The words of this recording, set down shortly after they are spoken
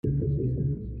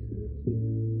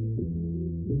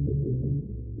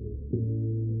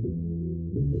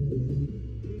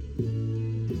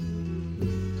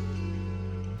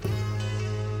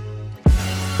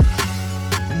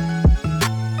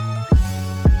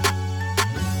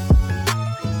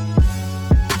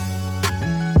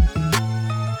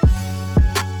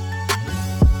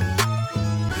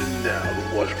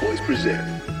Present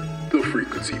the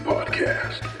Frequency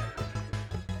Podcast.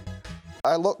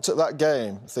 I looked at that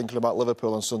game thinking about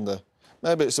Liverpool on Sunday.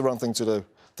 Maybe it's the wrong thing to do,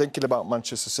 thinking about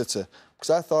Manchester City. Because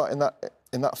I thought in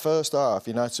that first half,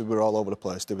 United were all over the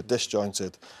place. They were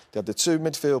disjointed. They had the two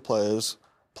midfield players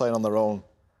playing on their own.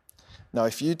 Now,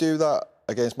 if you do that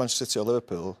against Manchester City or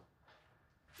Liverpool,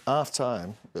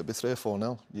 half-time, it'll be 3 or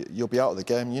 4-0. You'll be out of the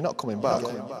game. You're not coming back.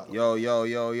 Yo.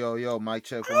 Mic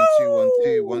check. 1 2 1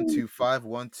 2 1 2 5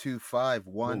 1 2 5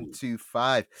 1 2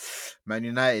 5. Man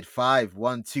United 5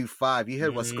 1 2 5. You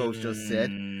heard what Scholes just said.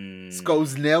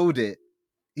 Scholes nailed it.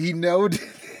 He nailed it.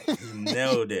 He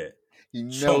nailed it. He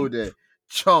nailed it.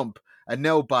 Chomp. A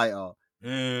nail biter.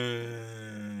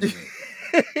 That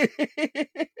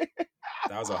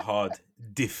was a hard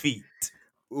defeat.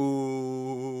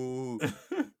 Ooh.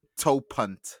 Toe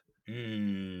punt.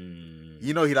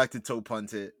 You know he liked to toe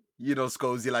punt it. You know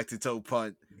Scholes, he liked to toe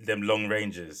punt. Them long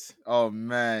ranges. Oh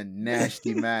man,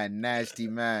 nasty man, nasty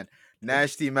man.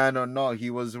 Nasty man or not, he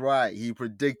was right. He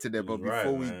predicted it. But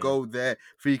before we go there,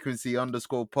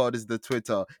 frequency_pod is the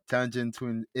Twitter. Tangent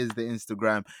Twinz is the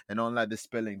Instagram. And unlike the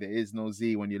spelling, there is no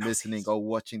Z when you're listening or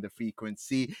watching the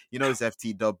frequency. You know it's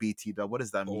FT dub, BT dub. What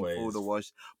does that mean? Always. For the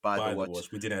wash, by the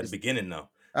watch. We did it at the beginning now.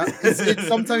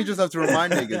 Sometimes you just have to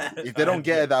remind niggas. If they don't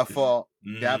get it that far,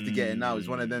 they have to get it now. It's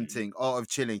one of them things. Art of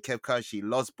Chilling, Kev Kashi,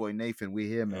 Lost Boy, Nathan, we're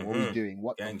here, man. What are we doing?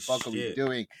 What the fuck are we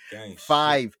doing?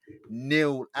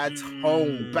 5-0 at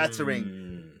home,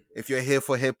 battering. If you're here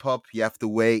for hip hop, you have to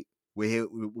wait. We're here.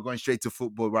 We're going straight to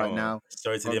football right now.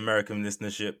 Sorry to the American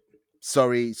listenership.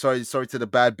 Sorry to the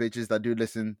bad bitches that do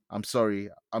listen. I'm sorry,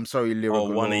 lyrical.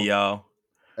 Oh, one of y'all.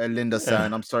 Linda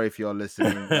San, I'm sorry if you're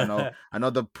listening. I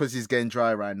know the pussy's getting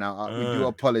dry right now. We do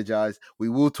apologize. We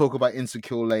will talk about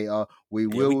Insecure later. We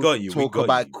will talk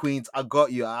about Queens. I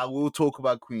got you. I will talk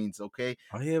about Queens, okay?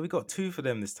 Oh yeah, we got 2 for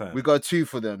them this time. We got 2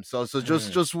 for them. So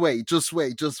just wait.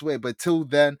 But till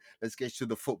then, let's get to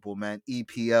the football, man.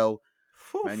 EPL,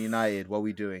 Man United, what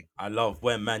we doing? I love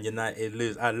when Man United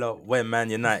lose.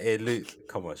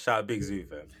 Come on, shout out Big Zoo,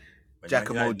 fam.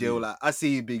 Giacomo deal, like I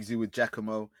see you, Big Z, with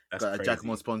Giacomo. That's got a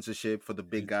Giacomo sponsorship for the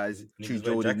big guys. True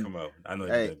Jordan. Giacomo. I know.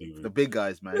 Hey, the big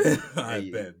guys, man.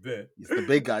 I bet. It's the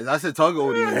big guys. That's the target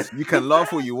audience. You can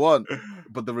laugh what you want,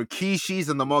 but the Rikishis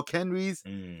and the Mark Henrys,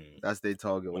 that's their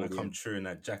target audience. When I come true in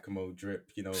that Giacomo drip,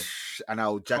 you know. And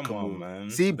our Giacomo, come on, man.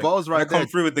 See, balls right there. Come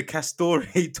through with the Castore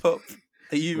top.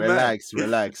 Are you relax.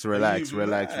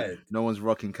 No one's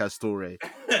rocking Castore.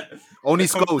 Only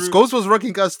Scholes. Scholes was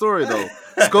rocking Castore though.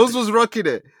 Scholes was rocking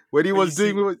it when he was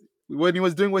doing what he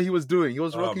was doing. He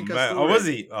was rocking Castore. Oh, was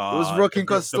he? He was rocking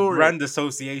Castore. The brand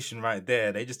association right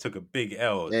there. They just took a big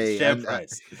L. Hey, share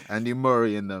price. Andy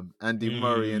Murray in them.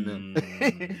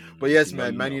 But yes,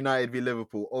 Man United v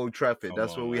Liverpool, Old Trafford.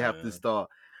 That's where we have to start.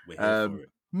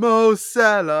 Mo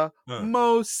Salah.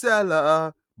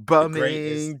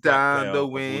 Bumming down the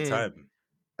wind.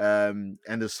 And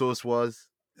the source was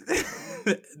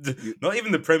not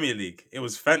even the Premier League. It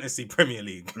was Fantasy Premier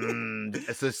League.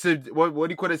 It's what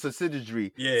do you call it? It's a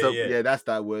subsidiary. Yeah, that's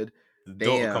that word. The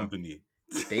daughter company.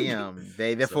 Damn,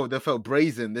 they felt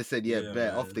brazen. They said,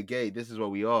 bet off the gate. This is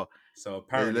what we are. So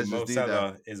apparently, Mo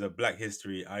Salah is a Black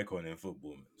history icon in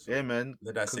football. So yeah, man.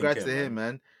 Congrats to him,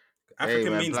 man.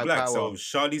 African means black, so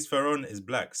Charlize Theron is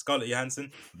black. Scarlett Johansson,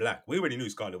 black. We already knew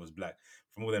Scarlett was black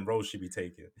from all them roles she'd be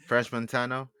taking. French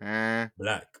Montano,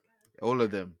 black. All of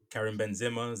them. Karim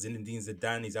Benzema, Zinedine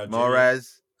Zidane, he's Algerian.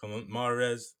 Mahrez. Come on,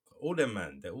 Mahrez. All them,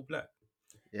 man. They're all black.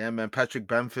 Yeah, man. Patrick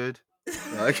Bamford. He said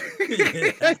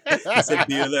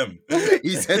BLM.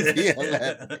 He said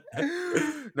BLM.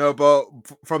 No, but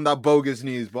from that bogus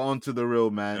news, but on to the real,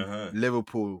 man.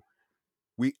 Liverpool.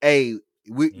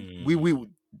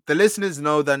 The listeners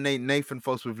know that Nathan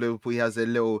Fox with Liverpool, he has a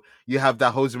little. You have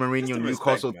that Jose Mourinho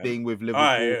Newcastle thing with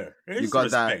Liverpool. You got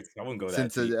respect. That. I wouldn't go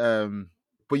since that.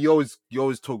 But you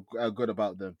always talk good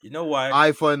about them. You know why?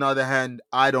 I, for another hand,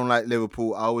 I don't like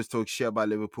Liverpool. I always talk shit about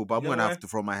Liverpool, but I'm gonna have to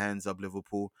throw my hands up,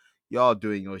 Liverpool. Y'all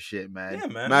doing your shit, man. Yeah,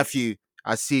 man. Matthew,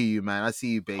 I see you, man. I see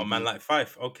you, baby. Oh, man like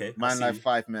Fife. Okay. Man like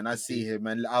Fife, man. I see him,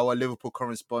 man. Our Liverpool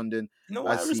correspondent. You know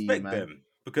what? I respect them.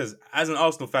 Because as an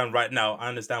Arsenal fan right now, I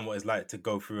understand what it's like to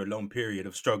go through a long period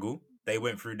of struggle. They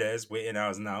went through theirs. We're in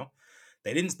ours now.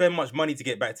 They didn't spend much money to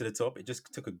get back to the top. It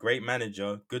just took a great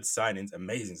manager, good signings,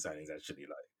 amazing signings, actually.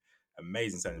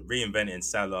 Amazing signings. Reinventing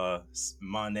Salah,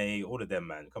 Mane, all of them,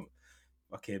 man. Come on.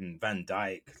 fucking Van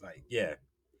Dijk. Like, yeah.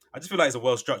 I just feel like it's a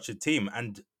well-structured team.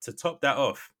 And to top that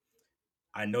off,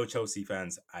 I know Chelsea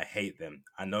fans, I hate them.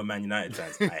 I know Man United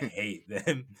fans, I hate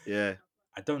them. Yeah.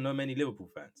 I don't know many Liverpool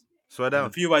fans. Swear down.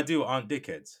 The few I do aren't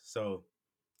dickheads. So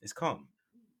it's calm.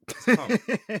 It's calm.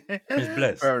 It's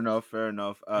blessed. Fair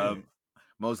enough.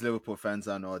 Most Liverpool fans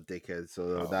are not dickheads,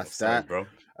 so that's sorry, that, bro.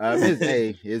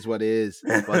 Here's what it is.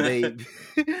 But they,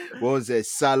 what was it?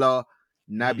 Salah,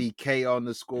 Naby K on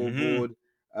the scoreboard.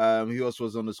 Who else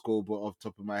was on the scoreboard off the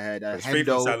top of my head?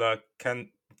 Hendo. Salah,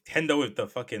 Hendo with the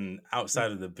fucking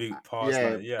outside of the boot pass.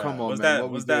 Come on, was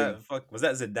man. Was that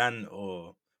Zidane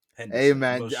or Henderson? Hey,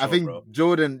 man, Sure, I think bro.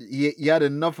 Jordan, he had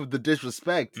enough of the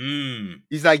disrespect.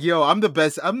 He's like, yo, I'm the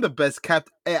best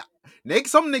captain. Hey,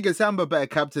 some niggas say I'm a better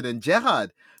captain than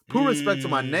Gerrard. Put respect to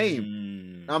my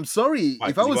name. I'm sorry.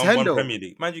 If I was Hendo. Premier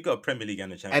League. Man, you got a Premier League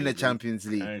and a Champions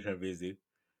League. And the Champions League.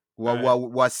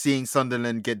 While seeing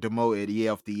Sunderland get demoted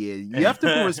year after year. You have to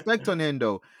put respect on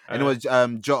Hendo. And it was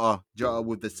Jota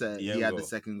with the set. He had the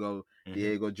second goal.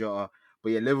 Diego Jota.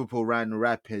 But yeah, Liverpool ran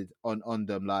rapid on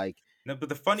them. Like, no, but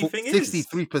the funny thing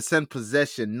 63%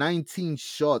 possession, 19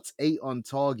 shots, 8 on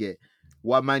target.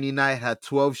 While Man United had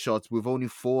 12 shots with only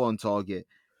 4 on target.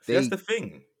 That's the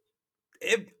thing.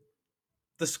 If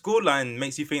the scoreline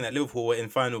makes you think that Liverpool were in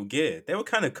final gear, they were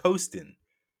kind of coasting.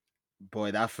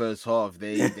 Boy, that first half,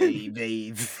 they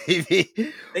just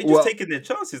taking their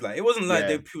chances. Like, it wasn't like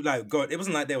it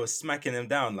wasn't like they were smacking them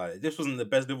down. Like, this wasn't the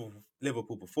best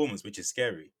Liverpool performance, which is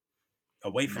scary.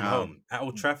 Away from home at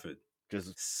Old Trafford.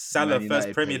 Just Salah,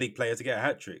 first Premier League player to get a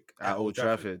hat trick at Old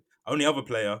Trafford. Only other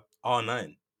player,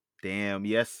 R9. Damn,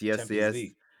 yes.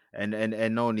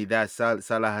 And not only that,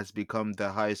 Salah has become the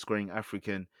highest scoring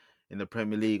African in the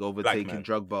Premier League, overtaking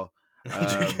Drogba.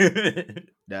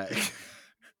 That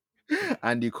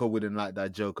Andy Cole wouldn't like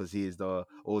that joke because he is the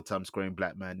all-time scoring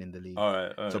black man in the league. All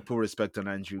right. So put respect on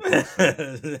Andrew Cole.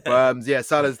 But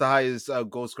Salah's the highest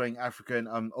goal-scoring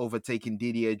African, overtaking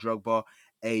Didier Drogba,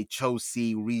 a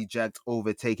Chelsea reject,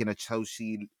 overtaking a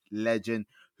Chelsea legend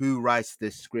who writes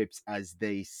the scripts, as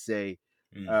they say.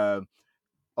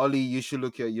 Ollie, you should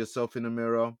look at yourself in the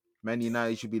mirror. Man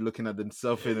United should be looking at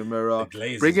themselves in the mirror.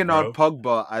 Bringing on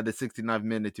Pogba at the 69th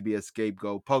minute to be a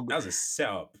scapegoat. That was a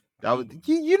setup.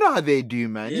 You know how they do,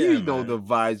 man. Yeah, you know the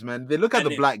vibes, man. They look at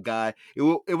the black guy. It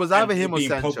was either him or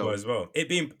Sancho. Pogba as well.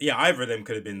 Either of them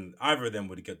could have been. Either of them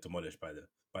would get demolished by the.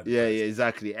 Yeah,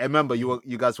 exactly. I remember you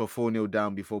guys were 4-0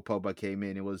 down before Pogba came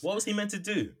in. It was. What was he meant to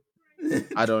do?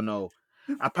 I don't know.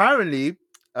 Apparently,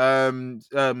 from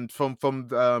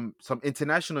some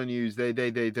international news,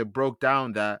 they broke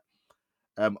down that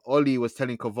Oli was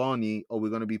telling Cavani, "Oh, we're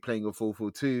going to be playing a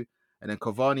 4-4-2." And then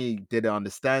Cavani didn't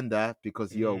understand that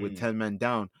because, with 10 men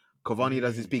down, Cavani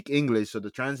doesn't speak English. So the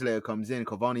translator comes in.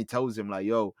 Cavani tells him, like,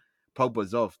 yo,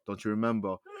 Pogba's off. Don't you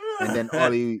remember? And then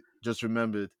Oli just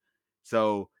remembered.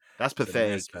 So that's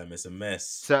pathetic. It's a mess.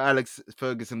 Sir Alex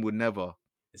Ferguson would never.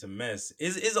 It's a mess.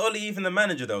 Is Oli even the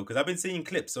manager, though? Because I've been seeing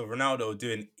clips of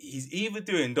Ronaldo he's either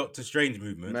doing Doctor Strange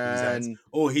movements with his hands,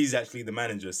 or he's actually the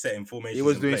manager setting formations. He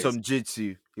was doing some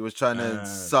jitsu. He was trying to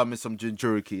summon some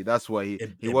jinchuriki. That's why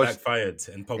it backfired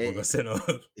and Pogba got sent off.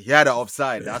 He had an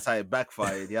offside. That's how it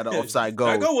backfired. He had an offside goal.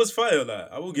 That goal was fire.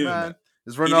 Like, I will give him that.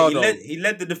 It's Ronaldo. He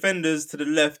led the defenders to the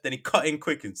left, then he cut in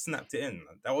quick and snapped it in.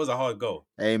 That was a hard goal.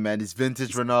 Hey, man, it's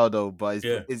vintage Ronaldo, but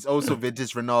it's also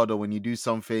vintage Ronaldo when you do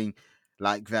something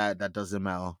like that doesn't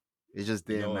matter. It just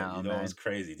didn't matter, man. It was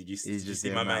crazy. Did you see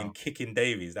my man kicking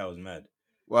Davies? That was mad.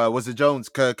 Well, was it Jones?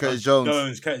 Curtis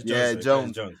Jones. Curtis Jones. Yeah,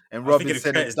 Jones. And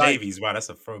Robinson. Curtis Davies. Wow, that's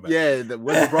a throwback. Yeah, the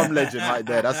West Brom legend right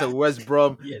there. That's a West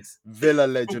Brom Villa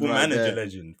legend Football right manager there.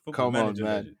 legend. Come on,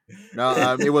 man.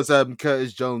 No, it was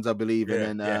Curtis Jones, I believe,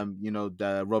 and then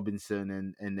the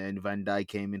Robinson and Van Dijk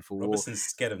came in for war. Robinson's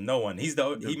scared of no one.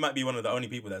 He might be one of the only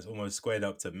people that's almost squared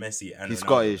up to Messi and he's Ronaldo.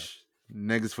 Scottish.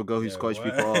 Niggas forgot who Scottish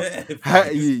people are.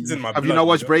 Have you not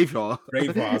watched Braveheart?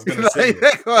 Braveheart, I was going to say.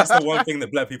 That's the one thing that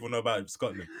black people know about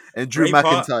Scotland. And Drew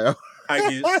McIntyre.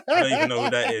 Haggis, I don't even know who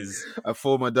that is. A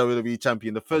former WWE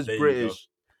champion. The first British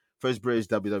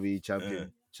WWE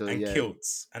champion. So, and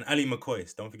Kilts. And Ali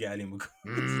McCoy. Don't forget Ali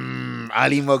McCoy.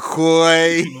 Ali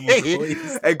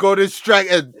McCoy. And go to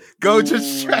Stratton. Go to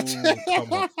Stratton.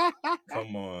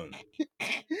 Come on.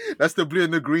 That's the blue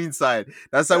and the green side.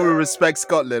 That's how we respect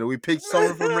Scotland. We picked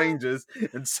someone from Rangers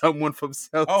and someone from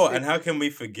Celtic. Oh, and how can we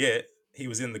forget he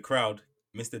was in the crowd,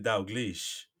 Mr.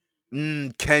 Dalglish.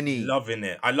 Kenny. Loving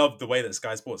it. I love the way that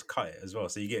Sky Sports cut it as well.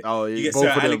 So you get both Sir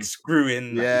Alex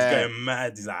screwing. Yeah. He's going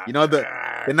mad. He's like,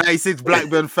 the 96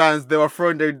 Blackburn fans, they were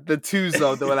throwing the twos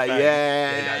out. They were like,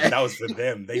 that was for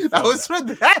them. That was for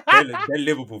them. They're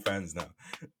Liverpool fans now.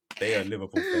 They are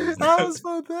Liverpool fans. That was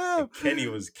for them. Kenny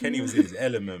was in his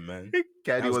element, man.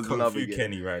 Kenny That was Kung loving Fu it.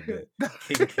 Kenny right there.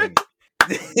 King Kenny.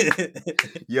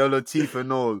 Yellow teeth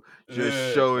and all,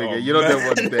 just showing Oh, it. You know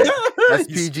that one there. That's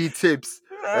You- PG tips.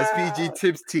 That's PG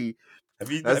tips T.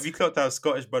 Have you clocked out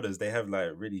Scottish brothers? They have like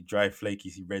really dry,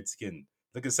 flaky red skin.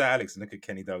 Look at Sir Alex and look at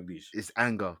Kenny Dalglish. It's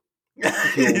anger.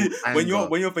 when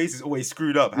your face is always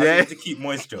screwed up, how do you have to keep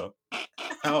moisture?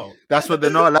 How? That's what they're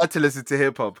not allowed to listen to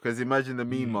hip hop, because imagine the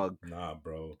mean mug. Nah,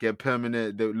 bro. Get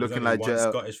permanent. They're There's looking only like one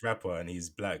Scottish rapper and he's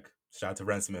black. Shout out to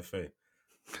Ransom FA.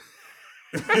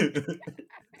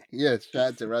 Yes, shout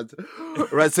out to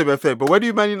Ransom FA. But where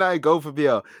do Man United go from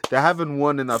here? They haven't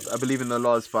won enough, I believe, in the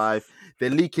last 5. They're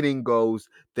leaking in goals.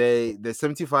 The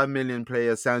 75 million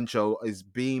player Sancho is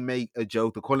being made a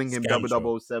joke. They're calling him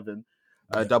Scancho. 007.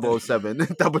 007.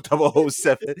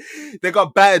 007. They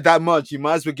got battered that much. You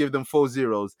might as well give them 4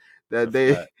 zeros.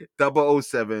 They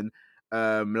 007.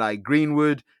 Like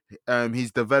Greenwood,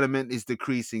 his development is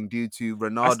decreasing due to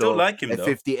Ronaldo, I still like him, a though.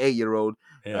 58-year-old,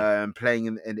 Yeah.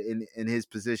 playing in his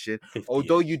position. 58.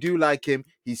 Although you do like him,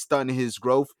 he's starting his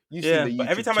growth. You see the YouTube but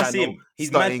every time I see channel him, he's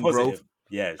starting mad positive.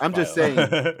 Yeah, I'm just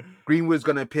saying, Greenwood's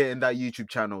gonna appear in that YouTube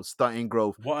channel, starting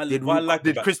growth. Did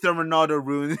Cristiano Ronaldo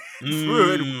ruin I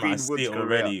Greenwood's see it career?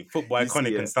 already. Football You see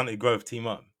iconic it. and stunted growth team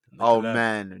up. Look Oh at that.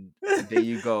 man, there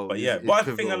you go. But yeah, It's one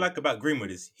thing I pivotal. like about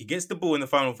Greenwood is he gets the ball in the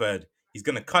final third. He's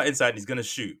gonna cut inside. And he's gonna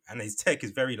shoot, and his tech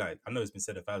is very like. I know it's been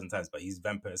said 1,000 times, but he's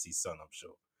Van Persie's son. I'm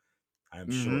sure.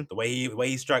 I'm sure the way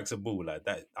he strikes a ball like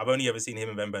that. I've only ever seen him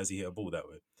and Van Persie hit a ball that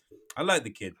way. I like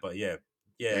the kid, but yeah,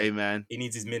 Hey man, he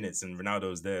needs his minutes, and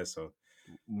Ronaldo's there. So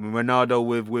Ronaldo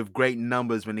with great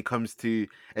numbers when it comes to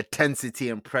intensity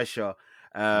and pressure.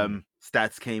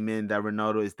 Stats came in that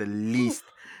Ronaldo is the least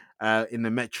in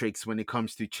the metrics when it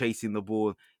comes to chasing the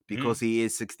ball, because he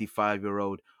is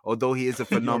 65-year-old. Although he is a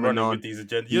phenomenon, with these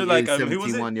agendas. he You're like is who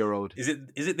was it? 71-year-old. Is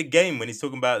it the game when he's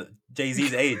talking about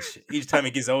Jay-Z's age each time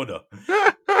he gets older?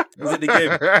 Is it the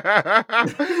game?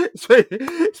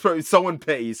 It's probably someone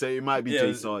petty, so it might be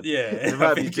Jason. Yeah, It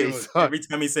might be Jason. Every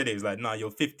time he said it, he was like, "Nah,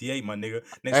 you're 58, my nigga.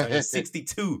 Next time you're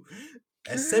 62.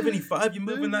 At 75, you're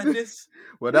moving like this."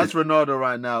 Well, that's Ronaldo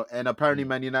right now, and apparently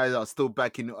Man United are still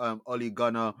backing Ole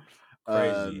Gunnar.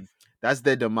 Crazy. That's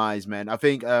their demise, man. I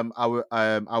think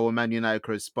our Man United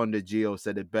correspondent Gio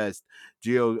said it best.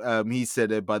 Gio, he said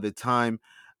that by the time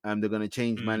they're gonna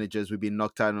change managers, we've been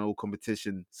knocked out in all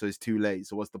competition, so it's too late.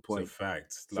 So what's the point? It's a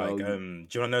fact. So, Like, do you want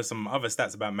to know some other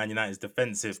stats about Man United's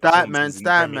defensive? Stat man, performances in the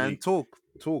Premier League? talk.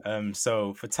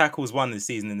 So for tackles won this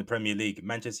season in the Premier League,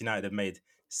 Manchester United have made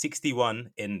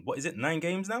 61 in 9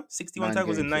 games now? 61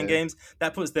 tackles in 9 games.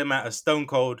 That puts them at a stone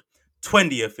cold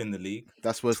 20th in the league.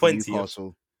 That's worse than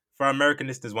Newcastle. For our American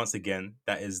listeners, once again,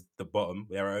 that is the bottom.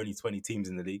 There are only 20 teams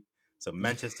in the league. So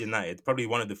Manchester United, probably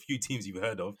one of the few teams you've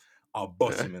heard of, are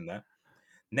bottom in that.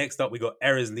 Next up, we got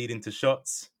errors leading to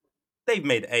shots. They've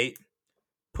made 8,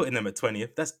 putting them at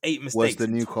 20th. That's 8 mistakes. Worse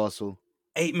than Newcastle.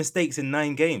 8 mistakes in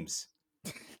 9 games,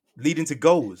 leading to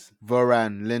goals.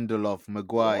 Varane, Lindelof,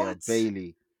 Maguire,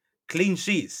 Bailey. Clean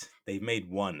sheets. They've made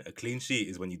 1. A clean sheet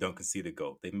is when you don't concede a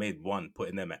goal. They've made 1,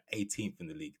 putting them at 18th in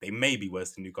the league. They may be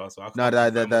worse than Newcastle. That's better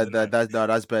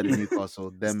than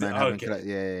Newcastle. Them man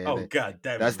haven't. God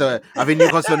damn. That's I think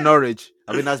Newcastle and Norwich.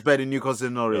 I think that's better than Newcastle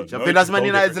and Norwich. I think that's Man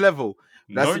United's level.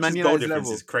 That's Man United's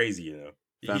level. Is crazy, you know.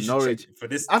 Norwich for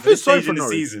this. I feel sorry stage for in the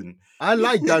Norwich. season. I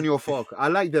like Daniel Falk. I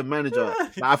like the manager.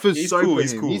 I feel sorry for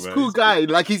him. He's man. cool guy.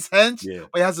 Like he's hench,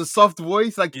 but he has a soft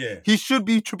voice. Like he should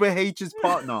be Triple H's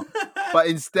partner, but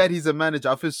instead he's a manager.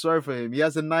 I feel sorry for him. He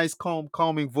has a nice,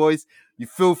 calming voice. You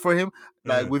feel for him,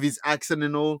 like with his accent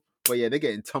and all. But yeah, they're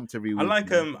getting thumped every week. I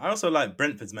like I also like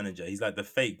Brentford's manager. He's like the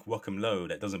fake Wacom Low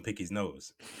that doesn't pick his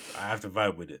nose. I have to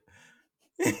vibe with it.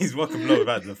 He's Wacom Low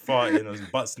about the farting or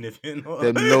butt sniffing.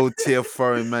 Them low tier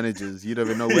foreign managers. You don't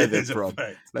even know where they're from.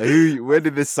 Like where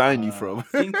did they sign you from? I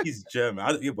think he's German.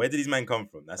 Where did these men come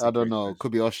from? I don't know.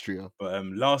 Could be Austria. But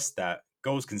last stat,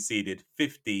 goals conceded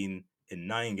 15 in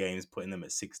 9 games, putting them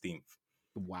at 16th.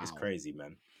 Wow, it's crazy,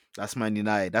 man. That's Man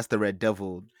United. That's the Red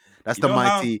Devil. That's the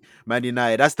mighty Man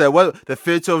United. That's the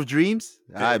theatre of dreams.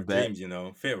 I bet. Dreams, you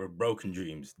know, theatre of broken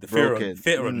dreams. The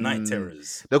theatre of night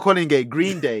terrors. They're calling it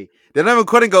Green Day. They're not even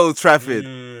calling it Old Trafford.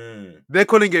 They're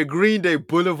calling it Green Day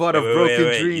Boulevard of Broken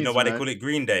Dreams. You know why they call it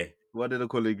Green Day? Why do they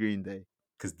call it Green Day?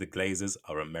 Because the Glazers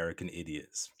are American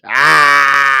idiots.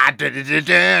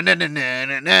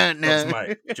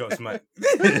 Josh Mike.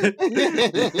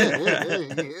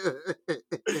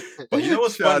 But you know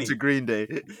what's funny? Shout out to Green Day.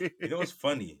 You know what's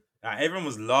funny? Everyone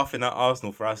was laughing at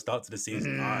Arsenal for our start to the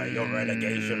season. Your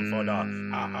relegation fodder.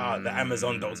 The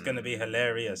Amazon dog's going to be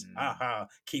hilarious.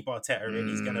 Keep Arteta in.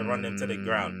 He's going to run them to the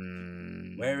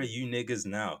ground. Where are you niggas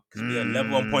now? Because we are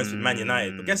level on points with Man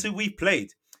United. But guess who we've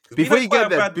played? Before you get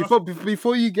there,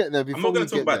 before you get there, I'm not going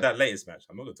to talk about that latest match.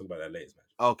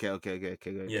 Okay.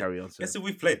 Carry on, sir. Guess who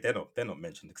we've played? They're not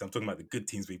mentioned because I'm talking about the good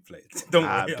teams we've played. Don't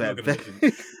worry, I'm not going to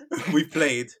mention. We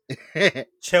played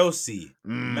Chelsea,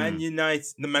 Man United,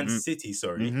 Man City,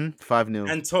 5-0,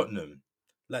 and Tottenham.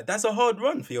 Like, that's a hard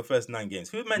run for your first 9 games.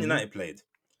 Who have Man United played?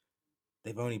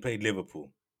 They've only played Liverpool,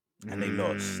 and they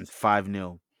lost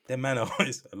 5-0. Their man are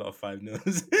it's a lot of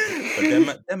 5-0s,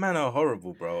 but their man are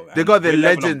horrible, bro. They got their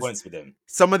legends. Points for them.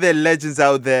 Some of their legends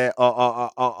out there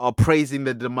are praising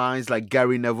the demise, like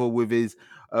Gary Neville with his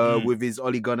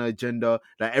Ole Gunnar agenda.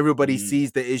 Like, everybody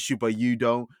sees the issue, but you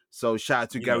don't. So shout out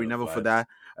to Gary Neville for that.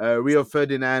 Rio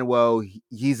Ferdinand, well,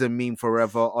 he's a meme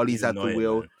forever. Ollie's at the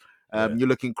wheel. You're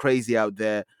looking crazy out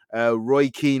there. Roy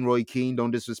Keane,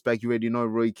 don't disrespect. You already know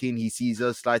Roy Keane. He sees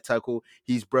us, slide tackle.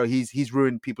 He's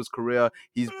ruined people's career.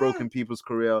 He's broken people's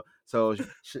career. So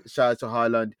shout out to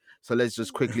Haaland. So let's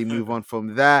just quickly move on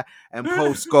from that. And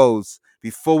post goals,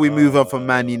 before we move on from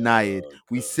Man United,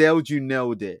 we sailed, you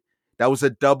nailed it. That was a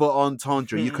double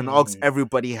entendre. You can ask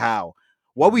everybody how.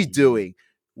 What we doing?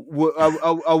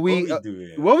 Are we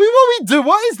doing? What we do?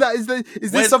 What is that?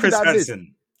 Is this something Chris that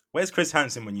Hansen? Where's Chris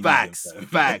Hansen when you facts?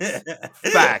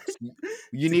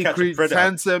 You need Chris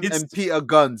Hansen and Peter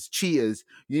Guns, cheaters.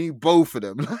 You need both of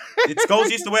them.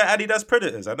 Scholes used to wear Adidas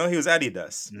Predators. I know he was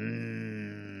Adidas.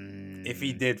 If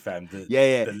he did, fam, the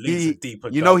links are deeper.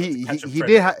 You know he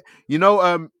did.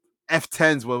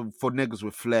 F10s were for niggas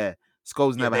with flair.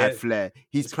 Scholes never had flair.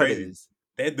 He's Predators. Crazy.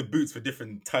 They had the boots for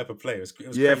different type of players. It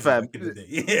was crazy fam. Back in the day.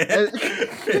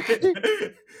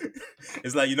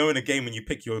 It's like, in a game when you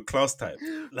pick your class type.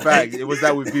 Fact, it was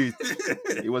that with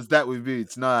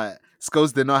boots. Nah,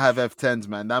 Scholes did not have F10s,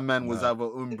 man. That man was either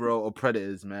Umbro or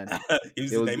Predators, man. He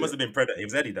must have been Predator. He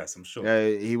was Adidas, I'm sure.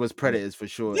 Yeah, he was Predators for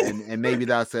sure. And maybe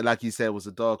that's, like you said, was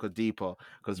a darker, deeper.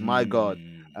 Because my God,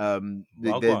 I don't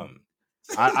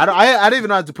even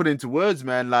know how to put it into words,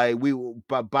 man. Like, we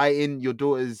buy in your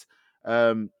daughter's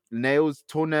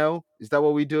toenail. Is that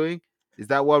what we're doing? Is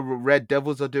that what Red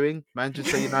Devils are doing?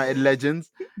 Manchester United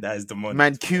legends. That is the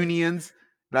Mancunians.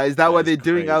 Like, is that what they're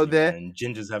doing out there? And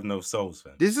gingers have no souls,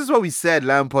 fam. This is what we said.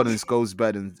 Lampard and Scholes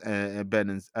better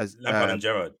as Lampard and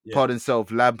Gerrard. Yeah. Pod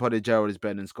himself. Lampard and Gerrard is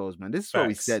better than Scholes, man. This is what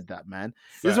we said, that, man.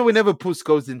 This is why we never put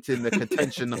Scholes into the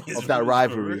contention of that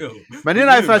rivalry. Man,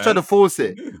 United fans try to force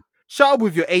it. Shut up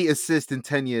with your 8 assists in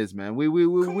 10 years, man. We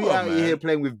out here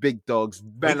playing with big dogs,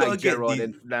 man, like Gerrard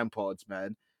and Lampards,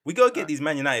 man. We gotta get these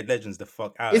Man United legends the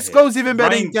fuck out. It goes even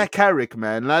better than Jack Carrick,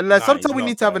 man. Like sometimes we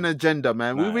need to have an agenda,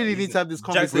 man. We really need to have this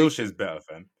conversation. Jack Wilshere's better,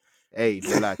 fam. Hey,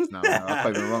 relax now. Man. I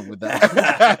can't even wrong with that.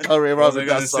 I can't even wrong with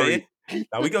that. Sorry.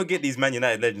 Now we gotta get these Man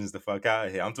United legends the fuck out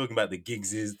of here. I'm talking about the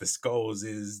Giggses, the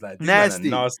Scholeses, like these nasty,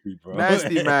 nasty, bro.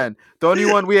 Nasty, man. The only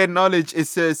one we acknowledge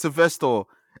is Sylvester.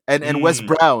 And Wes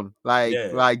Brown, get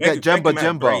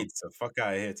Jemba. So fuck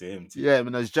out of here to him too. Yeah,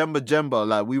 man, there's Jemba.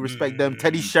 Like, we respect them.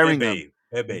 Teddy Sheringham,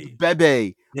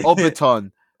 Bebe,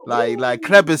 Overton, like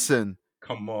Kleberson.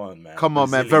 Come on, man.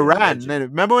 Varane.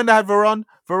 Remember when they had Varane?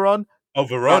 Oh,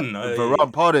 Varane.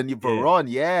 Varane. Pardon, Varane.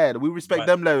 Yeah, we respect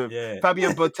them.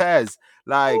 Fabian Barthez,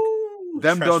 like.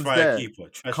 Them dons there.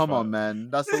 Come on, man.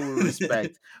 That's all we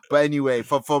respect. But anyway,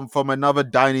 from another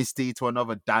dynasty to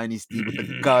another dynasty with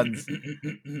the guns.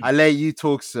 I let you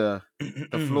talk, sir.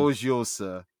 The floor is yours,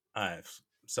 sir. All right.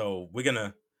 So we're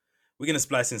gonna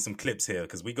splice in some clips here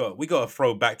because we got to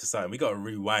throw back to something. We got to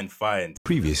rewind, find.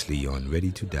 Previously on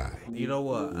Ready to Die. You know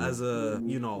what? As a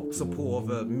support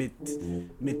of a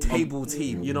mid-table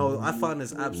team, I find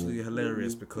this absolutely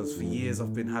hilarious because for years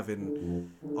I've been having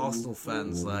Arsenal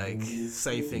fans like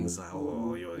say things like,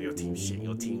 "Oh, your team's shit,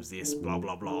 your team's this, blah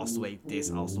blah blah. Arsenal ain't this,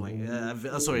 Arsenal ain't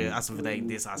Aston Villa ain't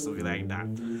this, Aston Villa ain't that."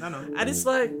 I know. And it's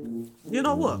like, you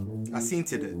know what? I seen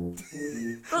it.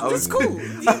 That's cool.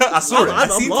 I saw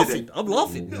it. I'm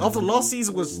laughing. After last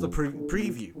season was the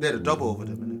preview. They had a double over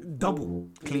them. Double.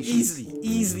 Clean sheet.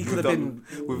 Easily could have been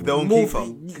with their own keeper.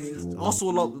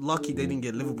 Arsenal lucky they didn't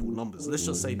get Liverpool numbers. Let's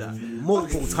just say that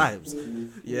multiple times.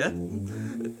 Yeah.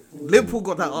 Liverpool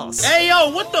got that arse. Hey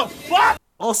yo, what the fuck?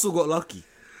 Arsenal got lucky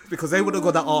because they would have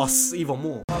got that arse even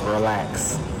more.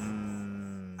 Relax.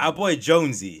 Our boy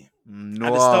Jonesy at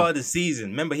the start of the season.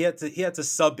 Remember, he had to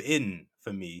sub in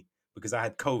for me because I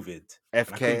had COVID.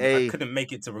 FKA. I couldn't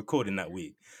make it to recording that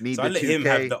week. So I let him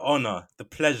have the honor, the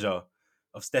pleasure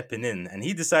of stepping in, and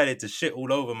he decided to shit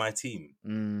all over my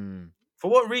team. For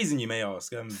what reason, you may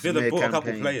ask? Villa Smear bought a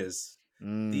couple campaign. players.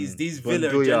 These Villa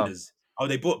Buendia. agendas. Oh,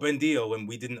 they bought Bendio when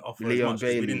we didn't offer Leon as much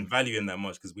because we Bailey. didn't value him that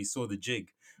much because we saw the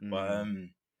jig. But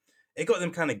it got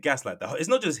them kind of gaslight. It's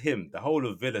not just him. The whole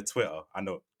of Villa Twitter. I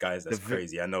know, guys, that's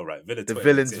crazy. I know, right? Villa The Twitter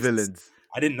villains. exists.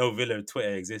 I didn't know Villa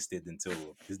Twitter existed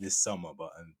until this summer,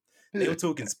 but they were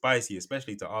talking spicy,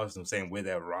 especially to Arsenal, saying we're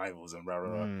their rivals and rah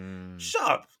rah rah. Shut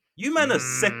up! You man a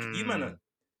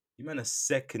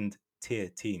second tier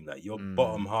team. Like you're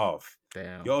bottom half.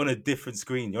 Damn. You're on a different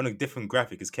screen. You're on a different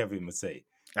graphic, as Kevin would say.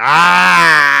 You're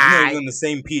Ah! not even on the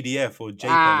same PDF or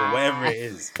JPEG or whatever it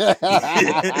is.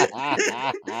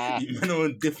 You man are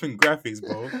on different graphics,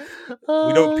 bro.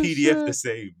 We don't PDF the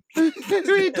same. We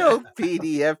don't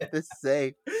PDF the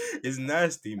same. It's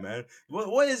nasty, man.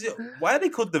 What is it? Why are they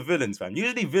called the villains, fam?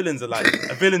 Usually villains are like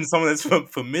a villain, someone that's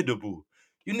formidable.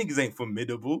 You niggas ain't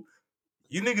formidable.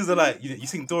 You niggas are like you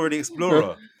think Dora the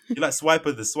Explorer. You're like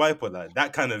Swiper the Swiper, like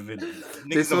that kind of villain. Like,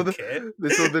 niggas don't care. They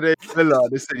saw the name Villa.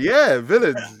 They said, yeah,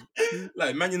 villains.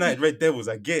 Like Man United Red Devils,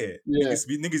 I get it. Yeah.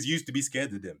 Niggas used to be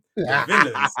scared of them. But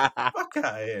villains, fuck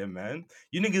out of here, man.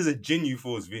 You niggas are Genu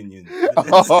Force Vinion.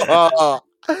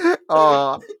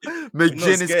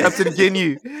 McGinn is Captain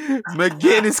Guinea.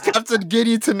 McGinn is Captain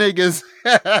Guinea to niggas.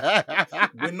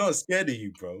 We're not scared of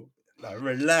you, bro. Like,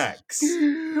 relax.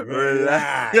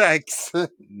 Relax. No,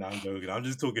 I'm joking. I'm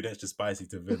just talking extra spicy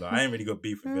to Villa. I ain't really got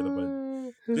beef with Villa, but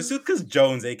just because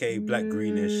Jones, aka Black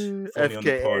Greenish, funny on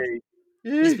the pod,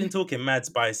 he's been talking mad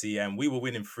spicy, and we were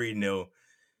winning 3-0.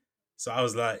 So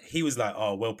he was like,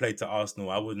 oh, well played to Arsenal.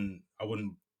 I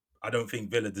don't think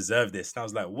Villa deserved this. And I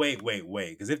was like, wait.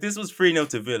 Because if this was 3-0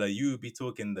 to Villa, you would be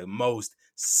talking the most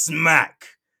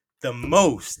smack. The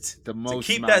most. To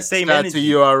keep smack. that same Shout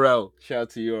energy. Shout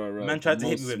out to URL. Man tried to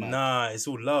hit me with, nah, it's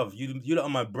all love. You lot are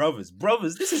my brothers.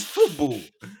 Brothers, this is football.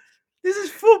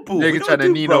 Nigga trying to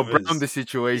Nino Brown the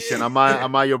situation. Yeah.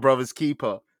 Am I your brother's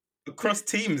keeper? Across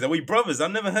teams, are we brothers?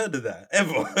 I've never heard of that.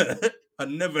 Ever. I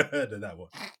never heard of that one.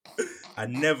 I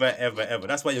never, ever.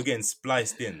 That's why you're getting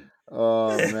spliced in.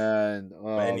 Oh, man.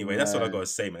 But anyway, that's all I got to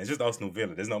say, man. It's just Arsenal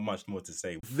Villa. There's not much more to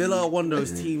say. Villa are one of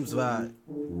those teams that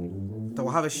they'll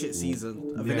have a shit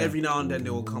season. I think every now and then they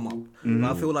will come up.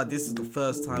 But I feel like this is the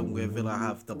first time where Villa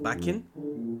have the backing.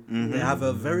 They have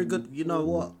a very good, you know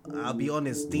what? I'll be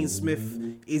honest, Dean Smith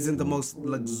isn't the most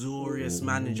luxurious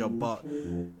manager, but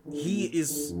he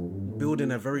is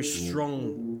building a very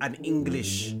strong and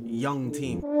English young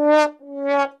team. Well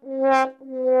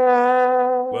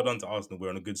done to Arsenal. We're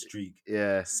on a good streak.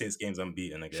 Yeah. 6 games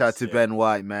unbeaten, I guess. Shout out to Ben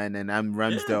White, man, and I'm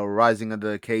Ramsdale rising under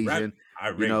the occasion. I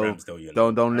rate Ramsdale,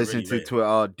 Don't listen to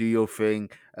Twitter. Do your thing.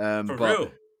 For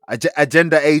real.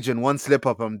 Agenda agent, one slip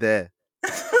up, I'm there.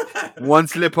 One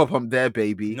slip up, I'm there,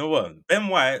 baby. You know what? Ben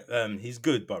White, he's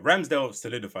good, but Ramsdale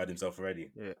solidified himself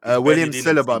already. Yeah. William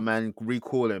Saliba, man,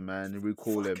 recall him, man.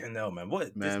 Fucking hell, man.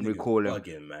 What? Man, recall him.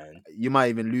 Bugging, man. You might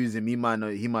even lose him. He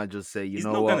might just say, he's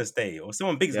not gonna stay, or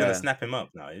someone big's gonna snap him up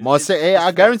now. Marseille,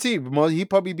 I guarantee he'd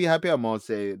probably be happy at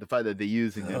Marseille. The fact that they're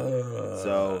using him.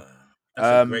 So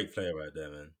that's a great player right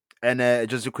there, man. And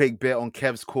just a quick bit on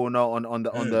Kev's corner on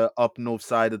the up north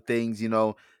side of things, you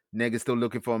know. Niggas still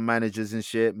looking for managers and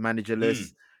shit,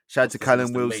 managerless. Shout out to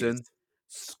Callum Wilson.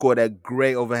 Scored a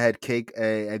great overhead kick,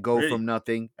 a goal from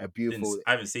nothing, a beautiful.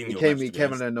 I haven't seen it.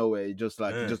 Came out of nowhere, just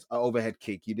an overhead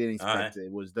kick. You didn't expect it.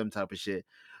 It was them type of shit.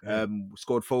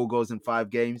 Scored 4 goals in 5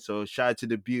 games. So shout out to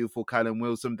the beautiful Callum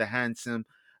Wilson, the handsome,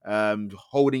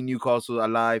 holding Newcastle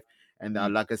alive. And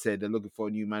like I said, they're looking for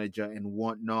a new manager and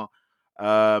whatnot.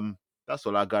 That's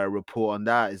all I got to report on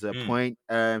that. Is a point.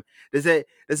 There's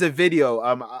a video.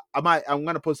 I'm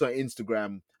gonna post on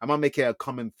Instagram. I might make it a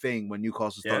common thing when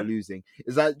Newcastle start losing.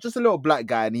 Is that just a little black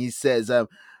guy and he says,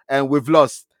 and we've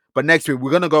lost, but next week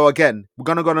we're gonna go again. We're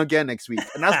gonna go again next week,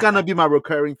 and that's gonna be my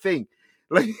recurring thing.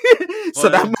 Like, so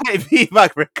that might be my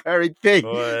recurring thing.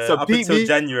 So up until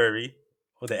January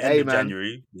or the end of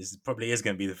January, this probably is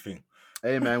gonna be the thing.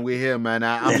 Hey man, we're here, man.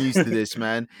 I'm used to this,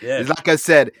 man. It's like I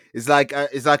said. It's like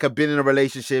I've been in a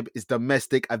relationship. It's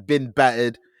domestic. I've been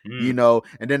battered, you know.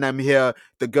 And then I'm here.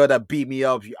 The girl that beat me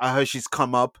up, I heard she's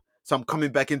come up, so I'm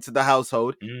coming back into the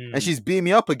household, and she's beating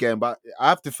me up again. But I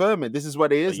have to firm it. This is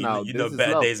what it is now. You know,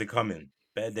 better days are coming.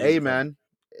 Better days. Hey man.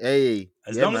 Hey,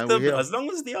 as long as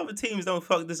the other teams don't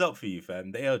fuck this up for you,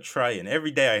 fam, they are trying.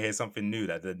 Every day I hear something new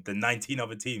that the 19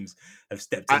 other teams have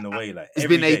stepped in the way. Like it's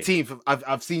been 18th.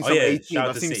 I've seen some 18.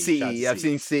 I've seen City. I've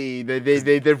seen City.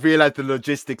 They've realized the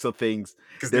logistics of things.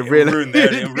 Because they've ruined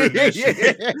their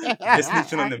shit. They're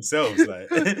snitching on themselves. Like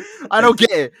I don't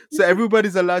get it. So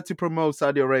everybody's allowed to promote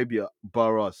Saudi Arabia,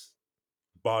 bar us,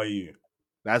 bar you.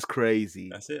 That's crazy.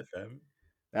 That's it, fam.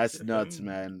 That's nuts,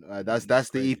 man. That's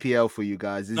the Crazy. EPL for you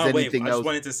guys. Is No, there wait. anything I just else?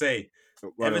 wanted to say,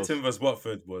 What Everton else? vs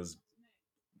Watford was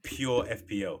pure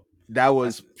FPL. That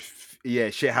was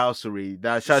shithousery.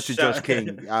 That shout out to Josh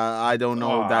King. I don't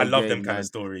know that I love game, them man. kind of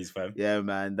stories, fam. Yeah,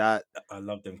 man. That I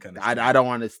love them kind of. I don't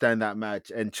understand that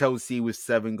match. And Chelsea with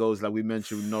 7 goals, like we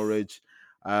mentioned with Norwich.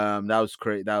 That was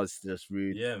great. That was just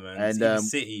rude. Yeah, man. And even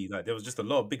City, like there was just a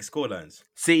lot of big scorelines.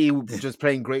 City just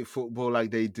playing great football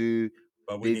like they do.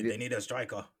 But they need a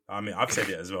striker. I mean, I've said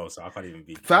it as well, so I can't even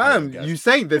be. Fam, you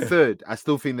saying the third? I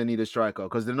still think they need a striker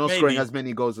because they're not scoring Maybe. as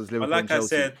many goals as Liverpool But like and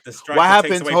Chelsea. I said, the striker What takes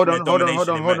happens? away Hold from on. their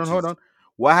domination in matches.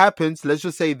 What happens? Let's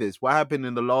just say this. What happened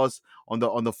in the last on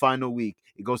the final week?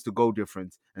 It goes to goal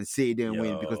difference, and City didn't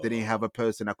win because they didn't have a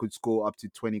person that could score up to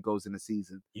 20 goals in a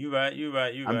season. You right.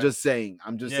 I'm just saying.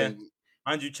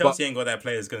 Mind you, Chelsea ain't got that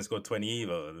player that's going to score 20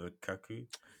 either. Lukaku.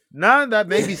 Nah, that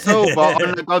may be so, but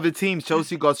unlike other teams,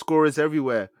 Chelsea got scorers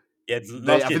everywhere. Yeah,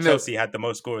 last year Chelsea had the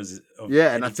most scorers.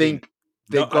 And I think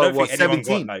they got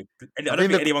 17. I don't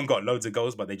think anyone got loads of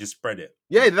goals, but they just spread it.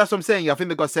 Yeah, that's what I'm saying. I think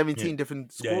they got 17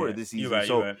 different scorers this season.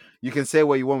 You're right. You can say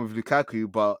what you want with Lukaku,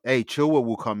 but hey, Chilwell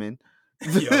will come in.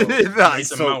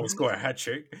 Mason Mount will score a hat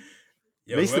trick.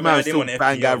 Mason Mount is still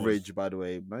bang average, by the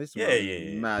way.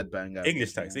 Mad bang average.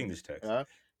 English tax.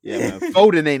 Yeah, man.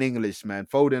 Foden ain't English, man.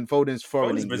 Foden's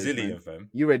foreign English. Brazilian, man. fam.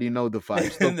 You already know the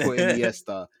vibes. Don't put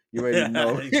Iniesta. You already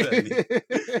know.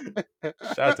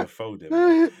 Shout out to Foden.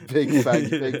 Man. Big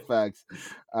facts.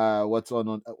 What's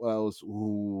on what else?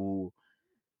 Ooh.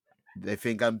 They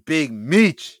think I'm big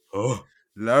Meech. Oh.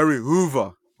 Larry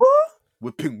Hoover.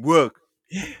 Whipping work.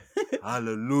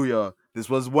 Hallelujah.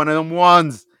 This was one of them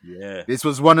ones. Yeah. This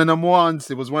was one of them ones.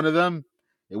 It was one of them.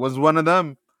 It was one of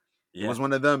them. Yeah. It was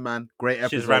one of them, man. Great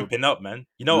episode. She's ramping up, man.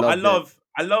 You know, I love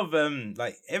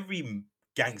like every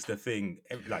gangster thing,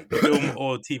 like film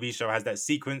or TV show has that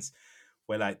sequence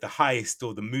where like the heist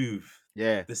or the move.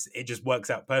 Yeah. It just works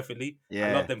out perfectly. Yeah.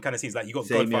 I love them kind of scenes. Like you got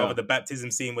Godfather, the baptism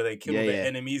scene where they kill their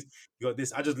enemies. You got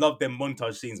this. I just love them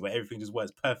montage scenes where everything just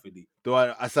works perfectly. Though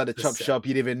I saw the chop shop,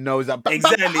 you didn't even know that.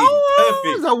 Exactly.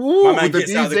 Perfect. My man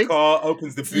gets out of the car,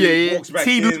 opens the boot, walks back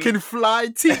in. Looking fly.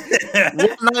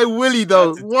 One-eye Willie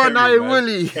though. One-eye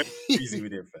Willie. Easy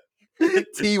with him,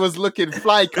 T was looking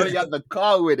fly coming out the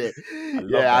car with it.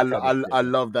 I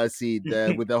love that scene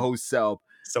there with the whole setup.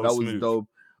 So that smooth. was dope.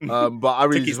 But I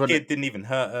really his kid didn't even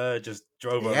hurt her, just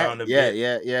drove around a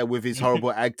bit. Yeah, with his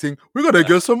horrible acting. We're gonna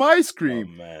get some ice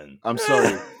cream. Oh, man. I'm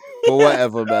sorry. But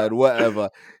whatever, man. Whatever.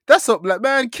 That's up, like,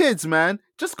 man, kids, man.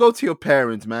 Just go to your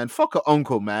parents, man. Fuck an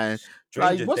uncle, man.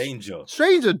 Stranger danger.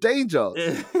 Stranger danger.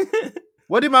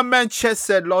 What did my man Chess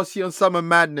said last year on Summer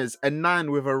Madness? A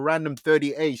 9 with a random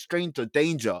 38. Stranger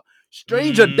danger.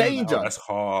 Stranger danger. Oh, that's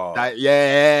hard.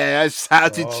 Shout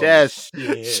out to Chess.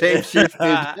 Shape shifted.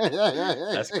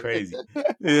 That's crazy.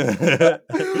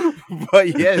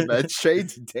 But yeah, man,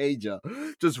 stranger danger.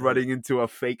 Just running into a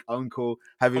fake uncle,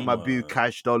 having my boo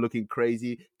Cash Doll looking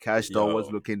crazy. Cash Doll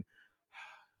was looking.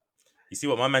 You see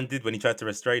what my man did when he tried to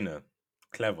restrain her?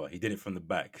 Clever. He did it from the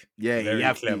back. Yeah, very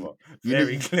clever.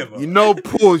 Very clever. You know,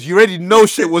 pause. You already know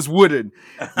shit was wooden.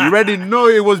 You already know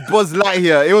it was Buzz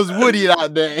Lightyear. It was Woody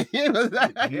out there.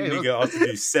 Nigga asked to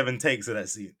do 7 takes of that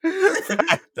scene.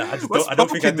 I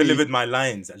don't think I delivered my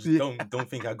lines. I just don't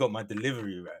think I got my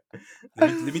delivery right.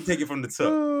 Let me take it from the top.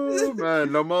 Oh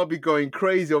man, Lamar be going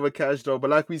crazy over Cash Doll, but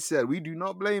like we said, we do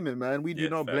not blame him, man. We do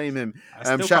not blame him. I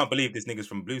still can't believe this nigga's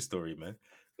from Blue Story, man.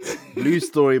 Blue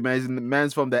Story, man.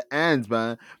 Man's from the ends,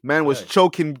 man. Man was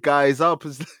choking guys up.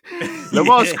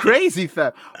 Lamar's crazy,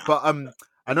 fam. But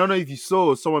I don't know if you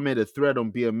saw, someone made a thread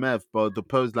on BMF, but the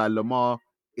post like Lamar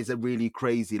is a really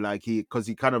crazy, like he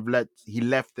kind of left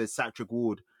the Satric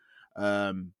Ward.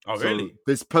 Really?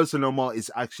 This person Lamar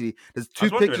is actually, there's 2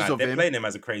 pictures of him. They're playing him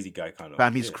as a crazy guy, kind of.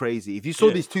 Fam, he's crazy. If you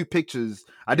saw these 2 pictures,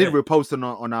 I did repost them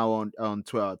on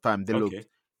Twitter. Fam,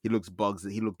 he looks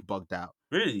bugged out.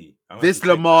 Really? This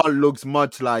Lamar looks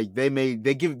much like they're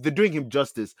doing him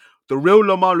justice. The real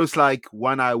Lamar looks like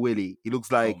One-Eye Willie. He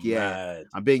looks like, mad.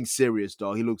 I'm being serious,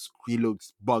 dog. He looks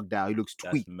bugged out. He looks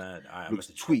tweaked. That's mad. I looks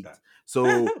tweaked.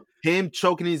 So him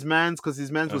choking his mans because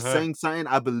his mans was saying something,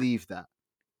 I believe that.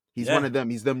 He's one of them.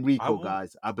 He's them Rico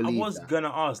guys. I believe. I was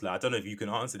gonna ask, like, I don't know if you can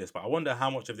answer this, but I wonder how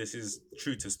much of this is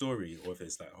true to story or if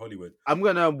it's like Hollywood. I'm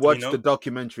gonna watch the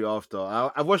documentary after.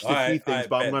 I've watched a few things,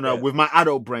 but I'm gonna with my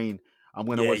adult brain. I'm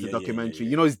gonna watch the documentary.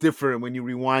 You know, it's different when you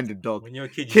rewind the dog. When you're a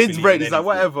kid, kids' brain is like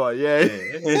whatever. Yeah.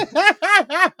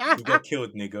 You got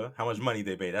killed, nigga. How much money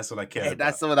they made? That's what I care about.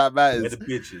 That's all that matters. Where the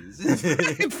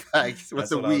bitches. Facts. What's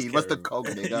the weed? What's the coke,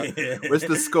 nigga? Where's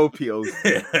the Scorpios?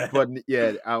 But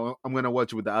yeah, I'm gonna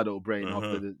watch it with the adult brain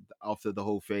after the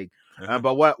whole thing.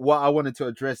 But what I wanted to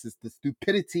address is the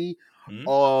stupidity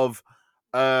of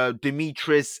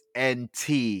Demetrius and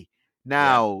T.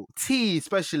 Now, T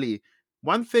especially,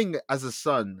 one thing as a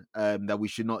son that we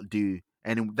should not do,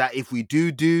 and that if we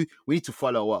do, we need to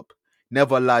follow up.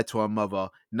 Never lie to our mother.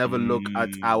 Never look at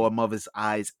our mother's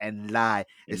eyes and lie.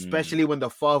 Especially when the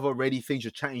father already thinks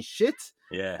you're chatting shit.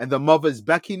 Yeah. And the mother's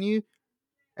backing you.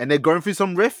 And they're going through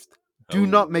some rift. Do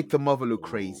not make the mother look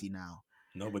crazy now.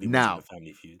 Nobody wins in the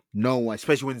Family Feud. No one,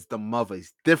 especially when it's the mother.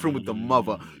 It's different with the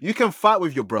mother. You can fight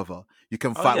with your brother. You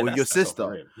can fight with your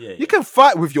sister. You can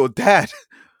fight with your dad.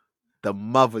 The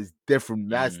mother's different.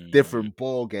 That's different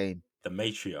ball game. The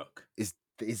matriarch. Is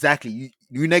exactly.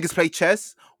 You niggas play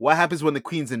chess. What happens when the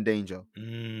queen's in danger?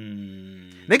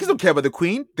 Niggas don't care about the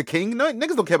queen, the king. No,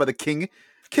 niggas don't care about the king.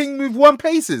 King move one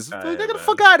paces. They get the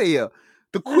fuck out of here.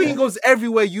 The queen goes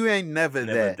everywhere. You ain't never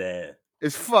there.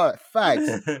 It's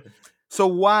facts. So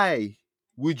why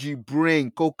would you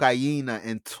bring Cocaina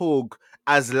and Tug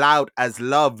as loud as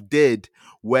Love did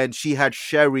when she had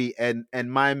Sherry and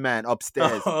my man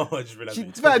upstairs? I just realized He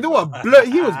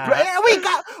was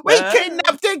we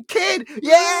kidnapped a kid.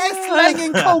 Yeah,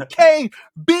 slanging cocaine,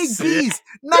 big bees,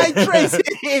 nitrates.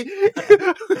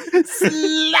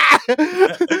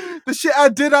 The shit I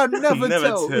did, I'll never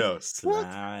tell.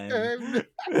 Slime.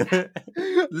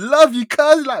 Love you,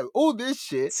 cuz, like all this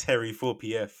shit. Terry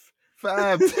 4PF.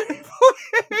 Fam.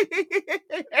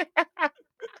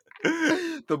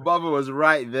 The mother was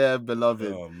right there,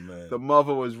 beloved. Oh, man. The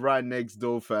mother was right next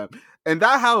door, fam. And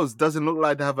that house doesn't look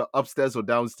like they have an upstairs or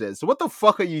downstairs. So what the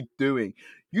fuck are you doing?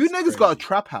 You niggas crazy. Got a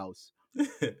trap house.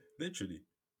 Literally.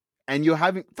 And you're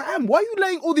having... Fam, why are you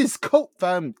laying all these coat...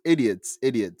 Fam, idiots.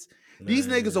 These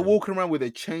niggas are walking around with their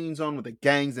chains on, with their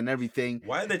gangs and everything.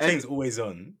 Why are their chains always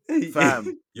on?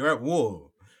 Fam. You're at war.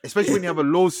 Especially when you have a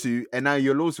lawsuit and now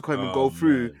your lawsuit can't even go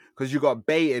through because you got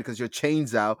baited because your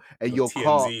chain's out and your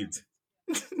car.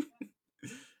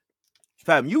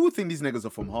 Fam, you would think these niggas are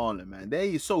from Harlem, man.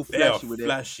 They're so flashy with it.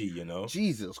 Flashy, you know.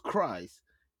 Jesus Christ.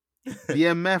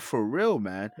 BMF for real,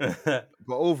 man. But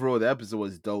overall, the episode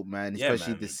was dope, man.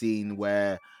 Especially the scene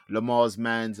where Lamar's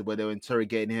mans, where they were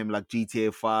interrogating him like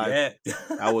GTA 5. Yeah.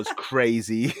 That was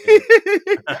crazy.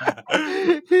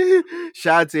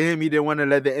 Shout out to him. He didn't want to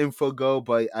let the info go,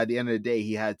 but at the end of the day,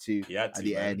 he had to. He had to at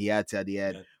the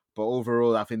end. Yeah. But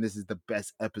overall, I think this is the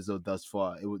best episode thus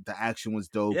far. The action was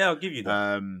dope. Yeah, I'll give you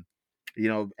that. You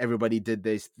know, everybody did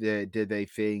their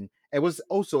thing. It was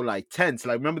also like tense.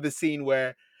 Like, remember the scene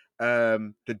where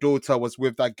the daughter was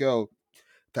with that girl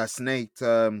that snaked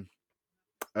the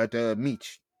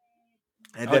Meech,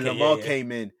 and then Lamar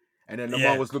came in, and then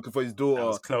Lamar was looking for his daughter. That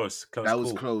was close. That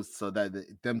was close. So that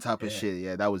them type of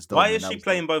shit, that was dope. Why is she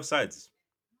playing both sides?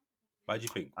 Why do you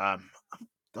think?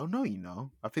 Don't know. You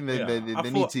know, I think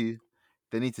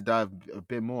they need to dive a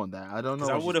bit more on that. I don't know.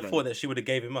 I would have thought that she would have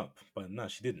gave him up, but no,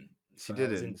 she didn't. She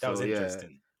didn't. That was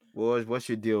interesting. Well, what's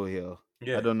your deal here?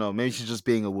 Yeah. I don't know. Maybe she's just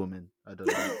being a woman. I don't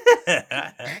know.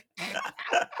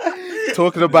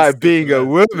 Talking about being a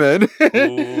woman.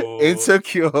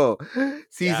 Insecure.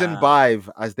 Season 5,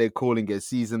 as they're calling it.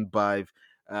 Season 5.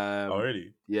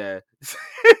 Already? Yeah.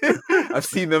 I've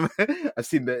seen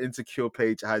the Insecure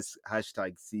page has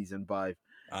hashtag season 5.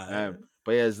 But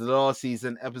yeah, it's the last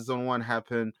season. Episode 1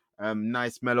 happened.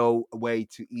 Nice mellow way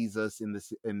to ease us into the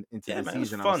season.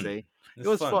 I'll say it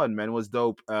was fun, man. It was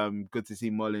dope. Good to see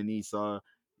Molly and Issa,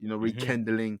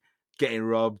 rekindling, getting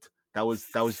robbed. That was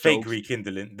fake dope.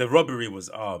 Rekindling. The robbery was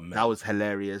man. That was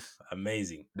hilarious.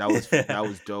 Amazing. That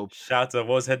was dope. Shout out,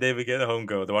 what was her name again? The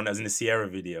homegirl, the one that was in the Sierra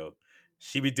video.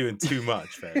 She be doing too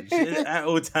much, man. At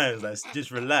all times, like, just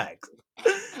relax.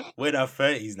 We're in our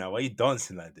 30s now. Why are you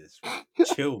dancing like this?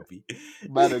 Chill, B.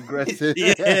 Man, aggressive.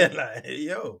 Yeah, like,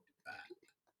 yo.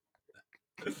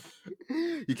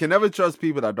 You can never trust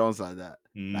people that dance like that.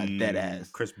 Like dead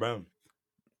ass. Chris Brown.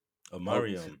 Or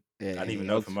Marion. I didn't even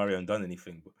know if Marion done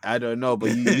anything. But... I don't know, but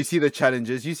you see the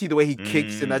challenges. You see the way he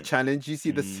kicks in that challenge. You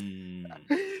see this.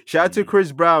 Shout out to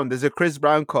Chris Brown. There's a Chris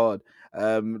Brown card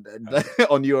on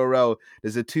URL.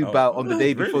 There's a 2-bout on the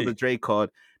day before the Drake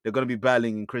card. They're going to be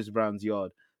battling in Chris Brown's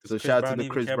yard. So shout out to the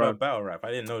Chris Brown. Battle rap. I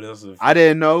didn't know this was I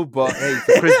didn't know, but hey, it's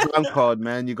the Chris Brown card,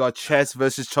 man. You got Chess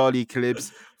versus Charlie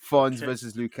Clips, Fonz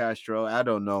versus Lou Castro. I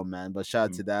don't know, man, but shout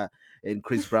out to that in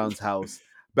Chris Brown's house.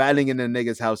 Battling in the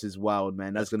nigga's house is wild,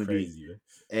 man. That's gonna crazy, be man.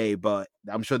 Hey, but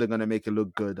I'm sure they're gonna make it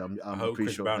look good. I hope pretty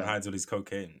Chris sure Brown hides all his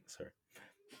cocaine. Sorry.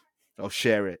 I'll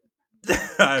share it.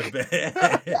 I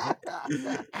bet.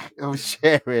 I'll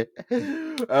share it.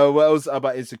 What else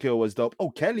about Insecure was dope? Oh,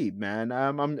 Kelly, man.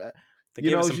 They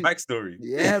gave us some backstory.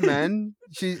 Yeah, man.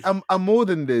 I'm more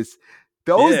than this.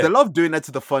 They love doing that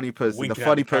to the funny person. Winking The at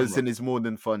funny the camera. person is more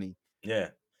than funny. Yeah.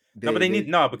 No, but they need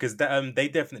because they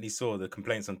definitely saw the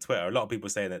complaints on Twitter. A lot of people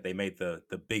say that they made the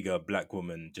bigger black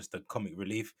woman just a comic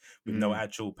relief with no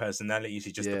actual personality.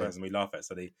 She's just the person we laugh at.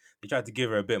 So they tried to give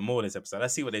her a bit more this episode.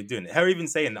 Let's see what they're doing. Her even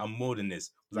saying I'm more than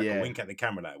this was like a wink at the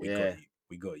camera, like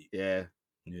we got you. Yeah.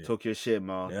 Talk your shit,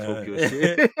 man. Yeah. Talk your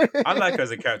shit. I like her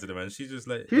as a character, man. She's just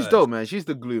like she's dope, man. She's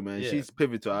the glue, man. Yeah. She's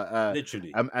pivotal.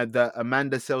 Literally. The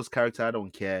Amanda Sells character, I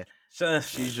don't care.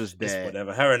 She's just there. It's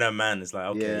whatever. Her and her man is like,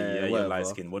 okay, you're light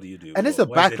skinned. What do you do? And there's a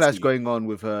backlash going on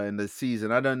with her in the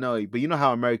season. I don't know, but you know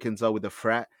how Americans are with the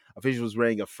frat. I think she was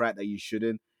wearing a frat that you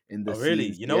shouldn't in the really?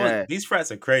 season. You know what? These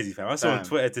frats are crazy, fam. I saw on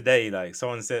Twitter today, like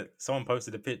someone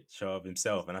posted a picture of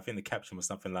himself, and I think the caption was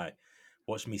something like,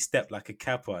 "Watch me step like a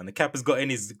kappa," and the kappa's got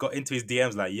into his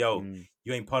DMs like, "Yo,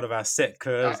 you ain't part of our set,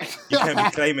 cuz you can't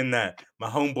be claiming that. My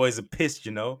homeboys are pissed,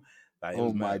 you know." Like,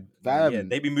 oh my damn. Yeah,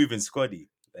 they be moving squaddy.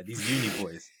 Like these uni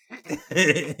boys.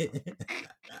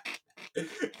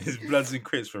 His Bloods and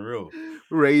Crips for real.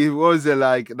 Ray, what was it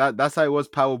like? That's how it was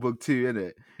Power Book 2,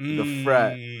 innit? The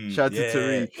frat. Shout out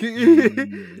to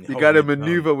Tariq. You gotta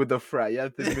maneuver with the frat. You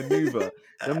have to maneuver.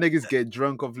 Them niggas get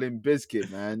drunk off Limp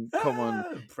Bizkit, man. Come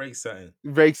on. Break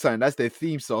something. That's their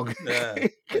theme song.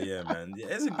 Yeah, man. Yeah,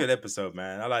 it's a good episode,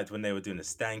 man. I liked when they were doing the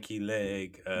stanky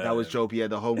leg. That was dope. Yeah,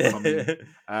 the homecoming. The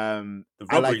I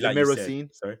robbery, like the mirror scene.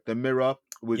 Sorry. The mirror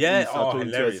with Issa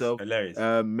talking to herself. Hilarious.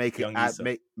 Make an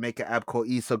app called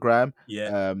Instagram.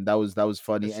 Yeah. That was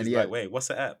funny. And like, wait, what's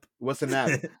the app? What's an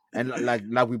app? And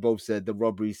like we both said, the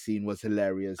robbery scene was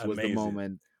hilarious. Amazing. Was the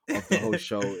moment of the whole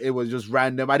show. It was just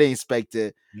random. I didn't expect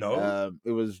it. No.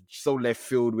 It was so left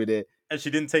field with it. And she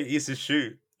didn't take Issa's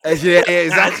shoe. Yeah,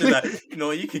 exactly. Like,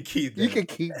 you can keep them. You can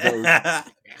keep those.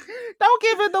 Don't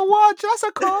give it the watch. That's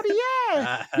a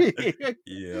Cartier.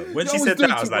 Yeah. When she said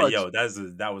that, I was like, "Yo,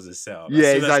 that was a setup."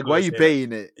 Yeah, it's like, why are you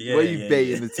baiting it? Why are you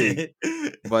baiting the thing?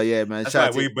 But yeah, man. That's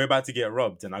like we're about to get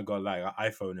robbed, and I got like an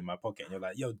iPhone in my pocket, and you're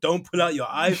like, "Yo, don't pull out your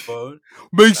iPhone.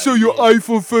 Make sure your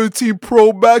iPhone 13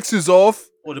 Pro Max is off."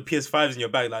 Or the PS5's in your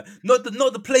bag, like not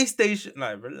the PlayStation.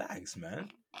 Like, relax,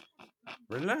 man.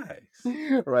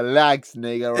 Relax,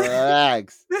 nigga.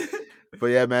 Relax. But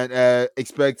yeah, man.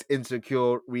 Expect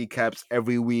Insecure recaps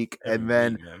every week, and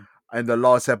then in the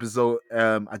last episode,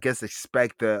 I guess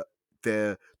expect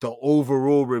the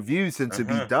overall review since to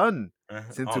be done.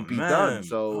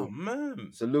 So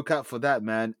look out for that,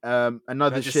 man.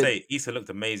 Another shit. Say, Issa looked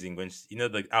amazing when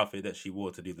the outfit that she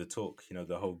wore to do the talk.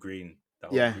 The whole green,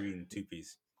 green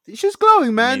 2-piece. She's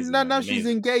glowing, man. Amazing, now man. She's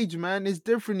engaged, man. It's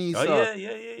different, Issa. Oh, yeah.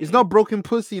 It's not broken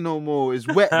pussy no more. It's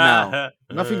wet now.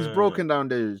 Nothing's broken down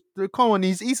there. Come on,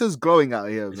 Issa's glowing out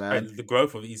here, man. The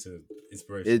growth of Issa,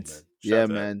 inspiration, man.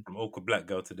 Man. From awkward black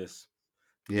girl to this.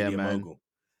 Yeah, man. Mogul.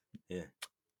 Yeah.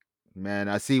 Man,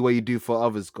 I see what you do for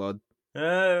others, God.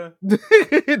 Shout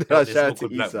out to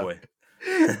black Issa. boy.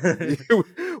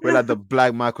 We're like the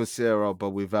black Michael Cera, but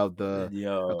without the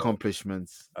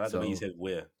accomplishments. I like the way you said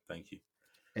we're. Thank you.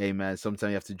 Hey man, sometimes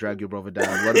you have to drag your brother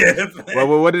down.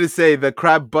 What did it say? The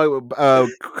crab barrel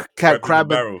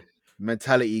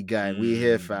mentality gang. We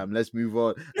here, fam. Let's move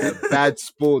on. Bad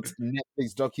Sports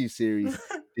Netflix docu-series.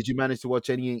 Did you manage to watch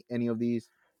any of these?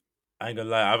 I ain't gonna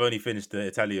lie, I've only finished the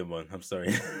Italian one. I'm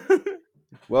sorry.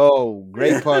 Whoa,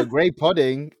 great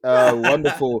podding.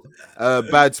 Wonderful.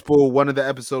 Bad Sport. One of the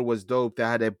episode was dope. They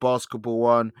had a basketball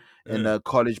one and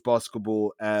college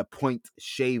basketball point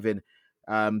shaving.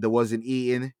 There wasn't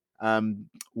eating.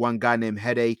 One guy named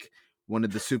Headache, one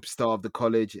of the superstar of the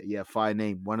college. Yeah, fine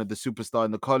name. One of the superstar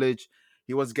in the college.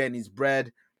 He was getting his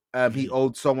bread. He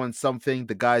owed someone something.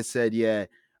 The guy said,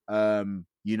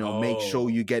 make sure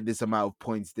you get this amount of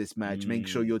points this match. Make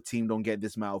sure your team don't get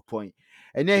this amount of point.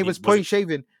 And he was point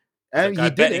shaving. And he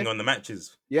did betting it on the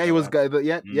matches. Yeah, he was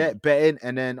betting.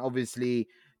 And then obviously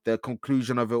the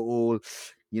conclusion of it all,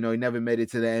 he never made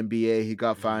it to the NBA. He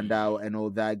got found out and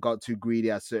all that. Got too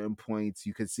greedy at certain points.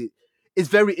 You can see it's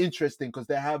very interesting because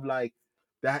they have like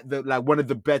one of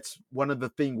the bets. One of the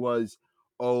thing was,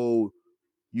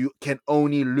 you can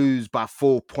only lose by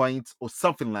 4 points or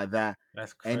something like that.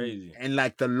 That's crazy. And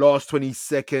like the last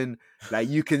 20-second, like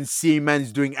you can see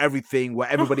man's doing everything where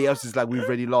everybody else is like, we've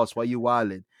already lost. Why are you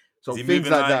wilding? So things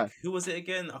like that. Who was it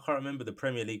again? I can't remember the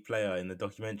Premier League player in the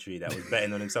documentary that was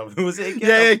betting on himself. Who was it again?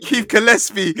 Yeah, Keith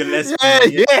Gillespie. Yeah.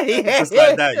 Just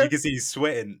like that. You can see he's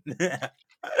sweating. Trying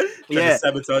to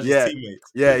sabotage his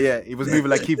teammates. Yeah. He was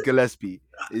moving like Keith Gillespie.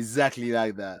 Exactly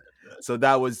like that. So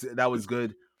that was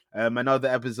good. Another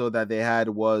episode that they had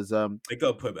was they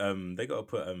gotta put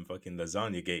fucking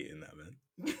lasagna gate in that, man.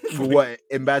 For what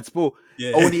in bad sport?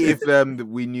 Yeah. Only if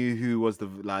we knew who was who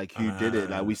did it.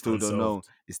 Like we still don't know. Unsolved.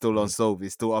 It's still unsolved.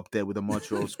 It's still up there with the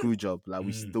Montreal screw job. Like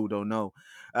we Mm. still don't know.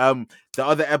 The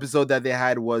other episode that they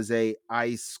had was a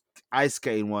ice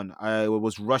skating one. It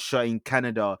was Russia and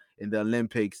Canada in the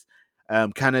Olympics.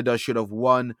 Canada should have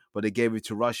won, but they gave it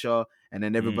to Russia, and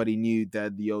then everybody knew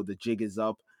that the jig is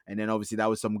up. And then obviously that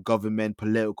was some government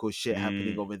political shit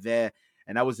happening over there.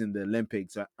 And that was in the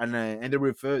Olympics, and they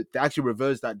actually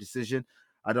reversed that decision.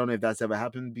 I don't know if that's ever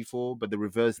happened before, but they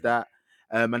reversed that.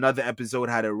 Another episode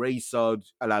had a racer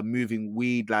like moving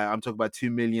weed, like I'm talking about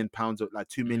 £2 million, like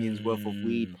 2 million's worth of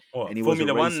weed, and he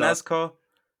Formula was a One, racer. NASCAR.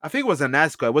 I think it was a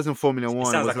NASCAR. It wasn't Formula One.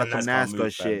 It sounds was like a NASCAR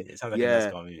move, shit. It sounds like a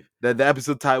NASCAR move. The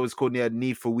episode title was called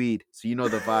Need for Weed, so you know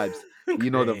the vibes.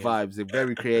 You know the vibes. They're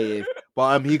very creative.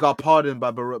 But he got pardoned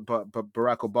by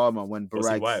Barack Obama when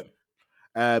Barack.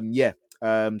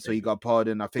 So he got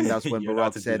pardoned. I think that's when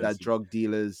Barack said that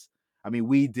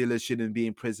weed dealers shouldn't be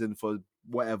in prison for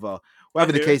whatever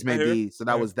the case may be. So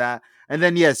that was that. And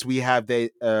then yes, we have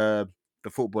the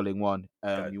footballing one.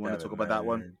 You want to talk about that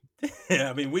one? Yeah,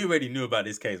 I mean, we already knew about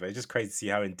this case, but it's just crazy to see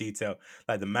how in detail,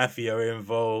 like the mafia are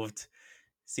involved.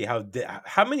 See how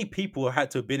many people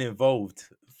had to have been involved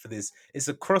for this. It's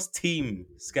a cross-team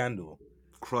scandal.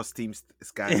 Cross-team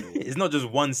scandal. It's not just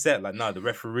one set. Like, the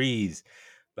referees,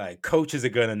 like coaches are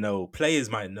gonna know,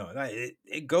 players might know. Like,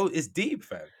 it's deep,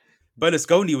 fam.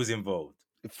 Berlusconi was involved.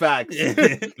 Facts.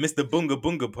 Mr. Bunga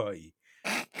Bunga Party.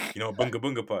 You know what Bunga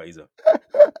Bunga parties are?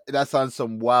 That sounds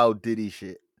some wild Diddy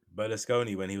shit.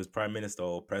 Berlusconi, when he was prime minister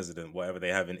or president, whatever they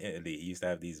have in Italy, he used to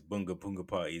have these bunga bunga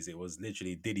parties. It was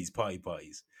literally Diddy's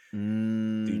parties.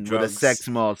 With a sex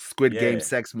mask, Squid Game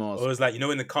sex mask. Or it was like,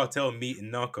 in the cartel meet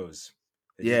in Narcos.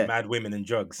 Yeah. Mad women and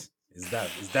drugs. Is that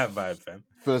vibe, fam?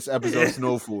 First episode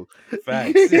Snowfall.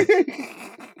 Facts.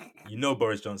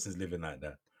 Boris Johnson's living like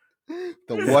that.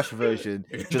 The wash version.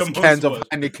 Just cans of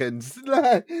Heinekens.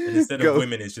 And instead of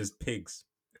women, it's just pigs.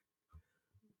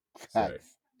 Sorry.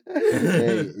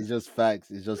 It's just facts.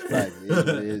 It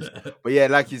is. But yeah,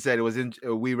 like you said, it was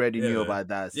we already knew about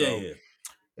that. So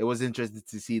it was interesting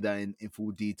to see that in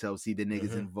full detail, see the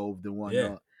niggas involved and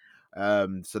whatnot.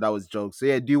 So that was jokes. So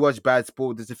yeah, do watch Bad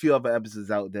Sport. There's a few other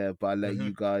episodes out there, but I'll let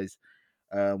you guys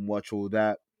watch all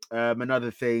that.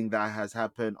 Another thing that has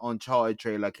happened, Uncharted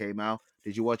trailer came out.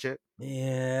 Did you watch it?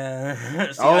 Yeah.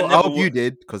 See, I hope you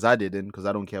did, because I didn't, because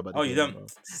I don't care about. You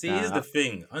don't. See, here's the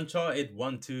thing: Uncharted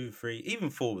 1, 2, 3, even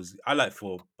 4 I like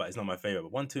 4, but it's not my favorite.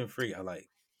 But 1, 2, and 3 are like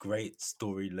great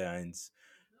storylines.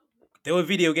 They were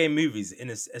video game movies,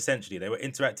 essentially. They were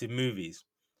interactive movies.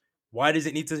 Why does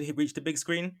it need to reach the big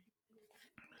screen?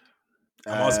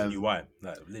 I'm asking you why.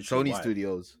 Like, Sony why?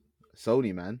 Studios,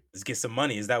 Sony, man. Let's get some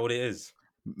money. Is that what it is?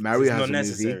 Mario has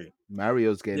a movie.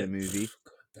 Mario's getting a movie.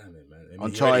 Damn it, man.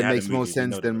 Uncharted makes more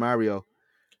sense than Mario.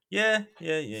 Yeah.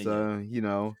 So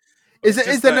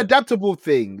it's an adaptable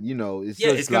thing.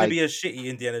 It's gonna be a shitty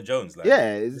Indiana Jones. Like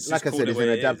I said, it's an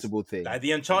adaptable thing. Like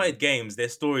the Uncharted games, their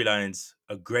storylines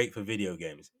are great for video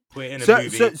games. Put it in a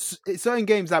movie. Certain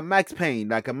games like Max Payne,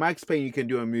 you can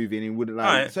do a movie and it wouldn't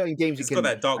certain games you can got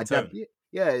that dark adapt. tone.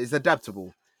 Yeah, it's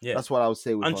adaptable. Yeah, that's what I would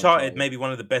say with Uncharted. Maybe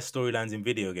one of the best storylines in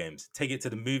video games. Take it to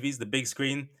the movies, the big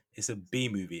screen. It's a B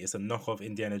movie. It's a knockoff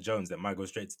Indiana Jones that might go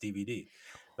straight to DVD.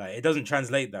 Like, it doesn't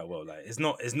translate that well. Like, it's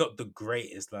not the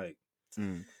greatest. Like,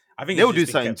 I think they'll do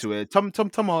something to it. Tom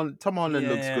Holland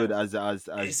looks good as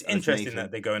it's interesting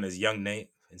that they're going as young Nate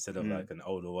instead of like an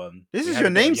older one. This is your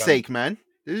namesake, man.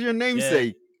 This is your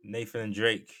namesake. Nathan and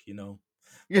Drake. But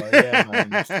yeah,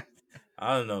 man.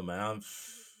 I don't know, man.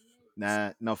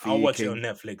 Not for I'll you, watch King. it on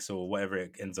Netflix or whatever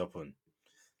it ends up on.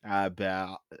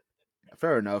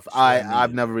 Fair enough.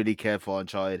 I've never really cared for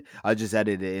Uncharted. I just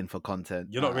added it in for content.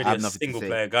 You're not really a single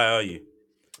player guy, are you?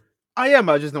 I am.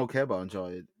 I just don't care about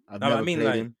Uncharted. I've never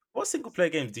played him. What single player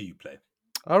games do you play?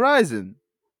 Horizon.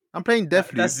 I'm playing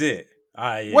Deathloop. That's it.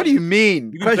 Yeah. What do you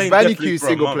mean? Crash Bandicoot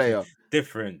single player.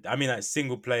 Different. I mean, like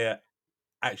single player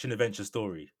action adventure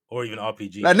story or even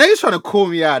RPG. Like niggas trying to call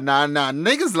me out. Nah.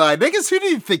 Niggas, who do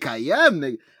you think I am?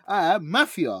 Nigga?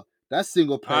 Mafia. That's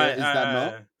single player. Is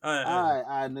that not?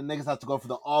 And the niggas have to go for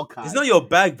the archive. It's not your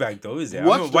bag though, is it?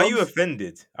 Why are you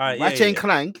offended? Ratchet and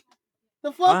Clank.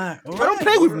 The fuck? I don't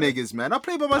play with niggas, man. I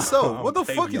play by myself. What the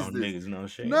fuck is this? Niggas, no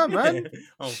shit. Nah, man.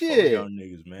 Shit.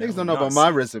 Niggas, man. Niggas don't know about my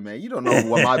resume. You don't know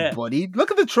what my body.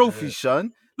 Look at the trophies,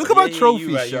 son. Look at my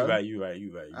trophies, son. You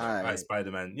right.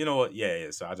 Spider-Man. You know what? Yeah.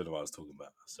 So I don't know what I was talking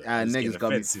about. Niggas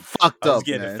got me fucked up, I was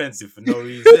getting offensive for no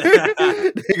reason.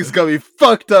 Niggas got me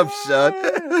fucked up,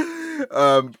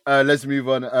 son. Let's move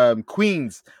on.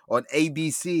 Queens on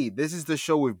ABC. This is the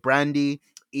show with Brandy,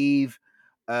 Eve,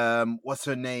 what's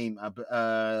her name?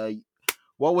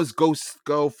 What was Ghost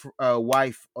Girl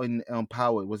wife on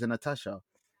Power? Was it Natasha?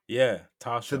 Yeah, So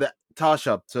Tasha. the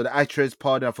Tasha, so the actress,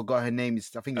 pardon, I forgot her name.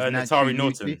 I think it's Natari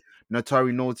Norton.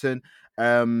 Natari Norton.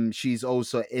 She's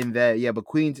also in there. Yeah, but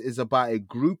Queens is about a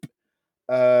group,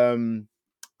 like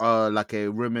a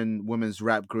women's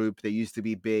rap group. They used to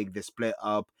be big. They split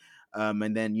up.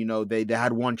 And then they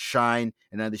had one shine,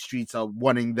 and now the streets are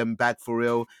wanting them back for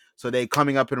real. So they're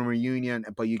coming up in a reunion,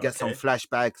 but you get some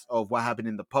flashbacks of what happened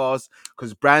in the past.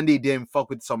 Because Brandy didn't fuck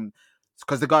with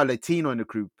because they got a Latino in the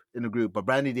group, but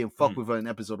Brandy didn't fuck with her in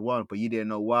episode 1, but you didn't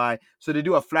know why. So they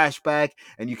do a flashback,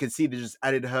 and you can see they just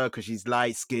added her because she's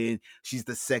light skinned, she's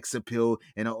the sex appeal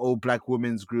in an old black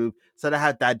women's group. So they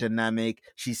had that dynamic.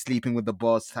 She's sleeping with the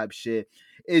boss type shit.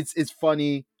 It's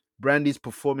funny. Brandy's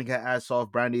performing her ass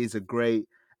off. Brandy is a great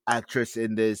actress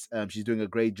in this. She's doing a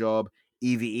great job.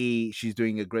 EVE, she's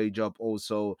doing a great job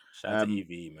also. Shout out to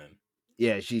EVE, man.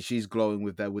 Yeah, she's glowing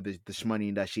with that, with the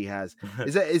shmoney that she has.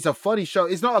 It's a funny show.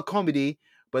 It's not a comedy,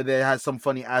 but there has some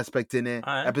funny aspect in it.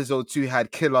 Right. Episode 2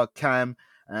 had Killer Cam.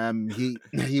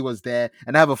 He was there,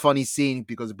 and I have a funny scene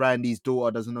because Brandy's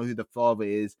daughter doesn't know who the father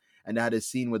is, and they had a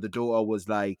scene where the daughter was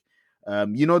like,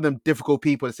 them difficult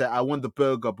people that say, "I want the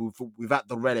burger without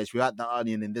the relish, without the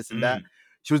onion, and this and that."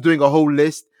 She was doing a whole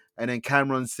list. And then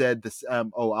Cameron said this, I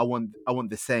want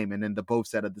the same. And then they both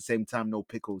said at the same time, no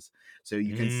pickles. So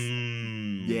you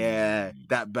can, yeah,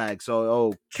 that bag.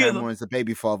 So, Cameron's the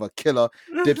baby father, killer,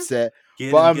 Dipset.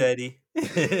 Get him, Gertie.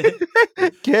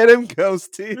 Get him,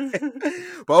 Ghosty.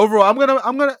 But overall,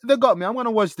 I'm gonna, they got me. I'm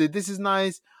gonna watch this. This is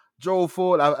nice. Joel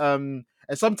Ford, and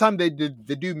sometimes they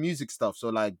do music stuff. So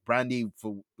like Brandy,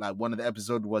 for like one of the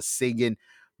episodes was singing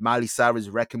Miley Cyrus'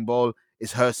 Wrecking Ball.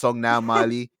 It's her song now,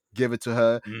 Miley. Give it to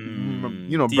her.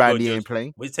 Brandy ain't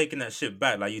playing. We're taking that shit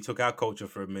back. Like you took our culture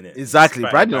for a minute. Exactly.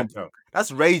 Brandy, that's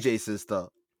Ray J's sister.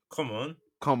 Come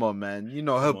on, man. You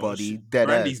know her body. Dead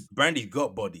ass. Brandy's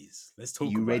got bodies. Let's talk.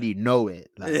 You already know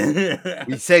it. Like,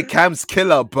 we said Cam's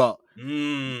killer, but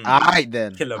alright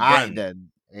then. Killer Brand. Then.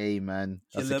 Hey man,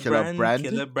 that's killer a killer brand.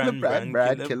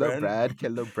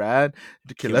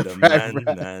 Killer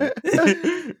brand.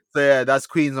 So yeah, that's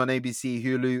Queens on ABC,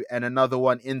 Hulu, and another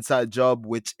one, Inside Job,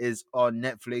 which is on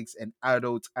Netflix, an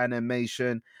adult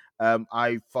animation.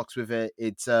 I fucks with it.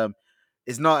 It's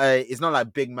not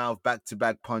like Big Mouth back to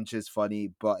back punches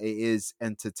funny, but it is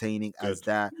entertaining. Good. As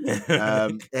that.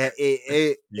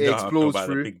 It explores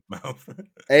through. Big Mouth.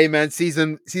 Hey man,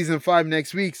 season 5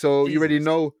 next week, so Jesus. You already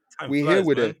know. We're here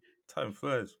with it. Time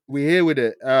flies. We're here with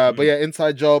it. But yeah,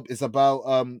 Inside Job is about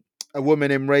a woman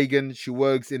named Reagan. She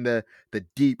works in the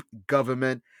deep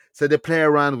government. So they play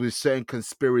around with certain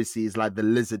conspiracies like the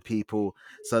lizard people.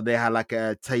 So they had like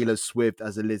a Taylor Swift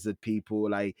as a lizard people.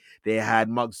 Like they had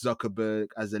Mark Zuckerberg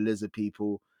as a lizard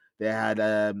people. They had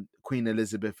Queen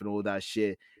Elizabeth and all that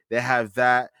shit. They have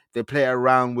that. They play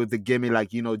around with the gimme like,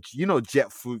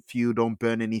 jet fuel don't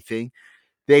burn anything.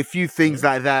 There are a few things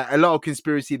like that. A lot of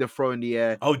conspiracy they throw in the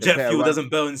air. Oh, jet fuel doesn't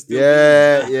burn still.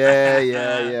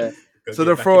 Yeah. So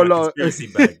they throw a lot of conspiracy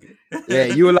bag. Yeah,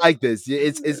 you will like this.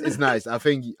 It's nice. I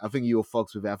think you'll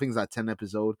fucks with it. I think it's like 10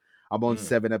 episodes. I'm on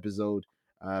 7 episodes.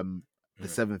 The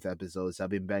 7th episode. So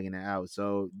I've been banging it out.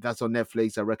 So that's on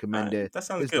Netflix. I recommend it. That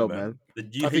sounds it's good, dope, man.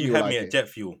 I think you had me like at jet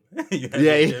fuel.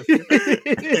 Yeah.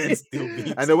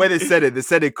 And the way they said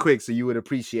it quick, so you would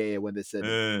appreciate it when they said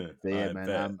it. So yeah,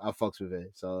 man, I fucks with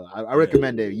it. So I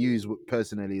recommend it. Use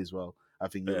personally as well. I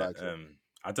think you like it.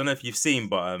 I don't know if you've seen,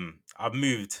 but I've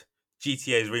moved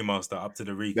GTA's remaster up to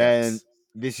the Recon. Man,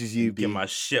 this is you, get my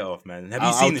shit off, man. Have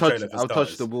you seen the trailer? I'll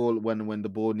touch the ball when the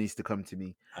ball needs to come to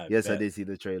me. I did see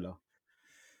the trailer.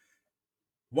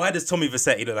 Why does Tommy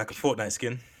Vercetti look like a Fortnite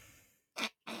skin?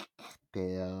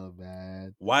 Damn,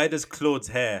 man. Why does Claude's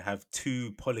hair have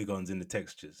 2 polygons in the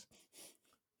textures?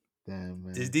 Damn,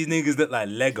 man. Does these niggas look like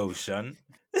Lego, son?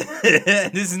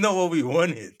 This is not what we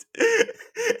wanted.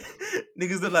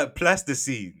 Niggas look like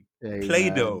plasticine,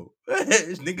 Play-Doh.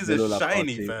 Niggas are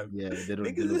shiny, fam. Yeah, they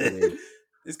don't look weird.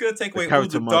 It's gonna take away all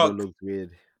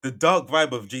the dark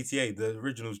vibe of GTA. The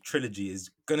original trilogy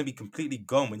is gonna be completely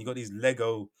gone when you got these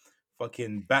Lego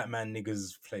fucking Batman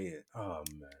niggas playing. Oh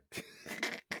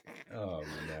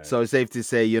man. So it's safe to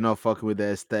say you're not fucking with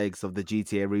the aesthetics of the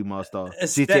GTA remaster,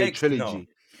 GTA Trilogy. No.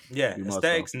 Yeah, remaster.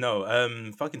 Aesthetics.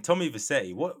 No. Fucking Tommy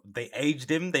Vercetti. What they aged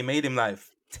him? They made him like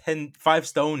 5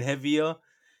 stone heavier.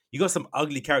 You got some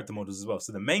ugly character models as well.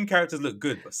 So the main characters look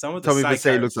good, but some of the Tommy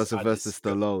side Vercetti looks like Sylvester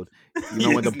Stallone. You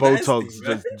know when the Botox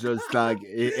nasty, just like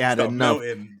it had enough.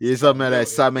 It's something like that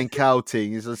Simon Cowell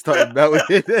thing. It's just starting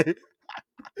melting.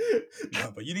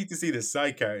 No, but you need to see the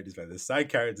side characters, man. The side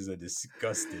characters are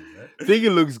disgusting, man. I think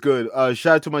it looks good.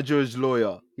 Shout out to my Jewish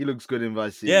lawyer. He looks good in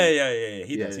Vice City. Yeah.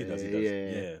 He Yeah, does. yeah.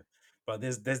 Yeah. But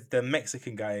there's the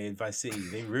Mexican guy in Vice City.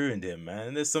 They ruined him, man.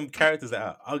 And there's some characters that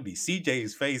are ugly.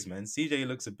 CJ's face, man. CJ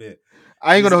looks a bit.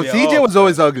 I ain't gonna. CJ was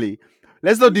always ugly.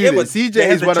 Let's not do this.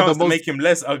 CJ is one of the most. To make him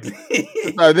less ugly.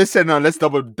 No, listen now. Let's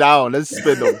double down. Let's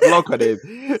spin the block on him.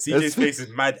 CJ's face is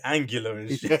mad angular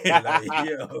and shit. Like,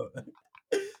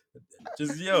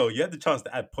 you had the chance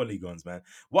to add polygons, man.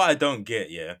 What I don't get,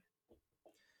 yeah.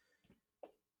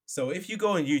 So if you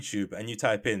go on YouTube and you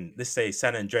type in, let's say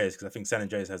San Andreas, because I think San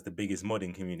Andreas has the biggest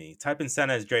modding community. Type in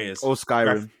San Andreas or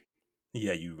Skyrim.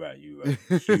 Yeah, you're right. Huge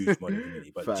modding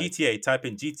community. But Fact. GTA, type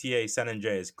in GTA San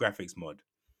Andreas graphics mod.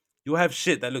 You'll have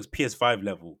shit that looks PS5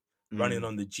 level running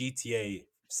on the GTA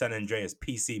San Andreas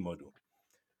PC model.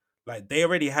 Like, they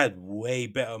already had way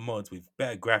better mods with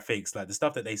better graphics. Like, the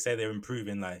stuff that they say they're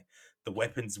improving, like the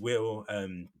weapons wheel,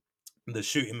 the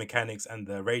shooting mechanics, and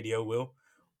the radio wheel,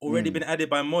 already been added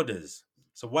by modders.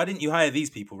 So why didn't you hire these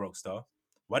people, Rockstar?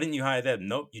 Why didn't you hire them?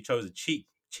 Nope, you chose a cheap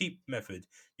method.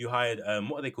 You hired,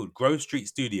 what are they called? Grove Street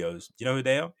Studios. Do you know who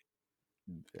they are?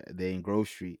 They in Grove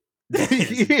Street.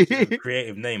 It's a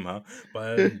creative name, huh?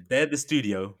 But they're the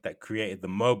studio that created the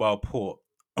mobile port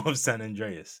of San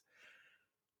Andreas.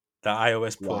 The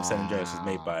iOS port of San Andreas was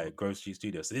made by Grove Street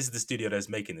Studios. So this is the studio that's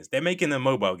making this. They're making a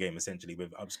mobile game essentially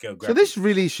with upscale graphics. So this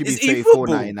really should be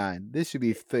 $34.99. This should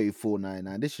be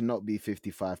 $34.99. This should not be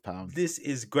 £55. This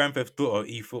is Grand Theft Auto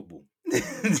eFootball.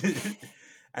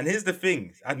 And here's the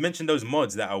thing. I'd mentioned those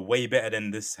mods that are way better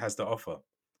than this has to offer.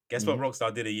 Guess what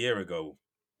Rockstar did a year ago?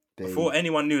 Before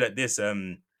anyone knew that this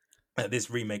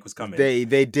remake was coming.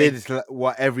 They did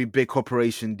what every big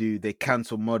corporation do. They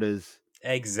cancel modders.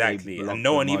 Exactly. And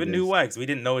no one even knew why, because we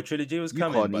didn't know a trilogy was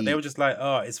coming. But they were just like,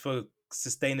 oh, it's for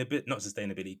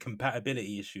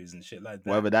compatibility issues and shit like that.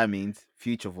 Whatever that means.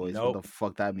 Future voice. Nope. What the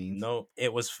fuck that means? No,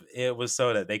 it was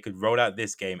so that they could roll out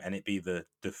this game and it be the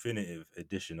definitive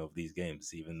edition of these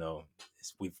games, even though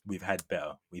we've had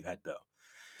better.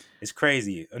 It's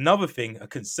crazy. Another thing, a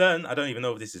concern, I don't even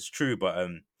know if this is true, but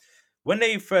when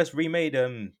they first remade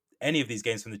any of these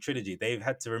games from the trilogy, they've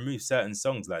had to remove certain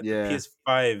songs, like the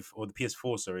PS5 or the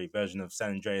PS4, version of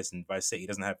San Andreas and Vice City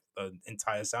doesn't have an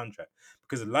entire soundtrack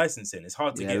because of licensing. It's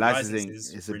hard to get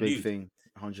licenses. It's a big thing.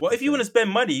 100%. Well, if you want to spend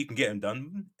money, you can get them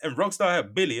done. And Rockstar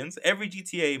have billions. Every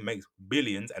GTA makes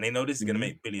billions, and they know this is going to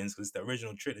make billions because it's the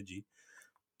original trilogy.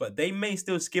 But they may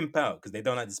still skimp out because they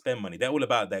don't like to spend money. They're all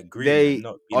about that green and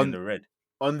not being in the red.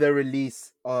 On the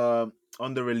release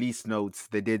notes,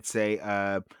 they did say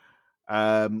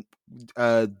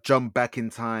jump back in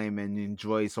time and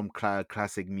enjoy some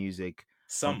classic music,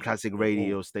 some classic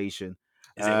radio station.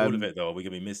 Is it all of it though? Are we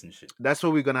gonna be missing shit? That's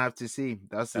what we're gonna have to see.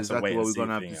 That's exactly what we're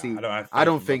gonna have to see. I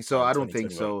don't think so. I think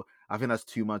that's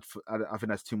too much. I think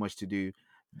that's too much to do.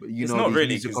 But it's not really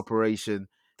music operation.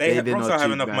 Rockstar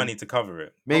have enough money to cover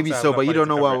it. Maybe so, but you don't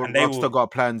know what Rockstar got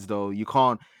plans though. You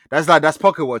can't. That's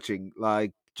pocket watching.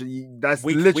 Like that's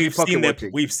literally pocket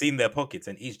watching. We've seen their pockets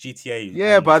and each GTA.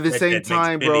 Yeah, but at the same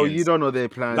time, bro, you don't know their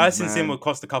plans. Licensing will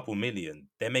cost a couple million.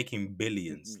 They're making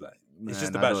billions. Like it's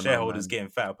just about shareholders getting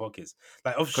fatter pockets.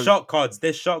 Like of shark cards,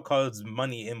 their shark cards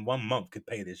money in 1 month could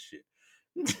pay this shit.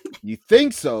 You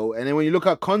think so? And then when you look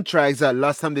at contracts, that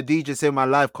last time the DJ Saved My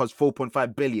Life cost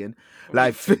 4.5 billion.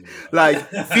 Like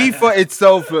FIFA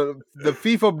itself, the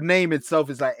FIFA name itself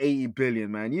is like 80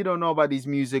 billion, man. You don't know about these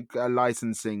music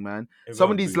licensing, man.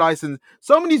 Some of these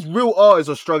real artists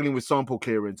are struggling with sample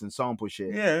clearance and sample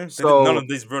shit. Yeah, so none of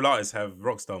these real artists have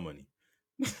Rockstar money.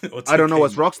 I don't know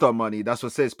what's Rockstar money. That's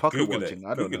what says pocket watching.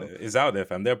 I don't know. It's out there,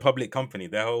 fam. They're a public company.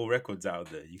 Their whole record's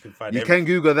out there. You can find. You can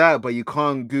Google that, but you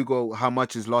can't Google how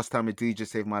much is last time a DJ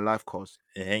Saved My Life cost.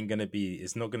 It ain't gonna be.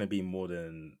 It's not gonna be more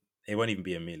than. It won't even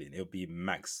be $1 million. It'll be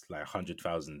max like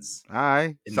 100,000s.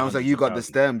 Aye, sounds like you got the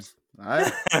stems.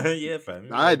 Aye, yeah, fam.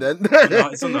 Aye, then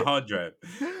it's on the hard drive.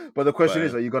 But the question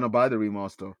is, are you gonna buy the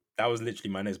remaster? That was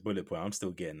literally my next bullet point. I'm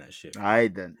still getting that shit. Aye,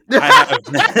 then.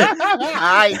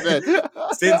 Aye, then.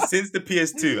 Since the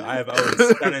PS2, I have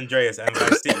owned San Andreas and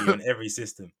Vice City on every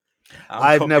system.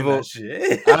 I've never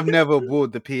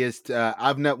bought the PS.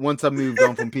 Once I moved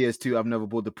on from PS2, I've never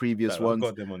bought the previous ones. I've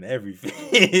got them on everything.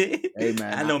 Hey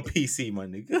man, and on PC, my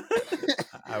nigga.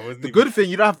 The good thing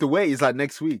you don't have to wait. It's like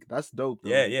next week. That's dope. Though.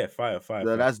 Yeah, fire.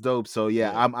 That's dope. So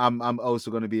yeah. I'm also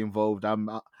gonna be involved. I'm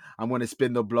gonna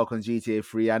spin the block on GTA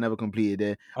 3. I never completed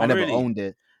it. I never owned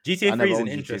it. GTA 3 is an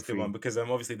interesting one because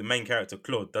obviously the main character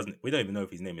Claude we don't even know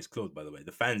if his name is Claude, by the way.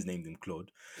 The fans named him Claude,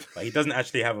 but he doesn't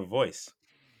actually have a voice.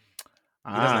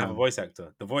 He doesn't have a voice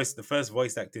actor. The first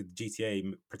voice acted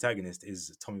GTA protagonist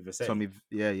is Tommy Vercetti.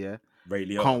 Yeah. Ray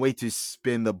Liotta. Can't wait to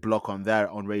spin the block on that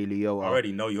on Ray Liotta. I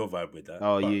already know your vibe with that.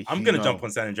 Oh, I'm gonna jump on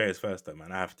San Andreas first, though,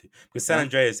 man. I have to, because San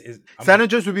Andreas is San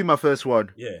Andreas would be my first one.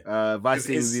 Yeah, Vice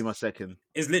City would be my second.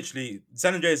 It's literally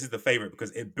San Andreas is the favorite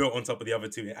because it built on top of the other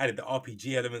two. It added the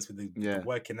RPG elements with the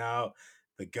working out,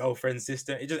 the girlfriend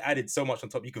system. It just added so much on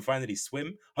top. You can finally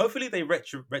swim. Hopefully, they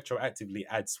retroactively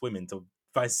add swimming to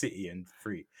Vice City and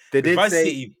 3. They did Vice say.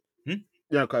 City,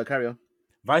 Yeah, carry on.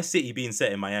 Vice City being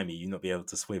set in Miami, you not be able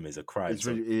to swim is a crime. It's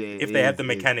So really, if they have the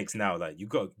mechanics now, like you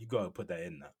got to put that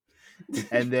in now.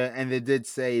 and they did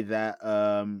say that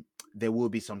there will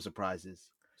be some surprises.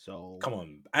 So come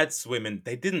on, add swimming.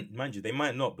 They didn't, mind you, they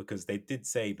might not, because they did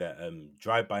say that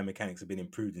drive-by mechanics have been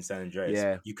improved in San Andreas.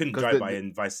 Yeah, you couldn't drive by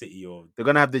in Vice City, or they're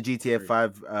gonna have the GTA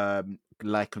 5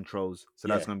 light controls, so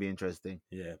that's gonna be interesting.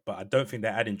 Yeah, but I don't think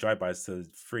they're adding drive-bys to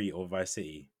 3 or Vice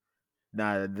City.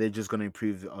 Nah, they're just gonna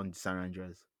improve on San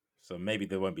Andreas. So maybe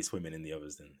there won't be swimming in the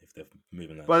others then, if they're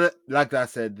moving that. But like I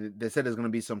said, they said there's gonna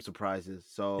be some surprises.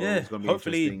 So yeah, it's gonna be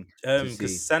hopefully, interesting.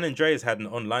 Because San Andreas had an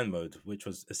online mode, which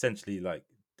was essentially like,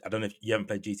 I don't know if you haven't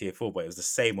played GTA 4, but it was the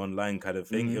same online kind of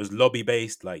thing. Mm-hmm. It was lobby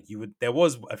based. Like there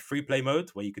was a free play mode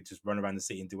where you could just run around the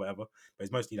city and do whatever. But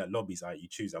it's mostly like lobbies. Like you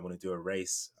choose, I want to do a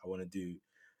race, I want to do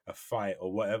a fight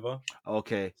or whatever.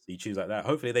 Okay. So you choose like that.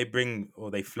 Hopefully they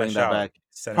flesh that out back.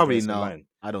 San Probably Andreas no. online.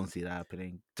 I don't see that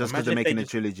happening. Just because they're making a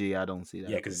trilogy, I don't see that.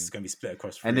 Yeah, because it's gonna be split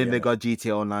across. And then they got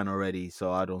GTA Online already,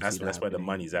 so I don't see that. That's where the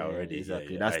money's out already.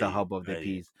 Exactly. Yeah, that's the hub of the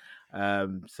piece.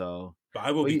 So. But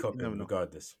I will be copying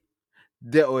regardless.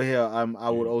 There or here, I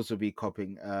would also be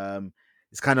copying.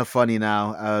 It's kind of funny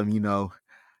now.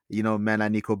 You know, man,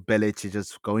 like Nico Bellic is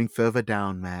just going further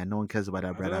down, man. No one cares about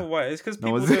that, brother. I don't know why. It's because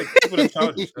people are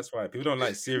childish. That's why people don't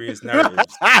like serious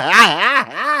narratives.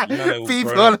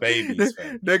 People, babies.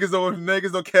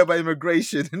 Niggas don't care about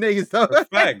immigration. Niggas don't.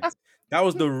 Fact. That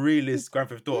was the realest Grand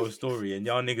Theft Auto story, and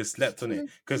y'all niggas slept on it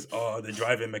because the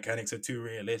driving mechanics are too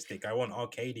realistic. I want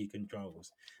arcadey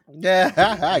controls.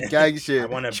 Yeah, gang shit. I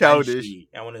want a childish.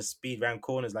 I want to speed round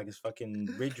corners like it's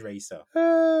fucking Ridge Racer.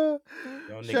 Shout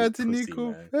out to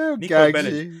Nico. Nico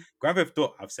Bellic. Grand Theft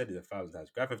Auto, I've said it 1,000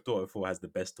 times. Grand Theft Auto 4 has the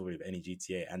best story of any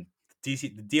GTA, and the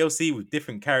DLC with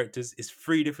different characters is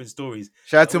 3 different stories.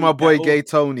 Shout out to my boy Gay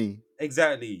Tony.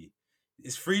 Exactly.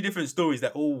 It's 3 different stories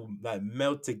that all like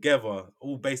meld together,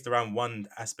 all based around one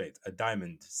aspect: a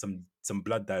diamond, some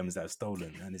blood diamonds that are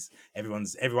stolen, and it's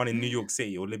everyone in New York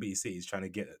City or Liberty City is trying to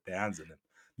get their hands on them.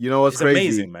 You know what's crazy?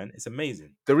 It's amazing, man. It's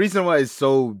amazing. The reason why it's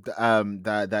so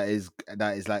that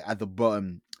is like at the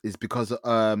bottom is because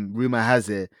rumor has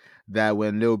it that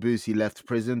when Lil Boosie left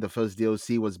prison, the first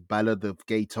DLC was Ballad of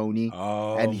Gay Tony,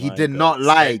 and he did not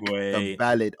like the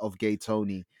Ballad of Gay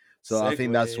Tony. So I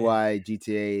think that's why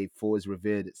GTA 4 is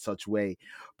revered in such way.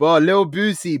 But Lil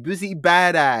Boosie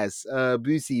badass,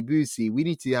 Boosie, we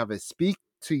need to have a speak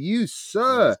to you,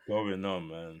 sir. What's going on,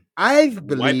 man? I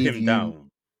believe wipe him down.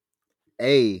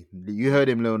 Hey, you heard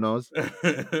him, Lil Nas.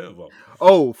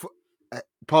 Well.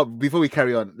 Pop, before we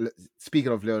carry on,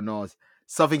 speaking of Lil Nas,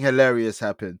 something hilarious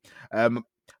happened. I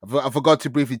forgot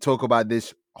to briefly talk about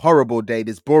this horrible day,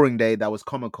 this boring day that was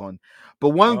Comic-Con. But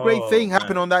one great thing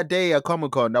happened on that day at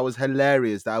Comic-Con that was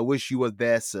hilarious, that I wish you were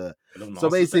there, sir. So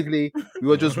basically, we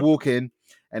were just walking,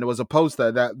 and there was a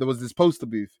poster, there was this poster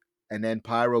booth. And then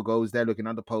Pyro goes there looking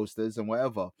at the posters and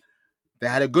whatever. They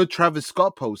had a good Travis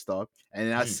Scott poster. And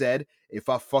then I said, if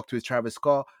I fucked with Travis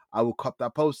Scott, I will cop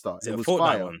that poster. It was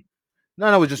fire. One?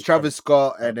 No, it was just Travis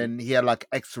Scott. And then he had like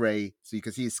X-ray, so you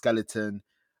could see his skeleton.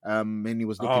 And he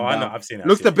was looking down. I know, I've seen it.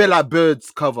 Looked a bit like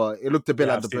Bird's cover. It looked a bit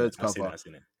like the Bird's cover. I've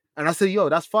seen it. And I said, yo,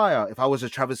 that's fire. If I was a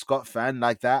Travis Scott fan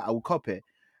like that, I would cop it.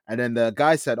 And then the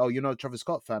guy said, oh, you're not a Travis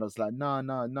Scott fan? I was like,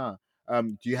 no.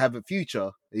 Do you have a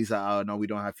Future? He's like, oh, no, we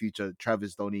don't have Future.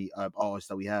 Travis, the only artist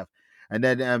that we have. And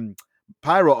then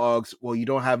Pyro asks, well, you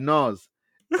don't have Nas.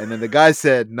 And then the guy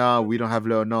said, no, we don't have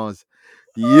Lil Nas.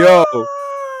 Yo,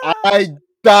 I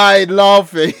died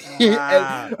laughing.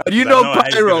 And you know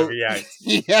Pyro. Yeah.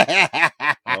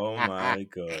 Oh my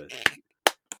God.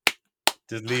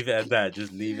 Just leave it at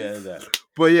that.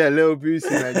 But yeah, Lil Boosie,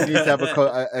 man, you need to have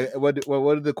a what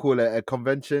do they call it? A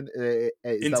convention?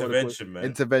 Intervention, man.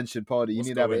 Intervention party. You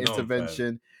need to have an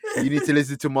intervention. You need to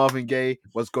listen to Marvin Gaye.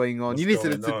 What's going on? You need to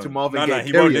listen to Marvin Gaye.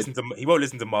 He won't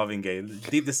listen to Marvin Gaye.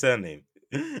 Leave the surname.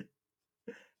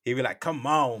 He'll be like, "Come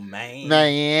on, man,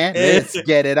 let's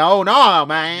get it on,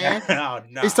 man."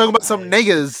 He's talking about some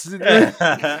niggas.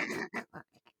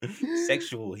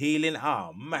 Sexual healing,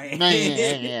 man.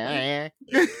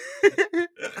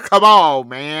 Come on,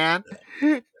 man.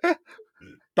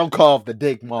 Don't call off the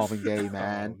dick, Marvin Gaye,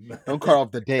 man. Don't call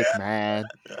off the dick, man.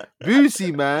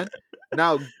 Boosie, man.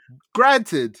 Now,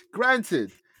 granted,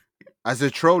 as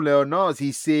a troll, Lil Nas,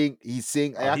 he's seeing.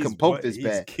 Hey, I can poke this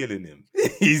bear. He's killing him.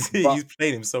 he's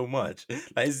playing him so much.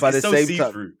 Like it's But at the so same see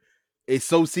time, through it's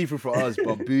so see-through for us,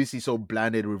 but Boosie's so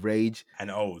blinded with rage.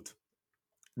 and old.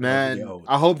 Man,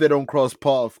 I hope they don't cross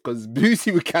paths because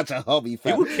Boosie would catch a hobby.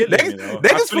 He would kill him, you know.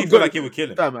 Niggas I feel like he would kill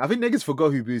him. Fam, I think niggas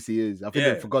forgot who Boosie is. I think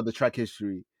they forgot the track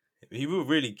history. He will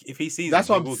really, if he sees. That's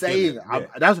what I'm saying.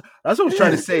 That's what I was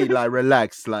trying to say. Like,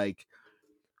 relax. Like,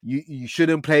 you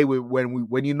shouldn't play with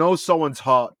when you know someone's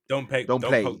heart. Don't play. Poke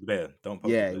the bear. Don't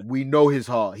poke the bear. We know his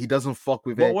heart. He doesn't fuck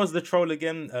with it. What was the troll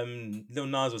again? Lil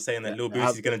Nas was saying that Lil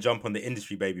Boosie's gonna jump on the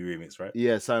Industry Baby remix, right?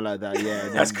 Yeah, something like that. Yeah,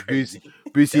 that's crazy.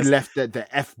 Boosie left the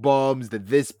F bombs, the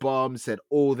this bomb, said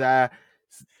all that.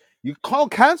 You can't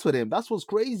cancel him. That's what's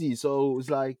crazy. So it's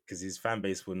like because his fan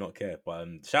base will not care. But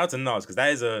shout out to Nas because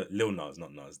that is a Lil Nas,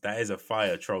 not Nas. That is a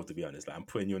fire troll, to be honest. Like I'm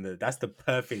putting you on the. That's the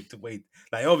perfect way.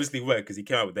 Like it obviously worked because he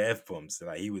came out with the F bombs. So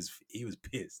like he was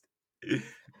pissed.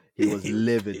 He was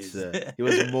livid, sir. He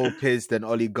was more pissed than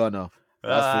Oli Gunner.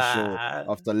 That's for sure.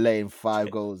 After laying 5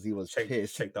 goals, he was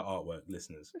pissed. Check the artwork,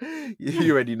 listeners.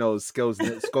 You already know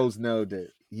Scholes nailed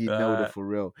it. He nailed it for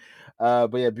real.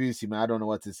 But yeah, Boosie, man, I don't know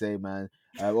what to say, man.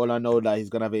 All I know that he's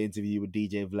gonna have an interview with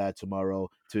DJ Vlad tomorrow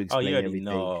to explain everything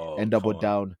and double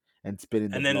down and spin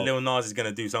in. And then Lil Nas is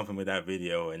gonna do something with that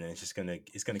video, and then it's gonna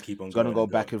keep on. It's gonna go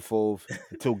back and forth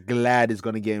until Glad is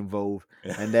gonna get involved,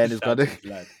 and then it's gonna.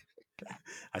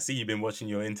 I see you've been watching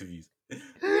your interviews. Who's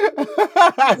it?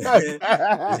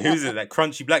 That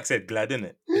Crunchy Black said Glad, isn't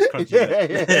it? It's Crunchy Black.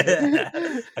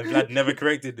 And Vlad never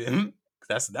corrected him.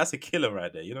 That's a killer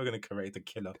right there. You're not gonna correct a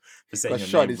killer for saying your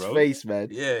shot name, his bro. face, man.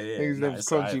 Yeah. His name's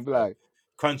Crunchy Black.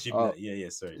 Crunchy Black. Yeah.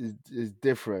 Sorry. It's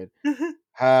different.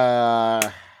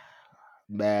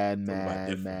 Man.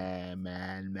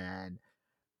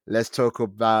 Let's talk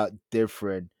about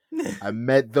different. I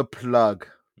met the plug.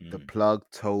 The plug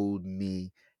told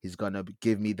me he's gonna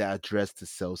give me the address to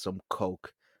sell some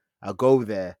coke. I go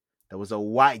there. There was a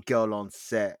white girl on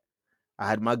set. I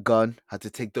had my gun. Had to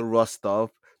take the rust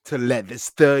off to let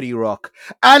this 30 rock.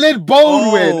 Alec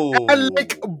Baldwin.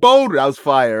 Alec Baldwin. That was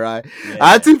fire, right? Yeah.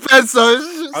 I had to pencil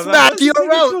smack you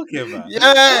around.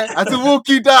 Yeah, I had to walk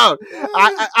you down.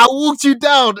 I walked you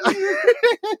down. Like,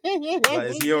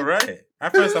 is he all right?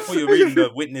 At first, I thought you were reading the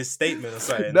witness statement or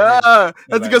something. Nah, I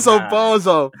had to get some bars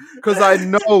off. Because I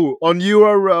know on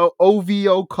URL,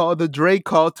 OVO call, the Drake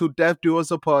call to Death Do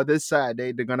Us Apart this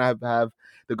Saturday, they're going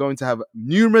to have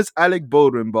numerous Alec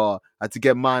Baldwin bar. I had to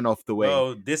get mine off the way.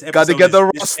 Well, this episode got to get the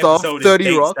rust off.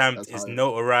 30 rock. It's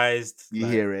notarized. You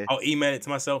hear it. I'll email it to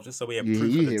myself just so we have proof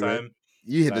of the time.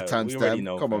 You hear the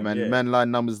timestamp. Come on, man. Yeah. Men line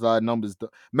numbers line numbers.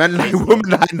 Men line women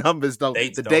line numbers don't.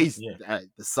 The days,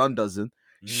 the sun doesn't.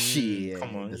 Shit,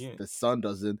 come on, the sun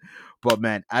doesn't. But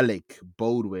man, Alec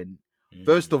Baldwin.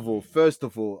 First of all,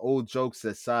 all jokes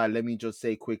aside, let me just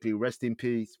say quickly, rest in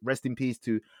peace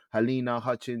to Helena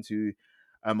Hutchins, who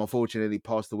unfortunately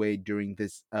passed away during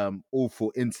this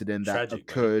awful incident that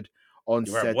occurred on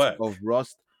set of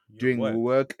Rust. During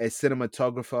work, a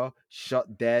cinematographer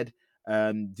shot dead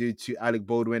due to Alec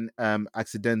Baldwin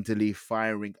accidentally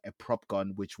firing a prop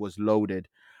gun which was loaded.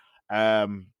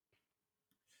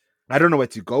 I don't know where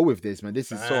to go with this, man.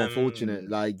 This is so unfortunate.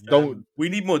 Like, we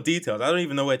need more details. I don't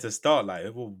even know where to start. Like,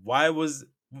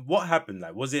 what happened?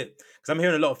 Like, was it? Because I'm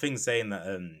hearing a lot of things saying that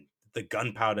the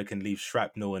gunpowder can leave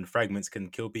shrapnel and fragments can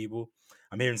kill people.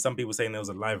 I'm hearing some people saying there was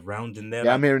a live round in there.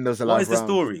 Yeah, I'm hearing there was a live round. What is the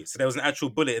story? So there was an actual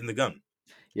bullet in the gun.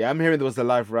 Yeah, I'm hearing there was a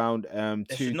live round.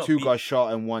 Two got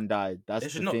shot and one died.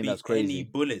 That's the thing that's crazy. Any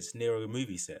bullets near a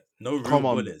movie set. No real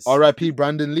bullets. R.I.P.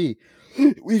 Brandon Lee.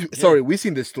 We've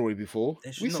seen this story before.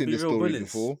 We've seen this story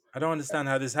before. I don't understand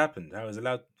how this happened. How it was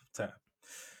allowed to.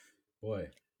 Boy,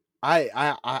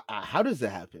 how does that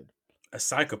happen? A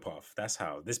psychopath. That's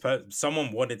how.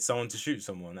 Someone wanted someone to shoot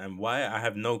someone, and why? I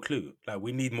have no clue. Like,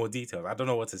 we need more details. I don't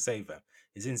know what to say, fam.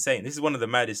 It's insane. This is one of the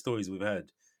maddest stories we've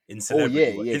heard in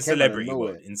celebrity world. In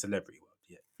celebrity world.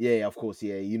 Yeah, of course.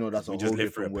 Yeah, you know that's we a just whole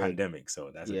lived through a word. Pandemic,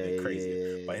 so that's a bit crazy.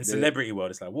 Yeah. But in celebrity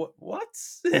world, it's like what?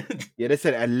 Yeah, they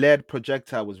said a lead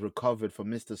projectile was recovered from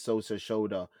Mr. Sosa's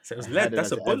shoulder. So it was lead.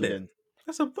 That's a bullet. Evidence.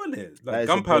 That's a bullet. Like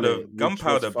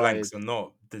gunpowder blanks are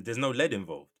not. There's no lead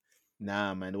involved.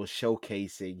 Nah, man, it was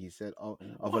showcasing. He said, of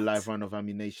a live round of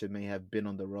ammunition may have been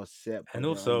on the raw set, and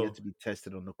also yet to be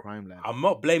tested on the crime lab. I'm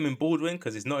not blaming Baldwin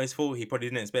because it's not his fault. He probably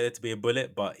didn't expect it to be a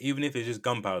bullet, but even if it's just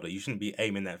gunpowder, you shouldn't be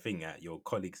aiming that thing at your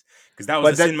colleagues because that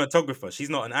was a cinematographer. She's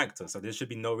not an actor, so there should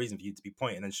be no reason for you to be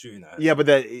pointing and shooting at her. Yeah, but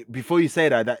before you say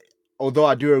that although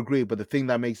I do agree, but the thing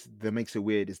that makes it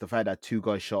weird is the fact that 2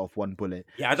 guys shot off 1 bullet.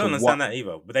 Yeah, I don't understand that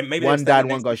either. But then maybe one they were died, one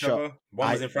next to got each shot. other.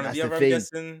 One was in front of That's the the other, I'm thing.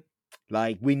 guessing.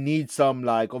 Like, we need some,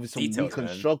 like, obviously some Details, man.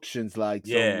 reconstructions, like,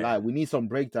 Yeah. some, like, we need some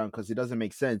breakdown because it doesn't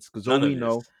make sense. Because all None we of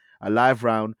know, this. a live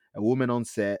round, a woman on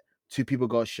set, 2 people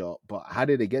got shot. But how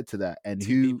did they get to that? And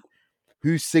 2 people.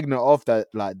 who signaled off that,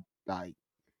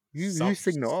 who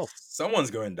signaled off?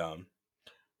 Someone's going down.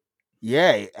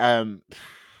 Yeah,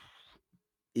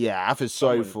 yeah, I feel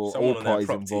sorry for all parties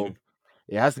involved. Team.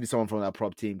 It has to be someone from that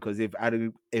prop team because if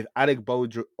Alec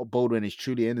Baldwin is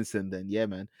truly innocent, then yeah,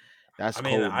 man, that's. I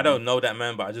mean, cold, I don't know that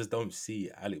man, but I just don't see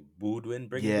Alec Baldwin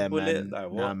bringing the bullet. Man. Like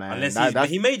what? Nah, man. Unless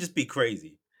he may just be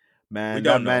crazy. Man, we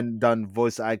don't that man know. done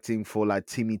voice acting for like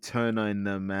Timmy Turner in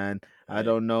them, man. Hey. I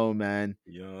don't know, man.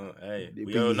 You know, hey, we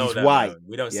But don't know he's that. white. Man.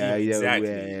 We don't see him exactly.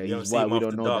 Yeah, we don't he's see white. him We after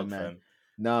don't know dark, that, man. fam.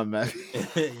 Nah, man.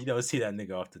 You don't see that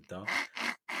nigga after dark.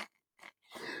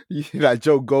 You like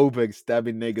Joe Goldberg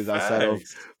stabbing niggas outside of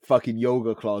fucking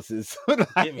yoga classes.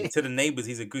 Get me to the neighbors.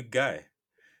 He's a good guy.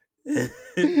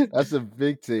 That's a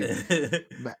big thing.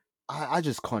 Man, I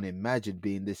just can't imagine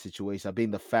being in this situation.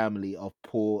 Being the family of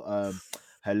poor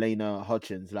Helena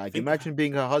Hutchins. Like, imagine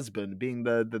being her husband, being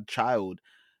the child.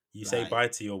 You say bye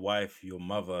to your wife, your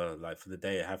mother, like for the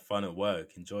day. Have fun at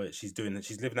work. Enjoy it. She's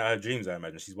living out her dreams. I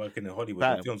imagine she's working in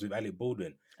Hollywood in films with Alec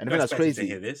Baldwin. And I think that's crazy. To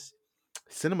hear this.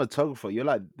 Cinematographer, you're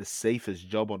like the safest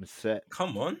job on the set.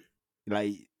 Come on,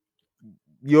 like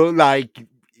you're like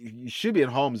you should be in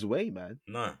harm's way, man.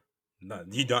 No,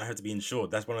 you don't have to be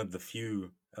insured. That's one of the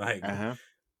few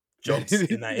jobs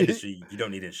in that industry. You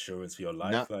don't need insurance for your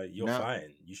life. You're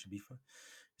fine. You should be fine.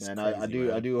 And I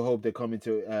do hope they come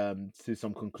into to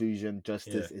some conclusion.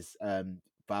 Justice is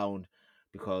found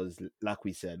because, like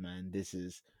we said, man, this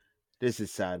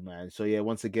is sad, man. So yeah,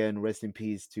 once again, rest in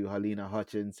peace to Helena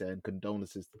Hutchins and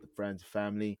condolences to the friends,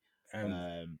 family.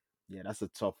 Yeah, that's a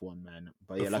tough one, man.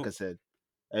 But yeah, like I said,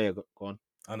 hey, go on.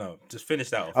 I know. Just finish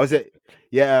that off. I was it.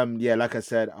 Yeah, like I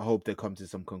said, I hope they come to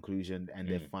some conclusion and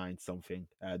they find something.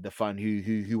 They find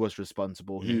who was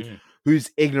responsible, whose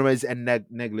ignorance and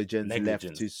negligence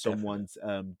left to someone's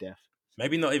death.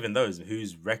 Maybe not even those.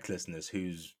 Whose recklessness,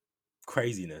 whose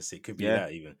craziness. It could be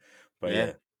that even. But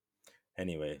yeah.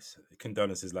 Anyways,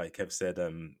 condolences, like Kev said.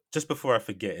 Just before I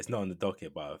forget, it's not on the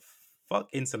docket, but fuck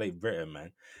Insulate Britain,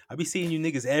 man. I be seeing you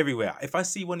niggas everywhere. If I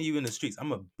see one of you in the streets, I'm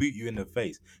gonna boot you in the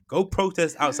face. Go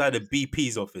protest outside the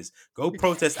BP's office. Go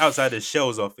protest outside the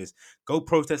Shell's office. Go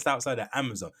protest outside the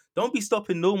Amazon. Don't be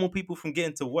stopping normal people from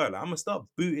getting to work. Like, I'm gonna start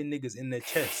booting niggas in their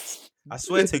chests. I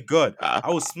swear to God, I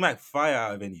will smack fire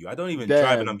out of any of you. I don't even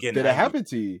drive and I'm getting Did it happen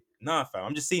to you? Nah, fam.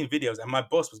 I'm just seeing videos, and my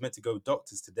boss was meant to go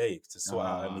doctors today to sort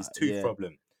out his tooth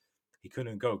problem. He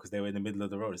couldn't go because they were in the middle of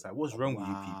the road. It's like, what's wrong with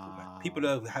you people,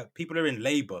 man? People are in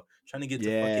labor trying to get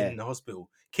to fucking the hospital.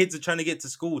 Kids are trying to get to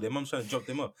school. Their mom's trying to drop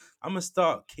them off. I'm gonna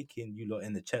start kicking you lot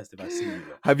in the chest if I see you.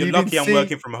 You're lucky I'm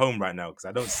working from home right now because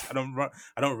I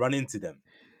don't run into them.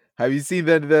 Have you seen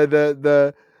the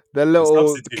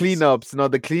little cleanups? No,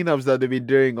 the cleanups that they've been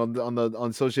doing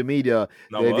on social media.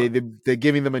 They're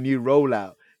giving them a new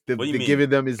rollout. They're giving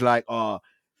them is like,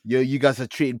 you guys are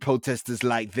treating protesters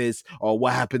like this, or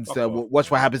what happens watch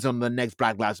what happens on the next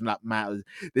Black Lives Matter.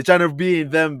 They're trying to be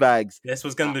in them bags. That's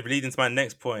what's going to be leading to my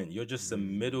next point. You're just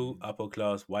some middle upper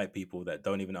class white people that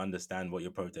don't even understand what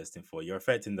you're protesting for. You're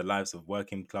affecting the lives of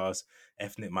working class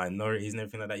ethnic minorities and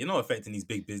everything like that. You're not affecting these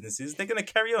big businesses. They're going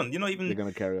to carry on. They're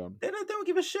going to carry on. They don't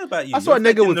give a shit about you. That's why a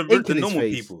nigga with ink in his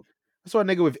face. People. That's why a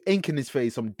nigga with ink in his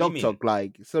face. Some doctor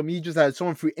he just had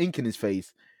someone threw ink in his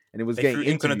face, and it was getting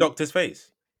ink on a doctor's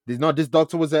face. This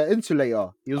doctor was an insulator.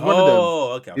 He was one of them.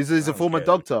 Okay. He's a former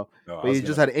doctor, but he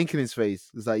just had ink in his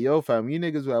face. It's like, yo, fam, you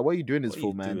niggas, what are you doing this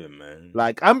for, man?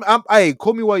 Like, hey,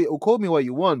 call me what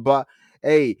you want, but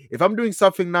hey, if I'm doing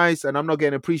something nice and I'm not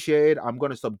getting appreciated, I'm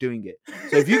gonna stop doing it.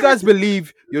 So if you guys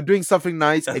believe you're doing something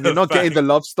nice and you're not getting the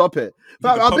love, stop it.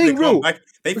 I'm being real.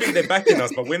 They think they're backing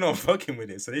us, but we're not fucking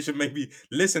with it. So they should maybe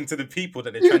listen to the people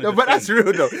that they're trying to defend. But that's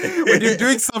real though. When you're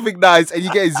doing something nice and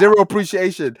you get zero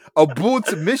appreciation,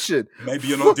 abort mission. Maybe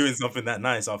you're not doing something that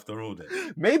nice after all.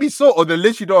 Then maybe so, or they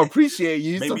literally don't appreciate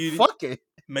you. Maybe so fuck it.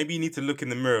 Maybe you need to look in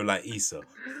the mirror like Issa.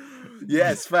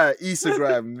 Yes, fair.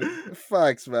 Instagram.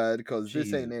 Facts, man. Because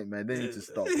this ain't it, man. They need to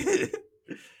stop.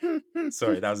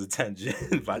 Sorry, that was a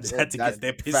tangent. But I just had to get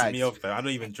there pissing me off, man. I don't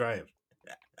even drive.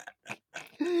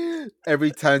 Every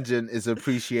tangent is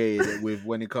appreciated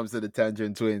when it comes to the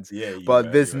Tangent Twins. Yeah,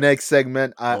 but this next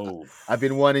segment, I've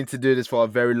been wanting to do this for a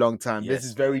very long time. Yes, this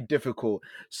is very difficult.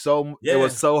 So it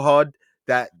was so hard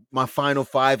that my final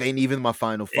five ain't even my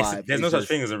final five. There's no such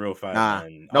thing as a real five, nah,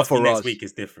 man. not After for next us. week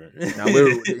is different. Now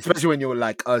we're especially when you're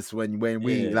like us, when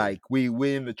we Yeah. like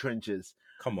we're in the trenches.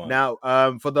 Come on. Now,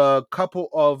 for the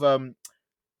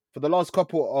last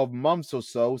couple of months or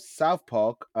so, South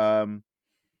Park, shout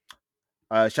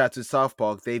out to South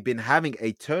Park, they've been having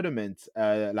a tournament,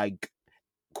 like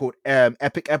called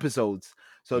Epic Episodes.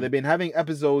 So they've been having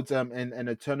episodes in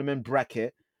a tournament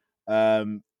bracket.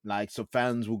 Like, so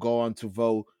fans will go on to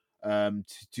vote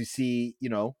to see, you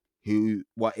know,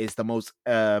 what is the most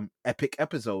epic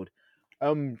episode.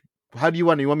 How do you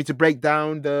want? You want me to break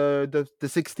down the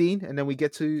 16 and then we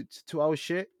get to our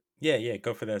shit? Yeah,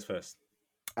 go for theirs first.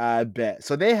 I bet.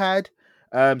 So they had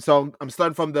so I'm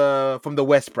starting from the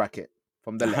West bracket,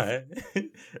 from the left.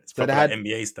 It's So proper they had like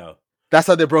NBA style. That's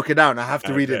how they broke it down. I have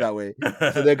to I read it bet. that way.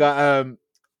 So they got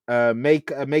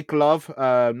Make Love,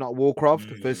 Not Warcraft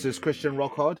versus Christian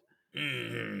Rock Hard.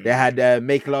 They had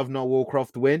Make Love, Not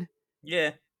Warcraft win.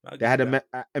 Yeah. They had I'm not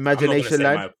Imagination gonna say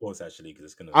Land. my reports actually because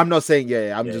it's gonna. I'm not saying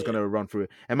I'm Yeah, just yeah. gonna run through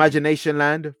it. Imagination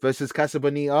Land versus Casa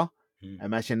Bonita. Mm.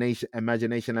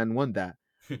 Imagination Land won that.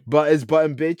 Butters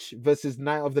Button Bitch versus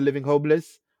Night of the Living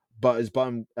Homeless. Butters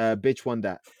Button Bitch won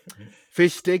that.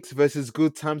 Fish Sticks versus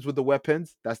Good Times with the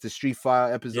Weapons. That's the Street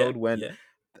Fighter episode when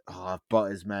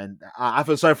Butters, man. I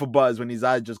feel sorry for Butters when his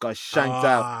eyes just got shanked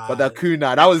out. But the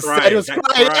kunai, that was sad. He was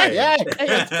crying. Yeah, he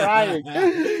was crying.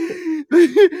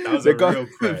 That was a real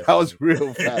cry. That was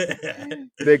real bad.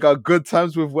 They got Good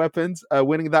Times with Weapons,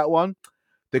 winning that one.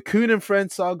 The Coon and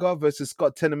Friends saga versus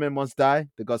Scott Tenorman Must Die.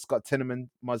 They got Scott Tenorman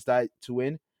Must Die to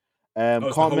win. It's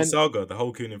the whole saga, the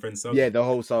whole Coon and Friends saga. Yeah, the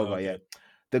whole saga. Okay. Yeah.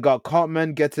 They got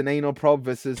Cartman Gets an Anal Prob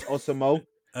versus Osimo.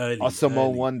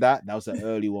 Osimo won that. That was an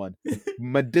early one.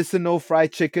 Medicinal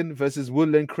Fried Chicken versus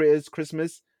Woodland Critters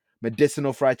Christmas.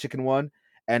 Medicinal Fried Chicken won.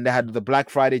 And they had the Black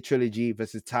Friday Trilogy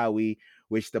versus Tawi,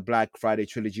 which the Black Friday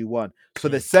Trilogy won. So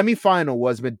the semi-final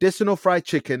was Medicinal Fried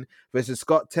Chicken versus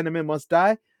Scott Tenorman Must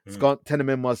Die. Scott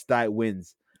Tenorman Must Die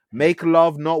wins. Make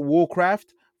Love Not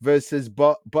Warcraft versus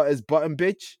Butters Button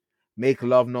Bitch. Make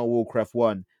Love Not Warcraft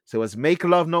won. So it was Make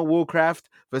Love Not Warcraft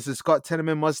versus Scott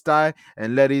Tenorman Must Die.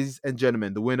 And ladies and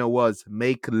gentlemen, the winner was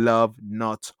Make Love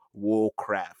Not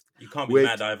Warcraft. You can't be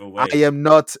mad either way. I am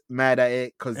not mad at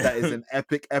it because that is an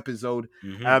epic episode.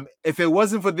 If it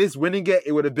wasn't for this winning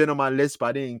it would have been on my list, but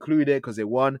I didn't include it because it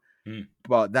won.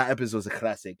 But that episode was a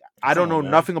classic. I don't know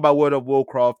nothing about World of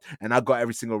Warcraft, and I got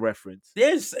every single reference.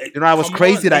 Yes, you know how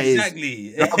crazy that exactly.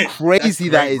 is. How crazy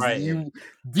that is. Writing. You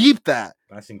deep that.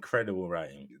 That's incredible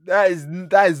writing. That is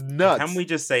nuts. Can we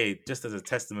just say, just as a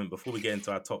testament, before we get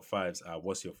into our top fives,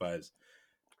 what's your fives?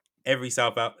 Every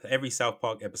South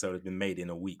Park episode has been made in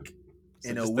a week.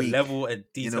 So the level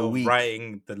of detail of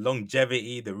writing, the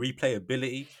longevity, the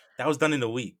replayability, that was done in a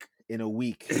week. In a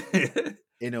week.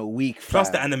 In a week. Plus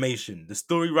the animation, the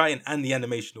story writing and the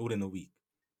animation all in a week.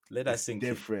 Let that sink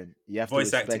different. in. You have voice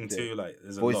to acting it. Too. Like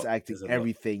there's a voice lot. acting, There's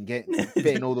everything,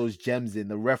 fitting all those gems in,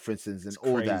 the references and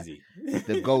all crazy. That.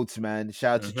 The goats, man.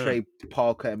 Shout out to Trey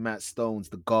Parker and Matt Stones,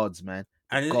 the gods, man.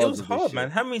 And it was hard, man.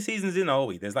 How many seasons in are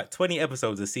we? There's like 20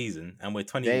 episodes a season, and we're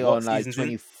 20. They on like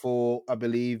 24, I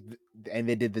believe, and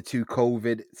they did the 2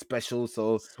 COVID specials,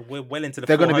 so we're well into the.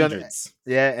 They're 400s. Gonna be on,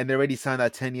 yeah, and they already signed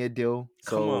that 10-year deal.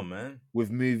 So come on, man.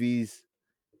 With movies,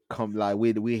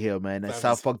 we here, man. And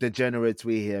South Park Degenerates,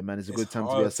 we here, man. It's a good time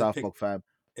to be a South Park fan.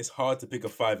 It's hard to pick a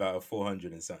 5 out of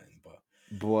 400 and something, but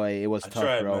boy, it was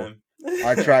tough, bro. Man.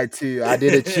 I tried to. I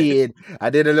did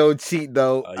a little cheat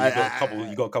though.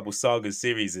 You got a couple sagas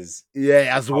series.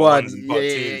 Yeah, as one.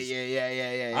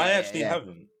 Yeah. I actually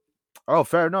haven't. Oh,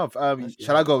 fair enough.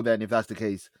 Shall I go then if that's the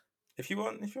case? If you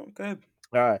want, go ahead.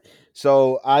 All right.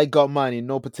 So I got mine in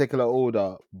no particular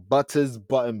order. Butters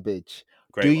Button Bitch.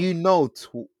 Great do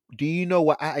you know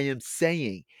what I am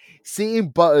saying? Seeing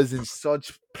Butters in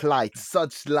such plight,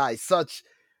 such light,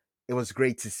 it was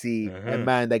great to see a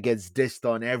man that gets dished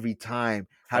on every time,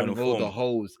 having all the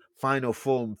hoes. Final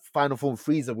form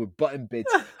freezer with button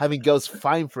bits, having girls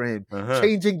fine for him,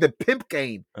 changing the pimp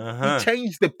game. He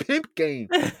changed the pimp game.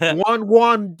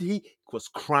 1-1, he was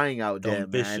crying out there,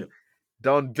 man.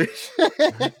 Don Bishop.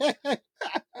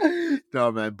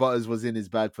 No, man, Butters was in his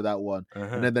bag for that one.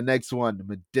 And then the next one,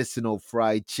 Medicinal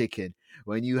Fried Chicken.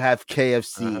 When you have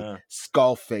KFC,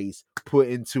 Skullface put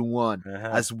into one,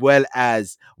 as well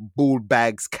as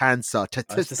Bullbag's Cancer,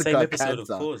 Statistical same episode,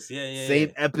 Cancer. Of course. Yeah.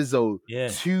 Same episode. Yeah.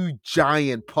 2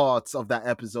 giant parts of that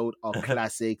episode are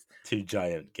classics. 2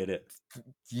 giant, get it?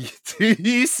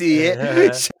 You see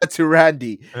it? Shout out to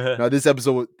Randy. Now this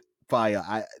episode,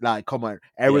 fire. Come on.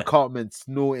 Eric Cartman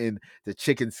snorting the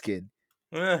chicken skin.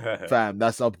 Fam,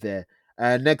 that's up there.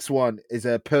 Next one is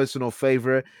a personal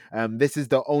favorite. This is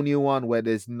the only one where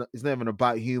it's not even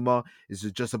about humor. It's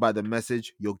just about the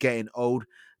message. You're getting old.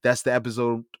 That's the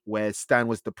episode where Stan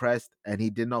was depressed and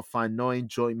he did not find no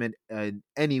enjoyment in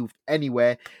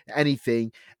anywhere,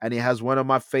 anything. And it has one of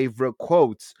my favorite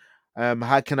quotes.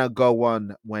 How can I go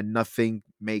on when nothing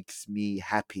makes me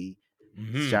happy?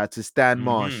 Shout out to Stan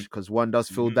Marsh, because one does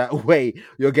feel that way.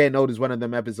 You're getting old is one of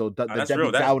them episodes. The that's Debbie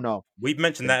real. Downer. We've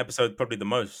mentioned that episode probably the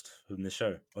most on the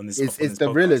show. It's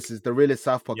the realest. It's the realest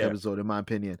South Park episode, in my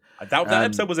opinion. I doubt that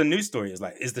episode was a news story. It's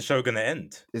like, is the show gonna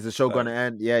end? Is the show gonna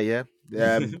end? Yeah.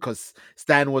 Because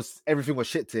everything was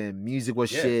shit to him. Music was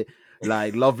shit.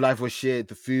 Like love life was shit.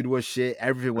 The food was shit.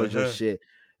 Everything was just shit.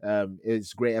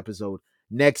 It's a great episode.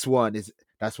 Next one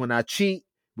that's when I cheat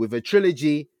with a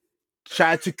trilogy.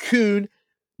 Shout out to Coon.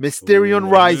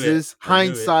 Mysterion Rises,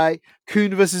 Hindsight,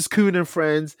 Coon versus Coon and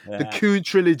Friends, the Coon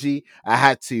trilogy. I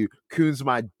had to. Coon's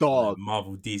my dog.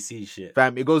 Marvel DC shit.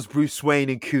 Fam, it goes Bruce Wayne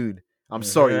and Coon. I'm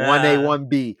sorry, 1A,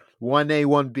 1B. 1A,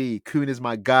 1B. Coon is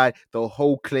my guy. The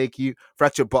whole clique.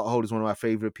 Fractured Butthole is one of my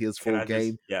favorite PS4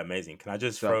 games. Yeah, amazing. Can I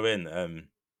just throw in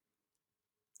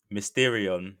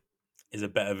Mysterion is a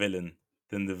better villain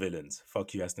than the villains.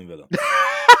 Fuck you, Aston Villa.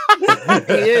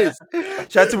 He is.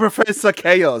 Shout out to Professor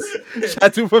Chaos.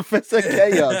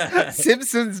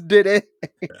 Simpsons did it.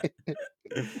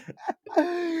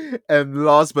 And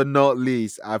last but not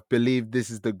least, I believe this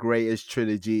is the greatest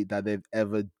trilogy that they've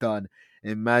ever done.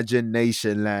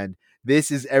 Imagination Land.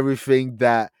 This is everything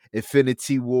that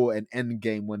Infinity War and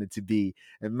Endgame wanted to be.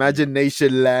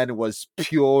 Imagination Land was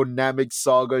pure Namek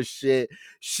Saga shit.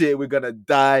 We're gonna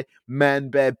die. Man,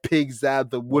 bear, pigs out,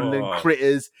 the woodland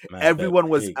critters. Everyone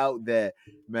was out there.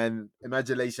 Man,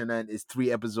 Imagination Land is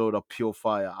 3 episodes of pure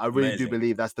fire. I really do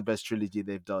believe that's the best trilogy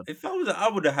they've done. If I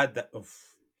would have had that. Oh,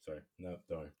 sorry, no,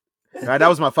 sorry. Right, that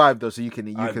was my 5 though, so you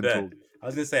can talk. I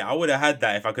was gonna say I would have had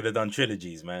that if I could have done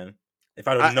trilogies, man. If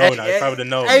I would have known, if I would have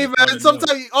known. Hey man,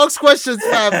 sometimes you ask questions,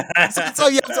 fam.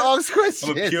 Sometimes you have to ask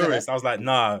questions. I'm a purist. I was like,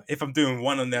 nah. If I'm doing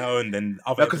one on their own, then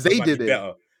other because they did it.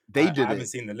 Better. I haven't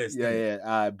seen the list. Yeah.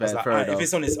 I bet. Like, if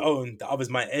it's on its own, the others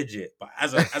might edge it. But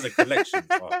as a collection,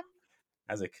 all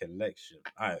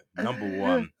right, number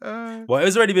 1. Well,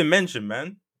 it's already been mentioned,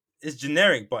 man. It's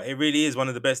generic, but it really is one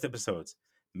of the best episodes.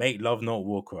 Make Love Not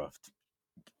Warcraft.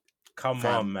 Come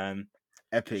on, man.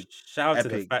 Epic. Shout out to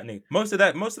the fat nigga. Most of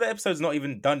that episode's not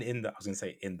even done in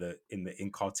in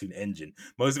cartoon engine.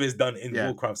 Most of it's done in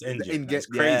Warcraft's engine. It's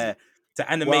crazy to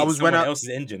animate someone else's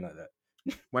engine like that.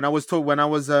 When I was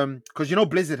because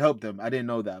Blizzard helped them. I didn't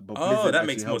know that, but Blizzard that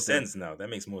makes more sense now. That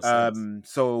makes more sense.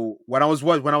 So when I was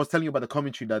telling you about the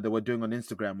commentary that they were doing on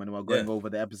Instagram when they were going over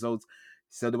the episodes,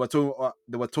 so they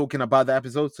were talking about the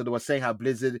episodes. So they were saying how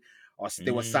Blizzard.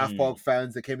 They were South Park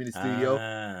fans that came in the studio,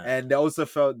 and they also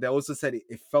said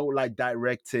it felt like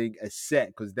directing a set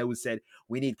because they said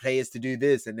we need players to do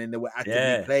this, and then they would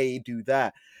actively do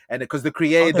that, and because they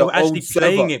created they were actually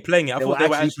playing it. I thought they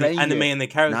were actually animating the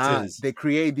characters. They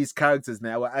created these characters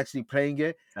now. They were actually playing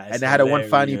it, and they had one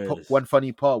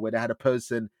funny part where they had a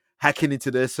person hacking into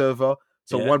their server.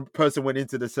 So one person went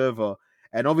into the server,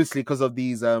 and obviously because of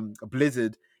these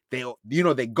Blizzard. They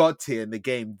got here in the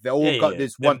game. They all got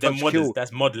this one-touch kill.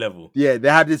 That's mod level. Yeah, they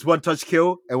had this one-touch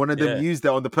kill, and one of them used it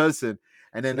on the person.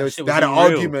 And then they had an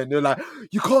argument. They're like,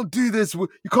 "You can't do this. You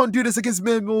can't do this against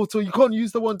mere mortal. You can't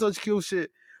use the one-touch kill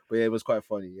shit." But yeah, it was quite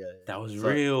funny. Yeah, that was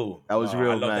real. That was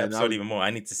real, I love man. that episode even more. I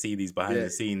need to see these behind the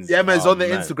scenes. Yeah, man, it's on the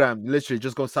Instagram. Literally,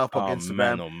 just go South Park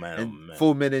Instagram. Man.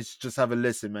 4 minutes, just have a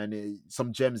listen, man.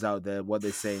 Some gems out there. What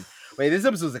they're saying. Wait, this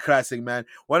episode's a classic, man.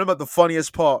 One about the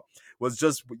funniest part. Was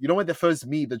just when they first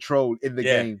meet the troll in the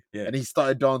game and he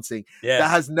started dancing. Yeah.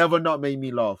 That has never not made me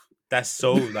laugh. That's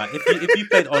so like if you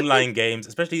played online games,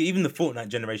 especially even the Fortnite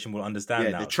generation will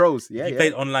understand now. The trolls. If you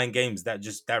played online games, that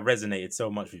resonated so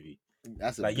much with you.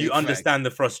 That's like you understand the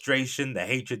frustration, the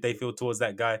hatred they feel towards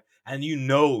that guy, and you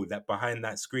know that behind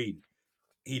that screen,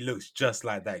 he looks just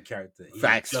like that character.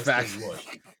 Facts.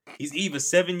 He's either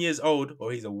 7 years old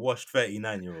or he's a washed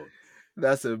 39-year-old.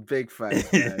 That's a big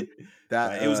fact, man.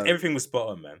 Everything was spot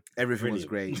on, man. Everything was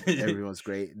great. Everything was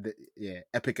great.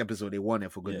 Epic episode. They won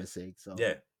it for goodness sake. So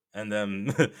and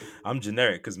I'm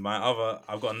generic because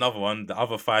I've got another one. The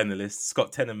other finalist,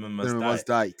 Scott Tenorman Must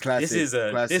Die. Classic.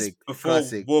 This before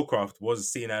Warcraft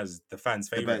was seen as the fans'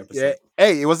 favorite episode. Yeah.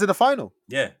 Hey, it was in the final.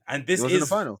 Yeah, and this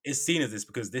is seen as this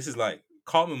because this is like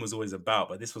Cartman was always about,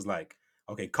 but this was like.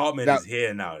 Okay, Cartman is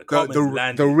here now.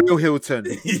 The real Hilton.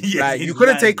 You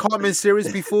couldn't take Cartman serious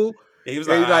before. He was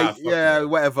like,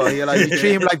 whatever. You're like, you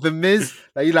treat him like the Miz.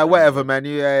 Like you're like, whatever, man.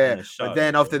 But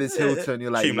then after this Hilton,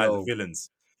 you're like, treat him like the villains.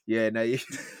 Yeah, no.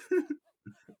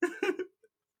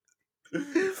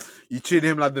 You treat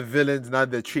him like the villains, now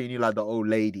they're treating you like the old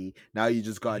lady. Now you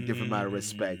just got a different amount of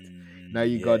respect. Now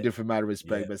you got a different amount of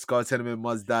respect. But Scott Tenorman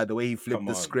must die. The way he flipped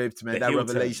the script, man, that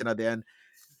revelation at the end.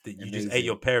 You just ate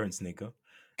your parents, nigga.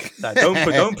 Like,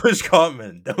 don't push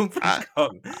Cartman. Don't push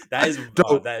Cartman.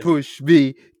 Don't push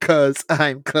me, cause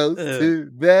I'm close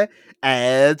to the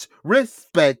edge.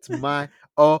 Respect my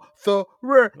authority.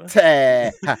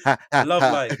 I love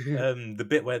like the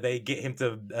bit where they get him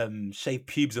to shave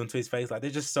pubes onto his face. Like,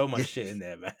 there's just so much shit in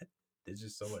there, man. There's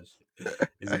just so much shit.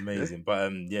 It's amazing.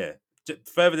 But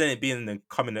further than it being the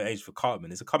coming of age for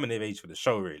Cartman, it's a coming of age for the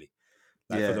show, really.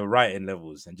 Like for the writing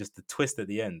levels and just the twist at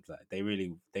the end. Like they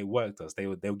worked us. They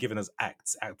were giving us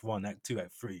acts, Act 1, Act 2,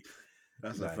 Act 3.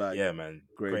 That's like, a fact. Yeah, man.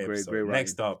 Great episode.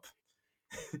 Next up,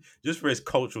 just for its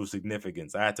cultural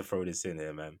significance, I had to throw this in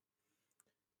here, man.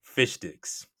 Fish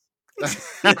sticks.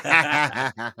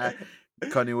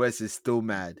 Kanye West is still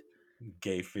mad.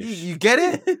 Gay fish. You get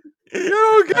it? You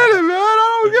don't get it, man.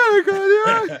 I don't get it,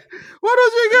 Kanye. Why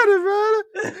don't you get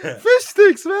it, man? Fish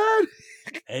sticks, man.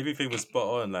 Everything was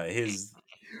spot on. Like his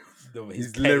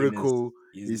lyrical,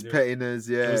 his pettiness.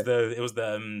 Yeah, it was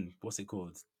the what's it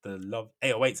called? The Love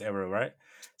 808s era, right?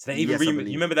 So they even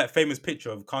you remember that famous picture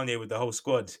of Kanye with the whole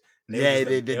squad? They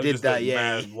did that.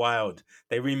 Yeah, wild.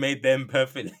 They remade them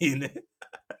perfectly.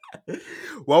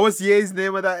 What was Ye's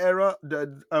name of that era?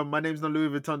 My name's not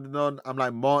Louis Vuitton. I'm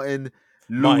like Martin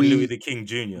Louis the King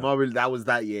Jr. That was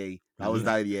that Ye.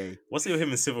 That Ye. What's it with him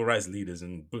and civil rights leaders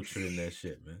and butchering their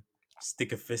shit, man?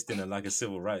 Stick a fist in it like a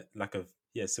civil right,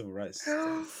 civil rights.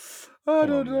 I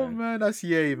don't know, man. That's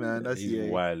Ye, man. That's Ye.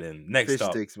 Wildin'. Next Fish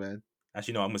up, sticks, man.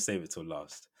 Actually, no, I'm gonna save it till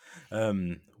last.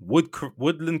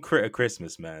 Woodland Critter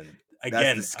Christmas, man.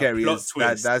 Again, that's the scariest.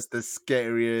 That's the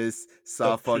scariest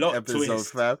South Park episode,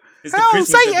 fam. It's the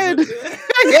Christmas Satan!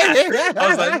 I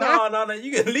was like, no,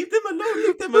 you can leave them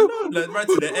alone. Like, right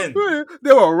to the end.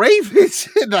 They were raping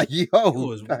shit. Like, yo, it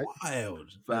was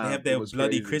wild. Fam, they have their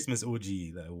bloody crazy Christmas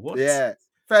orgy. Like, what? Yeah.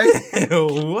 What?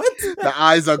 The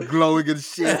eyes are glowing and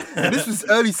shit. And this was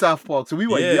early South Park, so we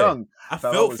were young. I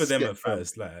felt for them at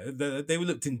first. Like they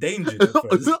looked endangered at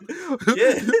first.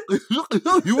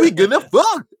 You ain't gonna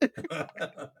fuck.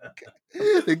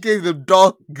 They gave them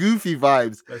dark, goofy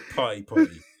vibes. That's party.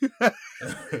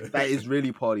 That is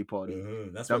really party.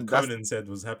 That's what Conan said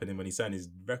was happening when he signed his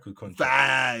record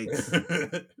contract. Thanks.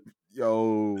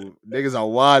 Yo, niggas are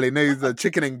wild. Niggas are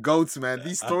chicken and goats, man.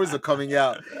 These stories are coming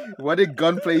out. What did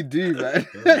Gunplay do, man?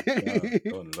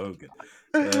 Don Logan.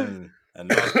 And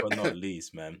last but not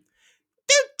least, man.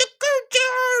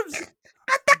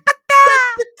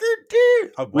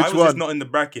 Why was this not in the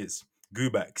brackets?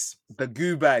 Goobacks. The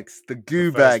Goobacks.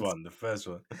 The first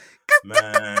one.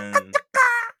 Man.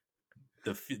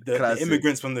 The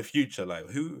immigrants from the future. Like,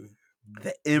 who?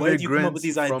 The immigrants where do you come up with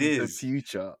these ideas? From the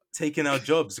future. Taking our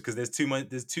jobs because there's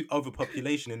too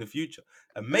overpopulation in the future.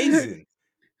 Amazing.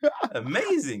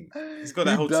 It's got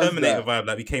that whole Terminator vibe.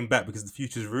 Like, we came back because the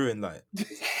future's ruined. Like,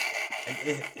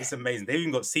 it's amazing. They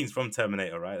even got scenes from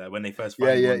Terminator, right? Like when they first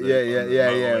find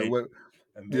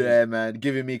Yeah, man.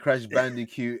 Giving me Crash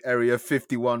Bandicoot Area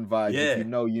 51 vibes. If you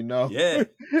know, you know. Yeah.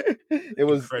 It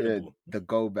was incredible. The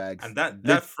go bags. And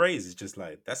that phrase is just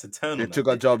like, that's eternal. They took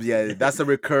our jobs, yeah. That's a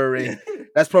recurring.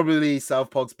 That's probably South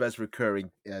Park's best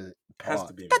recurring part. Has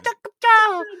to be,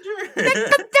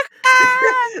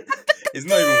 it's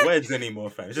not even words anymore,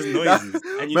 fam. It's just noises.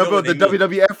 And remember the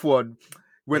WWF one?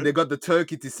 When they got the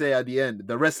turkey to say at the end,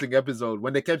 the wrestling episode,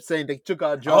 when they kept saying they took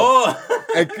our job. Oh!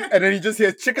 and then he just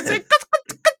hears chicken say,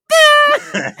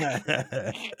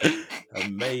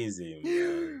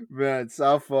 amazing, man.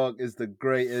 South Park is the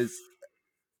greatest.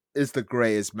 It's the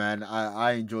greatest, man.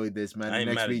 I enjoyed this, man.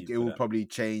 Next week it will probably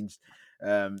change.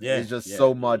 It's just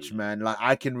so much, man. Like,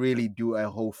 I can really do a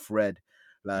whole thread.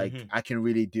 Like, I can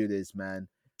really do this, man.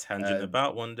 Tangent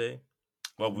about one day.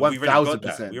 Well,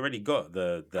 1000%. We already got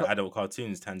the adult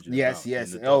cartoons tangent. Yes.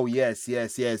 Oh, yes.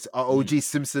 Our OG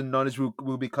Simpson knowledge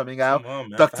will be coming out.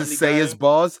 On, Dr. Sayers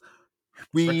bars.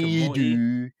 We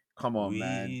do. Come on,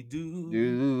 man. We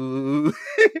do.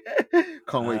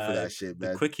 Can't wait for that shit,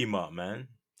 man. The Quickie Mart, man.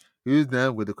 Who's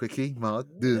down with the Quickie Mart?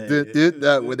 With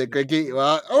the Quickie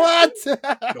Mart. What?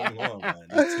 Come on, man.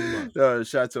 It's too much. No,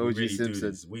 shout out to OG really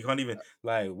Simpson. We can't even,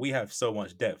 like, we have so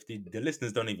much depth. The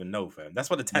listeners don't even know, fam.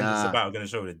 That's what the tangent's about. I'm going to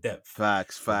show the depth.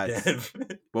 Facts.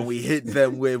 When we hit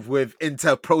them with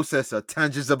Intel processor,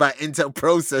 tangents about Intel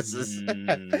processors.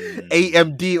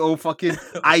 AMD or fucking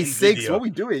i6. What are we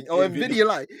doing? Oh, NVIDIA,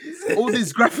 like, all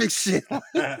this graphics shit.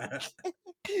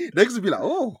 Niggas will be like,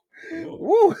 oh.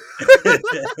 Woo.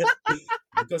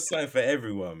 We got something for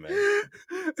everyone, man.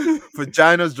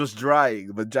 Vaginas just drying.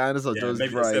 Vaginas are just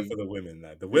maybe drying. except for the women.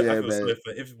 Like, the women, Yeah, I feel man. sorry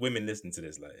for if women listen to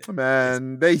this. Like,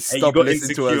 Man, they you stopped got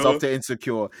listening to us Insecure after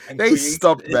Insecure. and They Queens.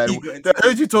 stopped, man. You got They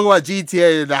heard you talk about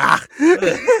GTA.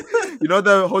 Insecure. You know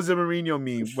the Jose Mourinho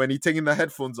meme when he taking the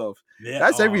headphones off? Yeah.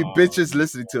 That's every bitch is Oh,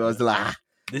 listening to us. Like,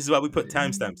 this is why we put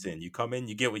timestamps in. You come in,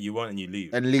 you get what you want, and you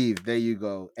leave. and leave. There you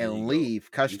go. There And you go.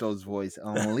 leave. Cashto's voice.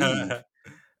 And leave.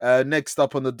 Next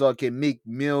up on the docket, Meek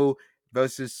Mill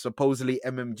versus supposedly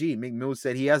MMG. Meek Mill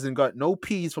said he hasn't got no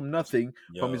peas from nothing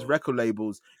from his record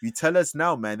labels. You tell us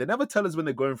now, man. They never tell us when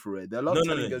they're going for it. They're not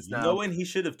telling us You now. know when he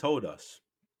should have told us?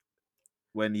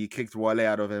 When he kicked Wale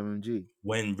out of MMG.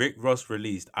 When Rick Ross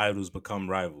released Idols Become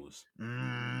Rivals.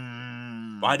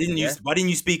 Why didn't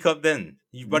you speak up then?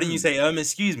 Why didn't you say,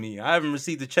 excuse me, I haven't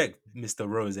received a check, Mr.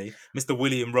 Rose, Mr.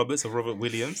 William Roberts or Robert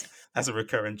Williams. That's a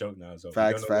recurring joke now. So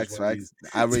Facts.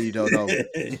 I really don't know.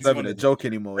 It's not even a joke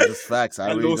anymore. It's just facts.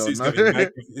 I really don't know.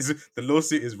 The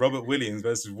lawsuit is Robert Williams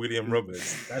versus William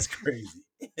Roberts. That's crazy.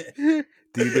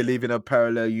 Do you believe in a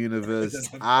parallel universe?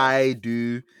 I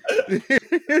do.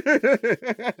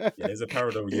 There's a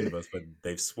parallel universe, but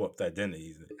they've swapped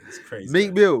identities. It's crazy.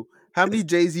 Meek Mill, how many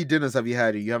Jay-Z dinners have you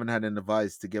had? You haven't had an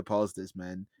advice to get past this,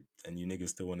 man. And you niggas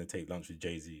still want to take lunch with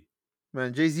Jay-Z.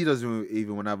 Man, Jay-Z doesn't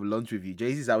even want to have lunch with you.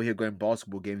 Jay-Z's out here going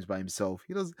basketball games by himself.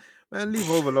 He does, man, leave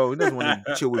him alone. He doesn't want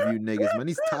to chill with you niggas, man.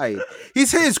 He's tired.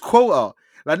 He's hit his quota.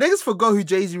 Like, niggas forgot who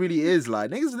Jay-Z really is.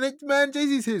 Like, niggas, man,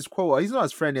 Jay-Z's hit his quota. He's not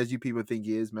as friendly as you people think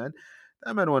he is, man.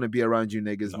 That man don't want to be around you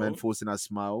niggas, man, forcing that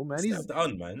smile, man. He's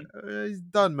done, man. He's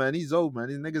done, man. He's old, man.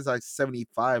 His nigga's like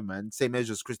 75, man. Same age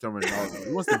as Cristiano Ronaldo.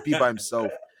 He wants to be by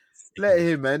himself. Let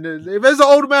him, man. If there's an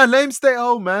old man, let him stay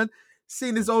home, man.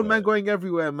 Seeing this old man going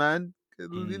everywhere, man.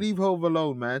 Leave home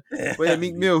alone, man. But yeah,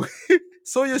 Meek Mill,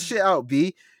 show your shit out,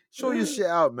 B. Show your shit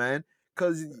out, man.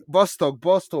 Cause boss talk.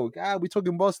 We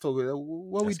talking boss talk.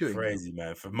 What are we doing? Crazy,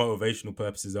 man. For motivational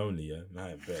purposes only, yeah.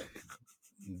 I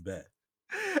bet.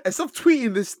 And stop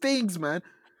tweeting these things, man.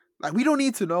 Like, we don't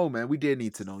need to know, man. We didn't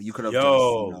need to know. You could have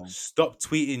just, stop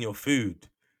tweeting your food.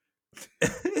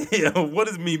 What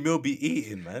does Meek Mill be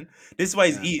eating, man? This is why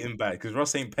he's eating bad, because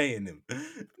Ross ain't paying him.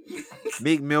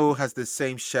 Meek Mill has the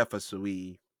same chef as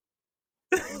Saweetie.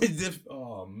 Did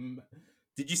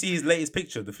you see his latest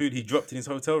picture? The food he dropped in his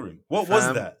hotel room. What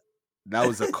was that? That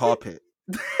was a carpet.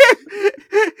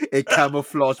 It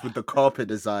camouflaged with the carpet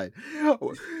design.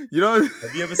 You know?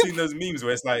 Have you ever seen those memes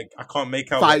where it's like, I can't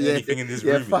make out what anything in this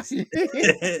room is?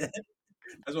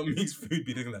 That's what Meek's food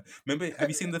be looking like. Remember, have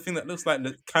you seen the thing that looks like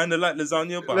kind of like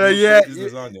lasagna, but I'm not sure it's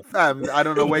lasagna? Fam, I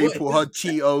don't know where you put hot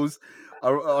Cheetos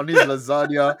on his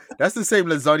lasagna. That's the same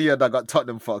lasagna that got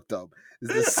Tottenham fucked up.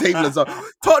 It's the same lasagna.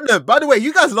 Tottenham, by the way,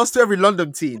 you guys lost to every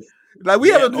London team. Like, we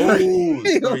haven't.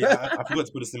 Sorry, I forgot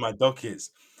to put this in my dockets.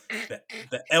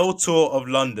 The L Tour of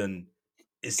London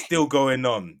is still going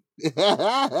on.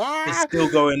 It's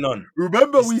still going on.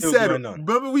 Remember we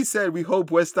said we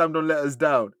hope West Ham don't let us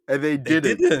down, and they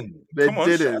didn't. They Come on,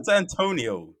 didn't. shout out to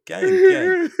Antonio,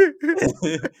 gang.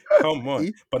 Come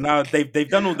on, but now they've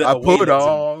done all the away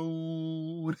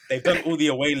legs. They've done all the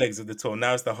away legs of the tour.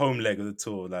 Now it's the home leg of the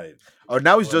tour. Like,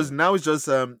 now it's just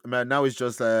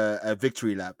a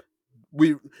victory lap.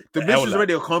 The mission's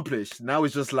already accomplished. Now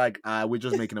it's just like we're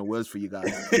just making it worse for you guys.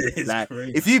 Like,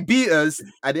 crazy. If you beat us,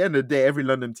 at the end of the day, every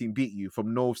London team beat you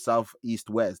from north, south, east,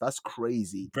 west. That's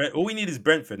crazy. All we need is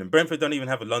Brentford, and Brentford don't even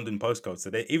have a London postcode.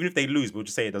 So even if they lose, we'll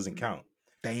just say it doesn't count.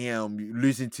 Damn,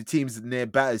 losing to teams near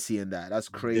Battersea and that. That's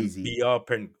crazy. BR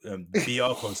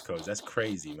postcodes. That's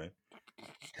crazy, man.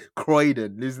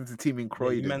 Croydon, losing to team in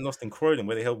Croydon. You man lost in Croydon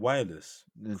where they held wireless.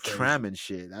 And tram and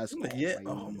shit. That's crazy. Yeah.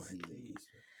 Oh my days.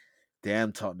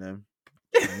 Damn, Tottenham.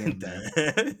 Damn.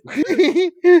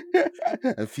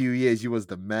 A few years, you was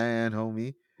the man,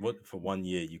 homie. What, for 1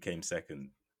 year you came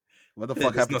second? What the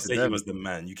fuck happened to them? You was the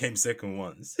man. You came second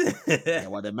once. They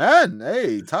won the man.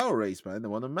 Hey, title race, man. They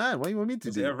won the man. What do you want me to do?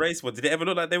 Was it a race? What, did it ever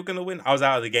look like they were going to win? I was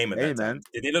out of the game at that time.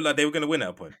 Did they look like they were going to win at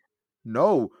a point?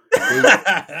 No.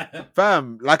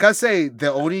 Fam, like I say, they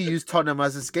only used Tottenham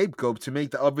as a scapegoat to make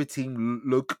the other team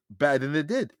look better than they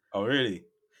did. Oh, really?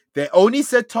 They only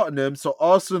said Tottenham so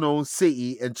Arsenal,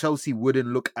 City, and Chelsea wouldn't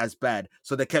look as bad.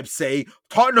 So they kept saying,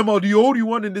 Tottenham are the only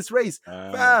one in this race.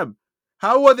 Fam,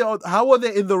 how are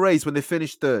they in the race when they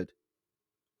finished third?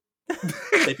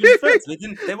 They finished first.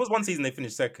 There was one season they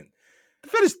finished second. They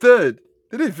finished third.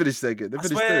 They didn't finish second. They I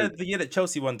finished swear third. the year that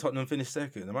Chelsea won, Tottenham finished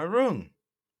second. Am I wrong?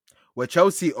 Well,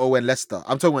 Chelsea or when Leicester.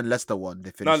 I'm talking when Leicester won.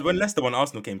 They finished when Leicester won,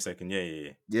 Arsenal came second. Yeah.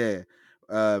 Yeah.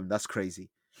 That's crazy.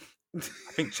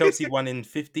 I think Chelsea won in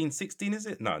 15-16, is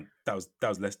it? No, that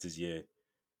was Leicester's year.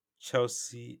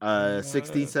 Chelsea 16 when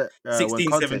 16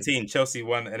 Conte. 17 Chelsea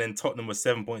won, and then Tottenham was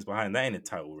 7 points behind. That ain't a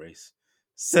title race.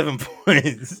 7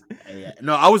 points. Yeah.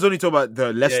 No, I was only talking about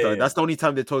the Leicester. Yeah. That's the only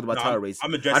time they talked about No, title race.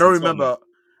 I'm addressing I don't Tottenham. remember.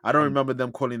 I don't remember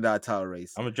them calling that a title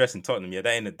race. I'm addressing Tottenham. Yeah,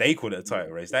 they called it a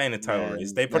title race. That ain't a title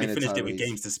race. They probably finished it with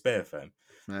games to spare, fam.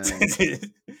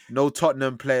 No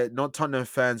Tottenham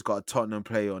fans got a Tottenham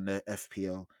player on their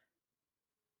FPL.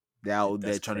 They're out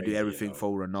there trying to do everything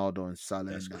for Ronaldo and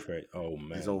Salah. That's crazy. Oh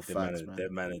man, it's all facts, man.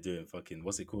 That man are doing fucking,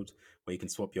 what's it called, where you can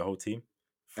swap your whole team.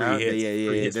 Free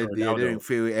hits. They're doing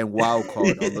free and wild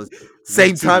card on the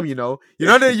same time. You know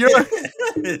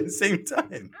same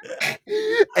time.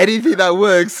 Anything that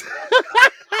works.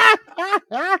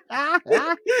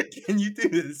 Can you do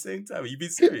it at the same time? Are you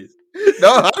being serious?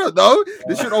 No, I don't know.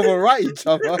 They should overwrite each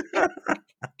other.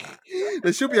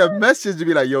 There should be a message to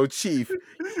be like, "Yo, Chief,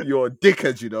 you're a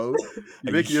dickhead." You know,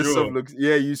 you're making yourself look.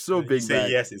 Yeah, you so big. You say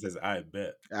yes, it says I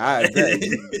bet. I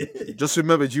bet. Just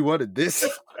remembered you wanted this.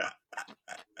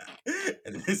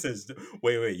 And it says,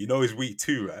 "Wait, you know it's week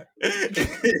 2, right?"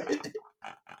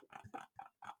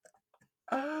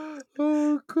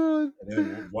 Oh god! And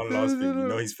then one last thing, you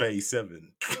know he's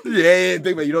 37. Yeah,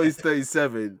 big man. You know he's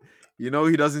 37. You know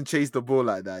he doesn't chase the ball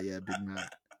like that. Yeah, big man.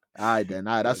 Alright,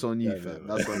 that's on you, fam.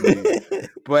 That's on you.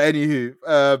 But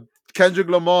anywho, Kendrick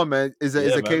Lamar, man, is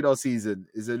a K-Dot season?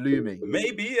 Is it looming?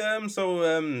 Maybe.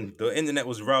 The internet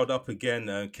was riled up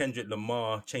again. Kendrick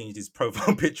Lamar changed his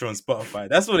profile picture on Spotify.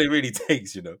 That's what it really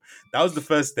takes, you know. That was the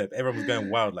first step. Everyone was going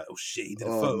wild, like, oh shit, he did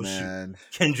a photo shoot.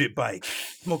 Kendrick bike,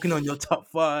 smoking on your top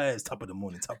 5s, top of the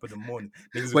morning.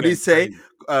 What did he say?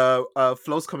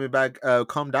 Flo's coming back.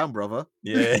 Calm down, brother.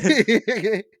 Yeah.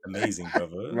 Amazing,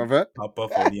 brother. Pop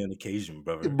off on the occasion,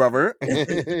 brother.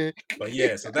 But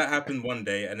yeah, so that happened one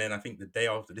day, and then I think the day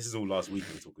after, this is all last week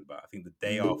we're talking about, I think the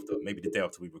day after, maybe the day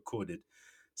after we recorded,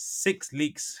 6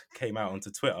 leaks came out onto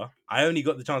Twitter. I only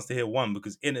got the chance to hear one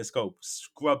because Interscope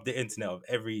scrubbed the internet of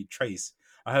every trace.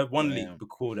 I heard one leak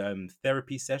called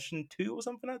Therapy Session 2 or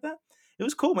something like that. It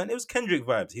was cool, man. It was Kendrick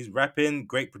vibes. He's rapping,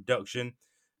 great production.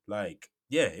 Like,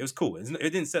 yeah, it was cool. It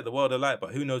didn't set the world alight,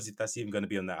 but who knows if that's even going to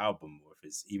be on that album or if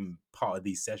it's even part of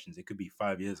these sessions. It could be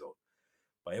 5 years old.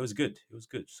 But it was good.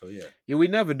 So yeah. Yeah, we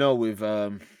never know with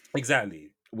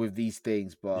exactly with these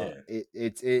things, but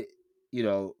it you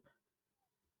know,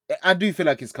 I do feel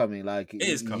like it's coming. Like it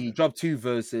is coming. He dropped 2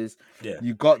 verses. Yeah,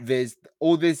 you got this.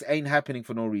 All this ain't happening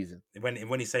for no reason. When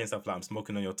he's saying stuff like I'm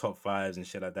smoking on your top 5s and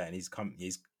shit like that, and he's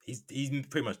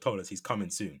pretty much told us he's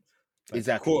coming soon. Like,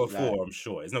 exactly. Q4, I'm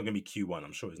sure it's not gonna be Q1.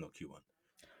 I'm sure it's not Q1.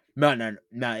 No.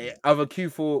 Either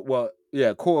Q4. Well,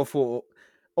 yeah, Q4.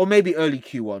 Or maybe early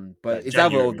Q1, but like it's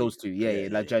January. either of those two. Yeah,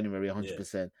 like January,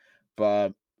 100%.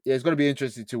 But yeah, it's gonna be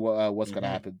interesting to what's gonna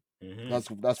happen.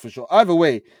 That's for sure. Either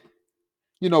way,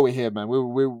 you know we're here, man. We're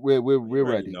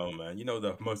ready. No, man. You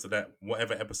know most of that,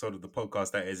 whatever episode of the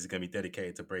podcast that is gonna be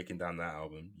dedicated to breaking down that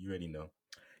album. You already know.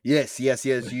 Yes. You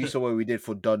saw what we did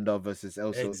for Donda versus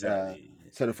Elso. Exactly.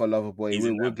 For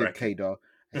Loverboy. We'll get K-Dot.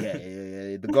 Yeah.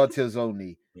 The God tiers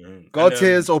only. Mm-hmm. God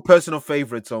tiers or personal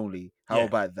favorites only. How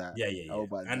about that? Yeah.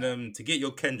 To get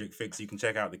your Kendrick fix, you can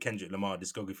check out the Kendrick Lamar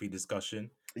discography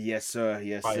discussion. Yes, sir.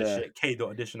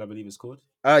 K-Dot edition, I believe it's called.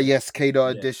 Yes,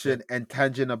 K-Dot edition and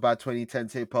Tangent about 2010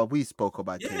 hip hop. We spoke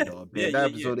about K-Dot. That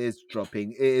episode is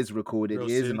dropping. It is recorded. It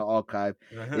is in the archive.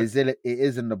 It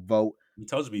is in the vault. We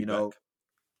told you back.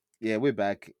 Yeah, we're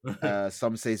back.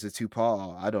 Some say it's a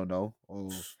 2-part. I don't know.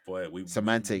 Or we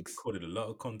semantics. We recorded a lot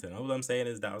of content. All I'm saying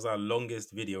is that was our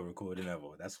longest video recording ever.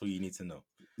 That's what you need to know.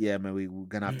 Yeah, man, we're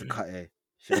gonna have to cut it.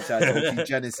 Shout out to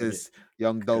Genesis,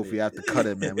 Young Dolph. We have to cut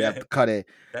it, man. We have to cut it.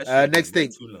 Next thing.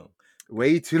 Too long.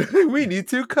 Way too long. We need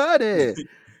to cut it.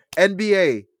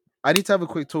 NBA. I need to have a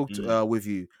quick talk with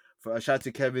you. Shout out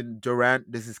to Kevin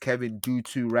Durant. This is Kevin due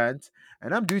to rant,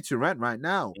 and I'm due to rant right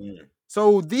now.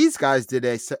 So these guys did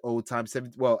a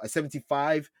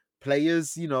 75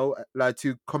 players, you know, like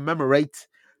to commemorate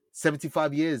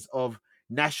 75 years of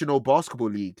National Basketball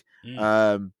League,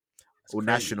 or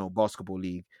National Basketball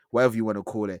League, whatever you want to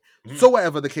call it. So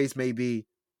whatever the case may be,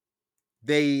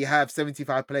 they have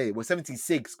 75 players. Well,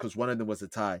 76 because one of them was a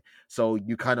tie. So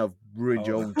you kind of ruined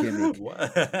your own gimmick.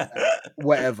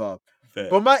 Whatever. Fair.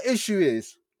 But my issue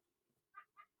is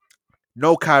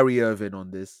no Kyrie Irving on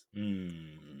this.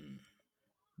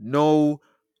 No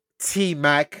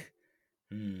T-Mac.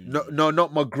 No,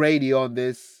 not McGrady on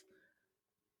this.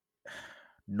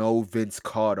 No Vince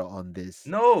Carter on this.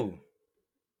 No.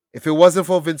 If it wasn't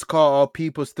for Vince Carter,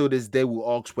 people still this day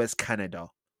will ask West Canada.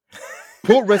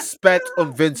 Put respect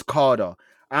on Vince Carter.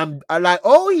 I like,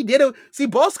 oh, he did it. See,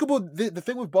 basketball. The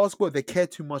thing with basketball, they care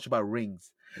too much about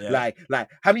rings. Yeah. Like,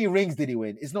 how many rings did he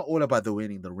win? It's not all about the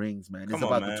winning the rings, man. It's Come on,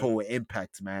 about man. the total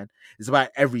impact, man. It's about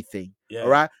everything. Yeah. All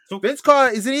right. So- Vince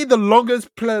Carter, isn't he the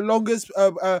longest player?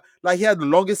 Like he had the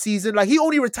longest season. Like he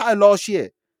only retired last year.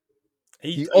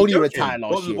 He only retired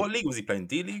last year. What league was he playing?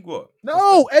 D League? What?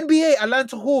 No, NBA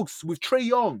Atlanta Hawks with Trae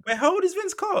Young Wait, how old is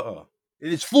Vince Carter?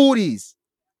 in his 40s.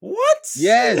 What?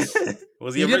 Yes.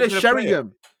 Was He he did a regular player?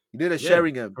 Sheringham. He did a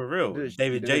Sheringham. For real. He did a-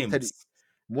 David he did a James. Teddy-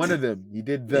 One of them. He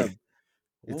did them.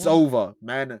 It's What? over,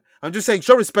 man. I'm just saying,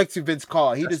 show respect to Vince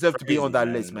Carter. He That's deserved to be on crazy,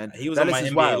 that list, man. He was that on list my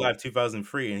is NBA wild. Live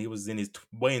 2003, and he was in his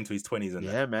way into his 20s. And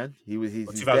Yeah, man. He's or there.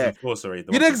 2004, sorry.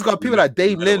 You niggas got people like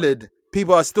Dame Lillard.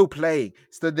 People are still playing.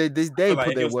 Still, they I put feel like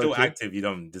if their you're work still in. active, you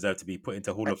don't deserve to be put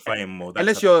into Hall of Fame or that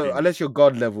Unless you're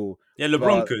God level. Yeah, LeBron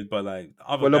but- could, but like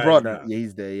other Well, guys, LeBron, nah. yeah,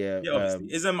 he's there. Yeah, Yeah,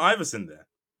 obviously. Is Iverson there?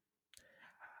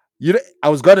 I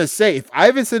was gonna say if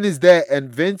Iverson is there and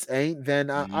Vince ain't, then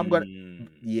I'm gonna.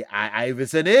 Yeah,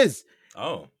 Iverson is.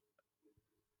 Oh,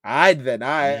 I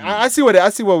see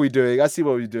what we're doing. I see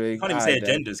what we're doing. you can't even say Aight,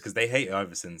 then. agendas because they hate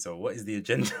Iverson. So what is the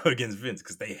agenda against Vince?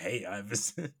 Because they hate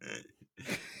Iverson.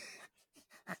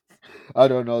 I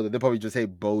don't know. They probably just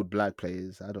hate bold black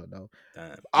players. I don't know.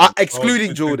 Damn.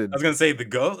 Excluding Jordan. I was gonna say the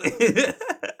GOAT.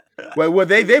 Well,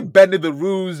 they bended the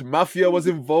rules. Mafia was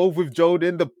involved with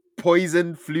Jordan. The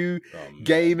poison flu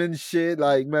game and shit.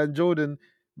 Like, man, Jordan's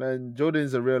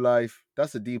a real life.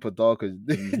 That's a deeper, darker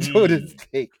Jordan's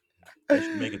take. They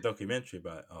should make a documentary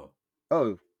about it.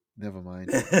 Oh, never mind.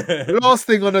 Last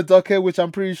thing on the docket, which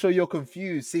I'm pretty sure you're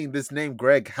confused seeing this name,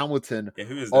 Greg Hamilton, Yeah,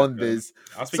 who is that, on bro? this.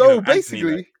 I was thinking So of Anthony,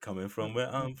 basically, like, coming from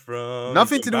where I'm from.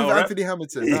 nothing to do with Battle rap? Anthony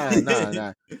Hamilton.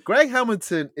 Nah. Greg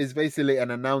Hamilton is basically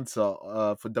an announcer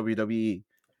for WWE.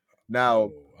 Now,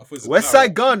 Oh, I thought it was a Westside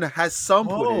battle Gunn has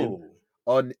sampled him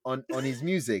rap. on his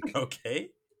music. Oh,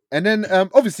 okay. And then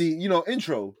obviously,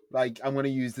 intro. Like, I'm gonna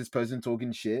use this person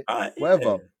talking shit.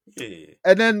 Whatever. Yeah.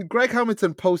 And then Greg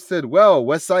Hamilton posted, well,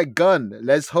 Westside Gunn,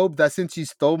 let's hope that since you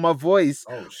stole my voice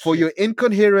Oh, for shit. your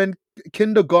incoherent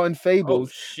kindergarten Oh,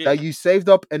 fables, shit. that you saved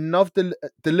up enough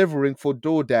delivering for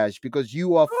DoorDash because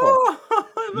you are fucked.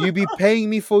 You be paying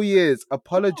me for years.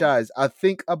 Apologize. I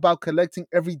think about collecting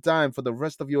every dime for the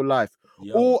rest of your life.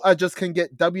 Yo. Or I just can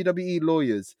get WWE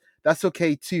lawyers. That's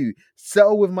okay too.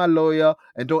 Settle with my lawyer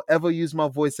and don't ever use my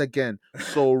voice again.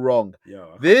 So wrong. Yo, I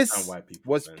can't This stand white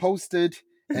people, was man. posted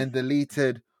and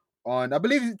deleted on, I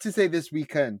believe to say this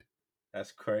weekend.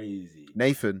 That's crazy.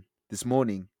 Nathan, this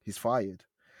morning, he's fired.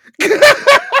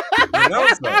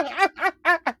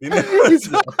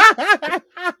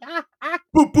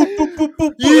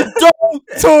 You don't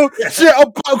talk shit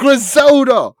about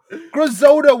Griselda.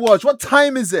 Griselda watch. What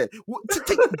time is it? Boom,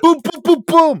 boom, boom,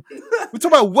 boom. We're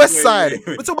talking about Westside. Wait.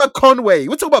 We're talking about Conway.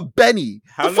 We're talking about Benny.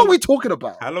 How What the fuck long- are we talking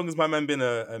about? How long has my man been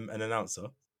an announcer?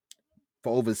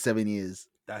 For over 7 years.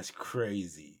 That's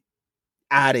crazy.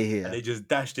 Out of And here. they just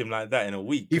dashed him like that in a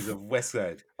week because of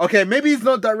Westside. Okay, maybe it's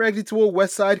not directly toward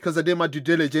Westside because I did my due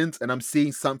diligence and I'm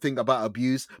seeing something about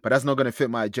abuse, but that's not going to fit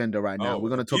my agenda right now. Oh, We're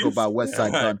going to talk abuse? about Westside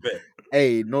I Gun. bet.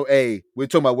 Hey, we're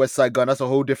talking about Westside Gun. That's a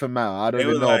whole different matter. I don't They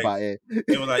even were know like- about it.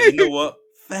 They were like, you know what?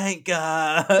 Thank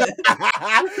God.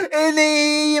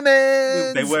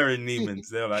 Neiman's. They were in Neiman's.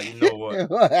 They were like, you know what?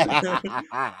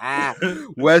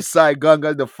 Westside Gun,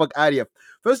 get the fuck out of here.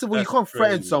 First of all, That's you can't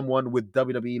threaten crazy. someone with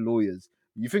WWE lawyers.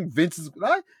 You think Vince is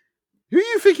like? Who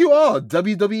you think you are?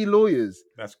 WWE lawyers.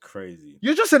 That's crazy.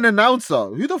 You're just an announcer.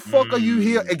 Who the fuck are you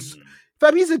here?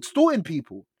 Fam, he's extorting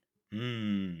people.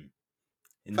 Fam.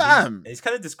 It's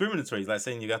kind of discriminatory. It's like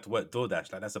saying you have to work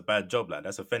DoorDash. Like, that's a bad job. Like,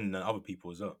 that's offending other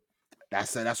people as well.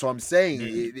 That's what I'm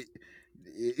saying.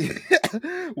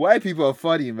 White people are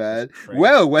funny, man. crazy.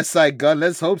 Well, Westside Gun,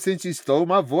 let's hope since you stole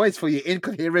my voice for your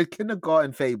incoherent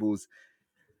kindergarten fables.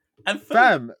 And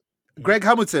Fam, Greg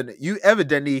Hamilton, you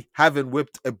evidently haven't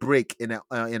whipped a brick in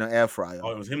an air fryer.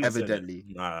 Oh, it was him that said it. Evidently.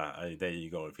 Nah, there you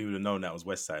go. If he would have known that was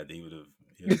Westside, he would have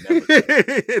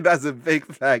never. That's a big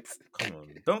fact. Come on.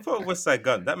 Don't throw Westside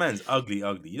Gun. That man's ugly.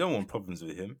 You don't want problems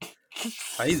with him.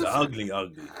 Like, he's ugly.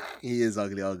 He is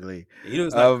ugly. He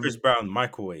looks like Chris Brown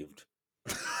microwaved.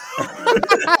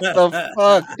 The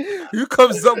fuck? Who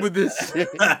comes up with this shit?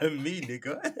 Me,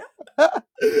 nigga.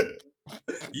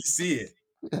 You see it.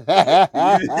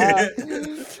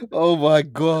 Oh my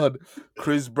god.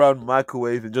 Chris Brown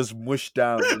microwave and just mushed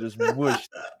down. Just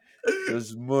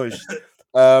mushed.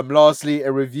 Lastly,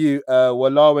 a review.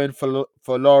 Folarin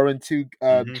for Lauren 2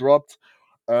 dropped.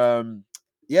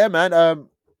 Yeah, man.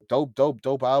 Dope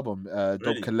album. Dope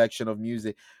Really? collection of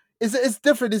music. It's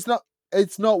different. It's not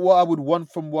it's not what I would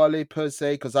want from Wale per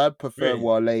se, because I prefer Really?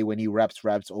 Wale when he raps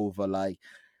over like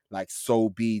soul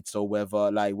beats or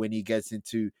whatever. Like when he gets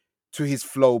into his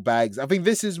flow bags. I think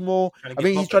this is more. Trying to I get think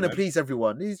he's popping, trying to man. please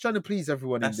everyone. He's trying to please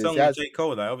everyone in That this. song He with has, J.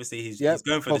 Cole, like obviously he's yep,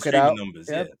 going for the Poke It streaming Out. numbers.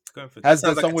 Yep. Yeah, it's going for. That Has the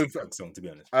sounds like song a with TikTok song, to be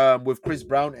honest. with Chris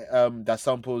Brown. That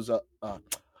samples.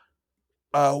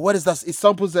 What is that? It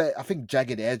samples I think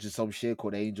Jagged Edge or some shit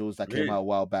called Angels that came Really? out a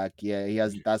while back. Yeah, he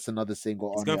has. That's another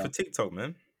single He's on going there. for TikTok,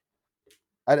 man.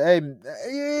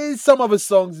 And some other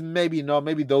songs, maybe not.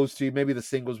 Maybe those two. Maybe the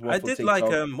singles one I for did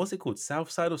TikTok. like what's it called? South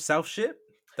Side or South Shit?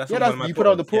 That's Yeah, on one of my you put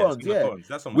on the Put Ons. Put Ons. Yeah, Yeah, Put Ons.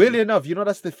 That's on my weirdly list. enough,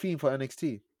 that's the theme for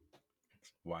NXT.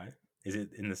 Why? Is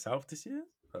it in the South this year?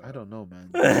 I don't know, man.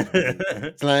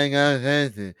 You Slang know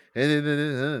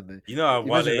how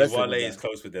Imagine wrestling Wale with is that.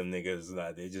 close with them niggas.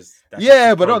 Like they just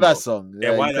Yeah, but not that promo. song.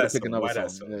 Yeah, Yeah, why you could that have picked song? another Why that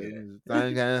song.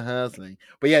 song? Yeah. Hustling.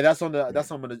 But yeah, that's on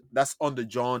the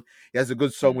John. He has a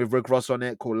good song with Rick Ross on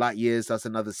it called Light Years. That's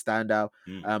another standout.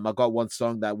 I got one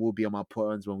song that will be on my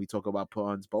Put-Ons when we talk about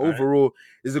Put-Ons. But overall,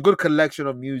 it's a good collection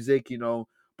of music, But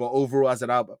overall, as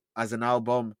an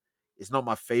album, it's not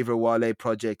my favorite Wale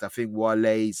project. I think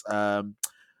Wale's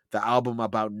the album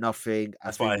About Nothing.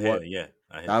 That's what I hear. Yeah,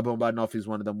 I hear. The album About Nothing is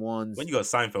one of them ones. When you got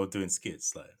Seinfeld doing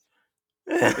skits, like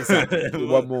exactly.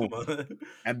 One more. Come on.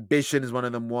 Ambition is one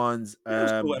of them ones. Yeah,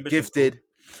 it's cool. Ambition's Gifted. Cool.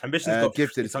 Ambition's got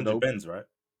Gifted is 600 dope. bends, right?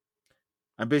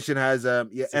 Ambition has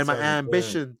and my 600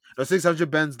 Ambition. No,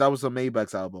 600 Bends, that was on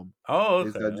Maybach's album. Oh,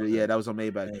 okay. 600, yeah, that was on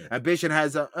Maybach. Yeah. Ambition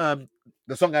has the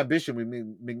song Ambition with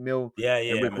McMill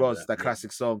and Rick Ross, that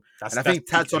classic song. And I think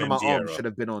Tats on My Arm should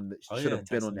have been on there.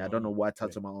 I don't know why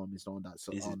Tats on My Arm is not on that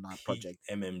project.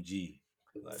 MMG.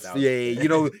 Like, you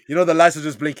know the lights are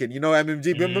just blinking.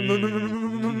 MMG.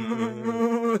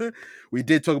 We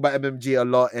did talk about MMG a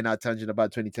lot in our tangent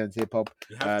about 2010s hip hop.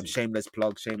 Shameless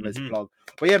plug.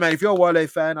 But yeah, man, if you're a Wale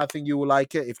fan, I think you will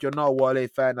like it. If you're not a Wale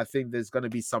fan, I think there's gonna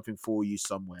be something for you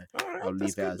somewhere. Right, I'll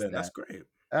leave it as that. That's great.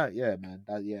 Yeah, man.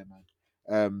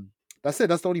 That's it.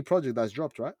 That's the only project that's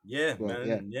dropped, right? Yeah,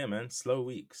 man. Yeah, man. Slow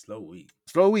week.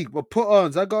 But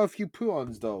Put-Ons. I got a few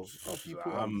Put-Ons though.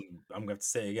 I'm gonna have to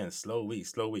say it again. Slow week.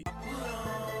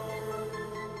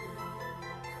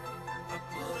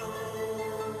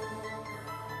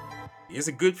 It's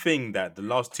a good thing that the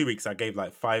last 2 weeks I gave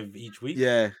like 5 each week.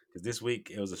 Yeah. Because this week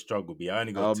it was a struggle, but I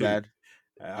only got 2. Man.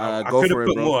 I go could have for it,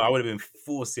 put bro. more. I would have been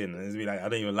forcing. And it'd be like, I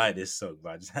don't even like this song,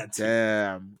 but I just had to.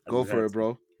 Damn. Go for it,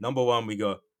 bro. Number 1, we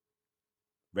got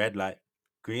Red Light,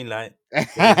 Green Light. It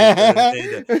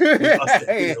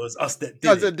was us that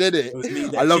did it. It was me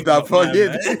that I love that part.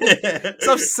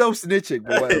 Some self-snitching,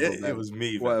 but whatever, man. It was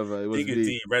me. Whatever. It was Digga me.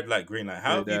 D, Red Light, Green Light.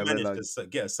 How have you managed to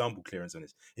get a sample clearance on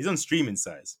this? He's on streaming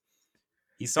size.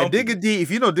 And Digga D, if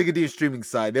you know Digga D's streaming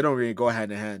side, they don't really go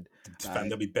hand in hand. Fam,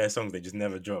 there'll be bare songs they just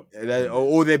never drop.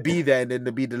 Or they be there and then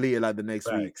they'll be deleted like the next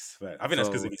week. I think that's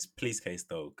because of his police case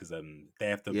though, because they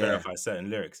have to verify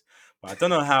certain lyrics. But I don't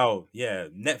know how. Yeah,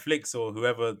 Netflix or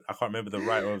whoever, I can't remember the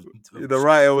writer. The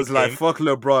writer was like, "Fuck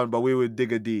LeBron," but we were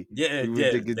Digga D. Yeah.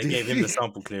 They gave him the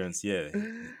sample clearance. Yeah,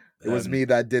 it was me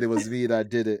that did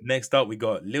it. Next up, we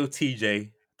got Lil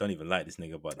TJ. Don't even like this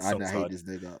nigga, but the song's I hate hard. this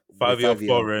nigga. 5-year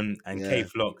Foreign and K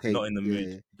Flock, K, not in the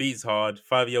mood. Beats hard.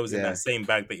 5-year was in that same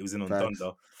bag that he was in on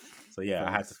Thunder. So yeah,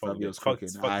 I had to fuck with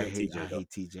TJ. I hate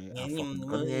TJ.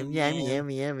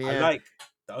 I like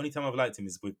the only time I've liked him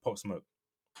is with Pop Smoke.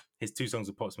 His 2 songs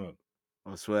with Pop Smoke.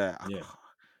 I swear. Yeah.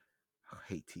 I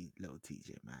hate Little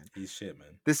TJ, man. He's shit,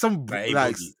 man. There's some like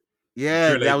I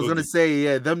was gonna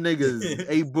say, them niggas,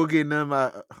 A Boogie and them,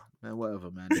 man, whatever,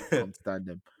 man. I can't stand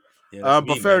them. Yeah,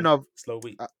 but fair enough. Slow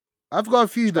week. I've got a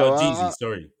few though. Jeezy,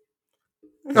 sorry.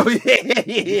 Oh yeah.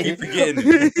 Keep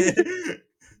forgetting.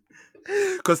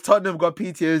 Because Tottenham got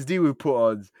PTSD with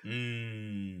Put-Ons.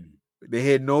 They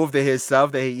hear North, they hear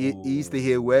South, they hear East, they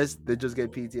hear West. They just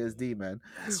get PTSD, man.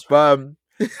 But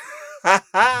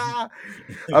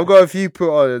I've got a few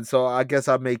Put-Ons, so I guess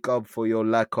I make up for your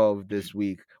lack of this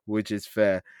week, which is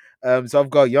fair. So I've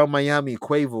got Young Miami,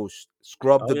 Quavo,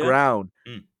 Scrub the Ground.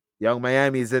 Young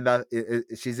Miami is in that.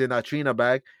 She's in that Trina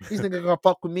bag. These niggas gonna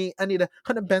fuck with me. I need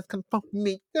 100 bands can fuck with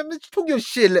me. Talk your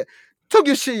shit. Talk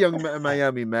your shit, Young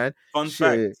Miami, man. Fun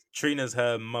fact: Trina's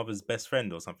her mother's best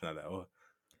friend or something like that. Or...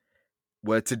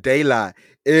 Well, today, like,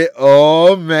 it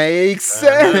all makes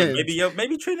sense.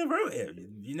 Maybe Trina wrote it.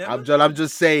 You never I'm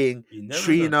just saying.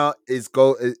 Trina is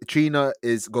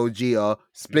Gojira.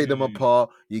 Split them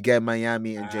apart. You get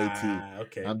Miami and JT.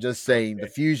 Okay. I'm just saying the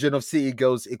fusion of City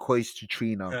Girls equates to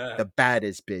Trina, the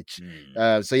baddest bitch.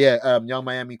 So yeah, Young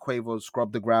Miami, Quavo,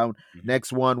 Scrub the Ground.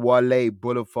 Next one, Wale,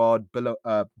 Boulevard,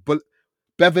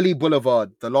 Beverly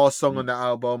Boulevard, the last song on the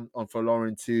album on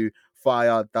Folarin 2,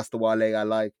 Fire. That's the Wale I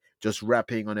like. Just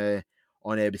rapping on a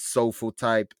soulful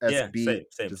type beat,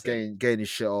 just getting his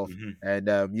shit off.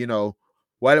 And you know,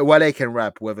 Wale can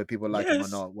rap, whether people like him or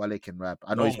not. Wale can rap.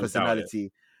 I know his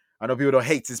personality. I know people don't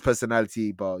hate his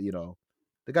personality, but you know,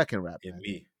 the guy can rap. Yeah, man.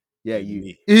 me. Yeah,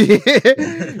 you.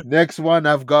 Next one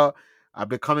I'm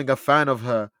becoming a fan of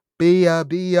her. Bia,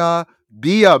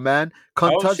 man.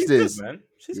 Can't touch this. Good, man.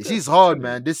 She's hard,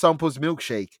 man. This sample's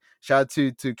Milkshake. Shout out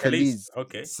to Khalees.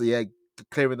 Okay. So yeah,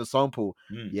 clearing the sample.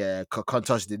 Yeah, can't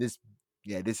touch this.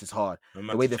 This is hard.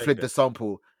 The way they flipped the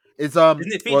sample. It's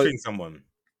Isn't it featuring someone?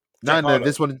 No,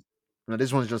 this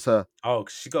one's just her. Oh,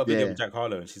 she got a video with Jack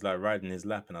Harlow and she's like riding his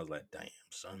lap, and I was like, damn,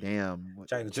 son.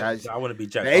 Jack, I want to be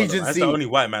Jack Harlow. That's the only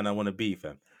white man I want to be,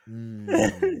 fam.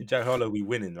 Jack Harlow, we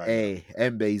winning right now. Hey,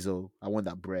 M Basil, I want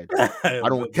that bread. I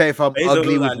don't care if I'm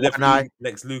ugly with one eye.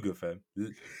 Lex Luger, fam.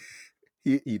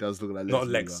 He does look like Lex. Not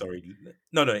Lex, sorry.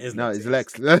 No, it isn't. No, it's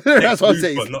Lex. That's what I'm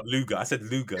saying. Not Luger. I said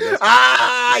Luger.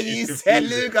 You said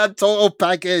Luger. Total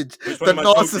package. The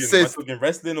narcissist. Am I talking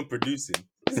wrestling or producing?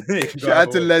 Shout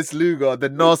out to Les Luger, the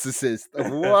narcissist.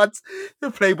 What?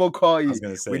 The Playboy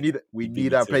Carti. We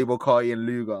need that Playboy Carti and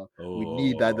Luger. We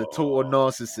need that. The total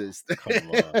narcissist.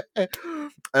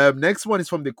 Come on. Next one is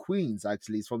from the Queens.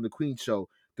 Actually, it's from the Queen's show.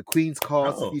 The Queen's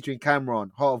Cast featuring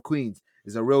Cameron. Heart of Queens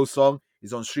is a real song.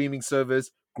 It's on streaming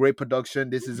servers. Great production.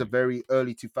 This is a very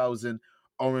early 2000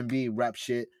 R&B rap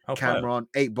shit. Cameron,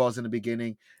 8 bars in the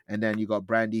beginning, and then you got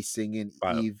Brandy singing,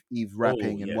 Eve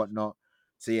rapping and whatnot.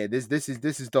 So yeah, this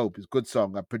is dope. It's a good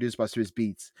song. Produced by Swiss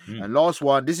Beats. And last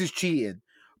one, this is cheating,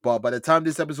 but by the time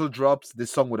this episode drops, this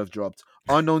song would have dropped.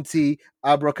 Unknown T,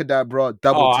 Abracadabra,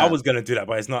 Double Tap. I was gonna do that,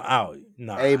 but it's not out.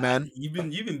 Nah, hey man, you've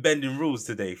been bending rules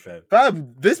today, fam.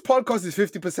 Fam, this podcast is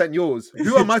 50% yours.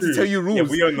 Who am I to tell you rules? Yeah,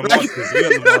 we own the masters.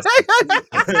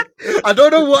 I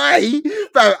don't know why,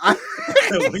 fam.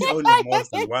 We own the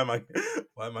masters. Why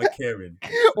am I caring?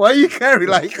 Why are you caring?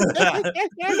 Like,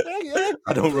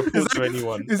 I don't report to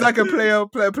anyone. It's like a player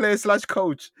 /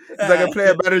 coach. It's like a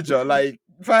player manager. Like,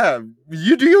 fam,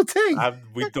 you do your thing.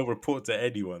 We don't report to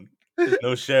anyone.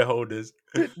 No shareholders.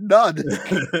 None.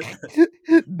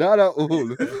 Not at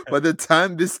all. By the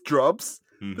time this drops,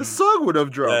 the song would have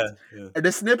dropped. Yeah. And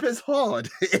the snipper's hard.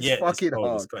 It's fucking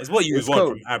hard. It's what you would want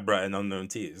from Abra and Unknown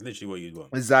T. It's literally what you'd want.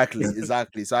 Exactly.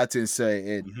 So I had to insert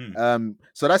it in.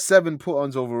 So that's 7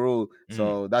 put-ons overall.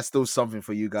 So that's still something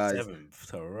for you guys. 7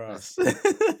 to us.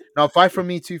 No, 5 from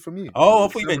me, 2 from you. Oh, I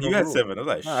thought you meant you had 7. I was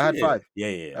like, no, I had 5.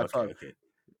 Yeah. Okay.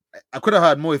 I could have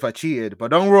had more if I cheated,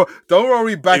 but don't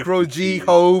worry, Back Row G,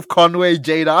 Hove, Conway,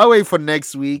 Jada. I'll wait for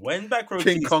next week. When Back Row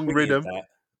King Kong Rhythm.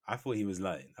 I thought he was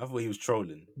lying. I thought he was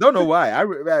trolling. Don't know why. I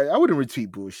wouldn't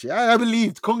retweet bullshit. I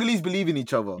believed. Congolese believe in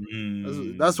each other.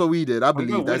 That's what we did. I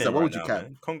believe. That's what would you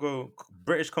count?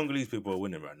 British Congolese people are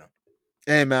winning right now.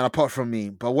 Hey man, apart from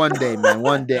me, but one day, man,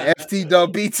 one day. FT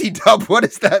dub, BT dub. What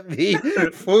does that mean?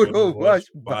 Photo wash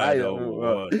by the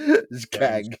world.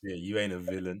 Gang. Yeah, you ain't a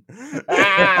villain.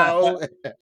 Ow.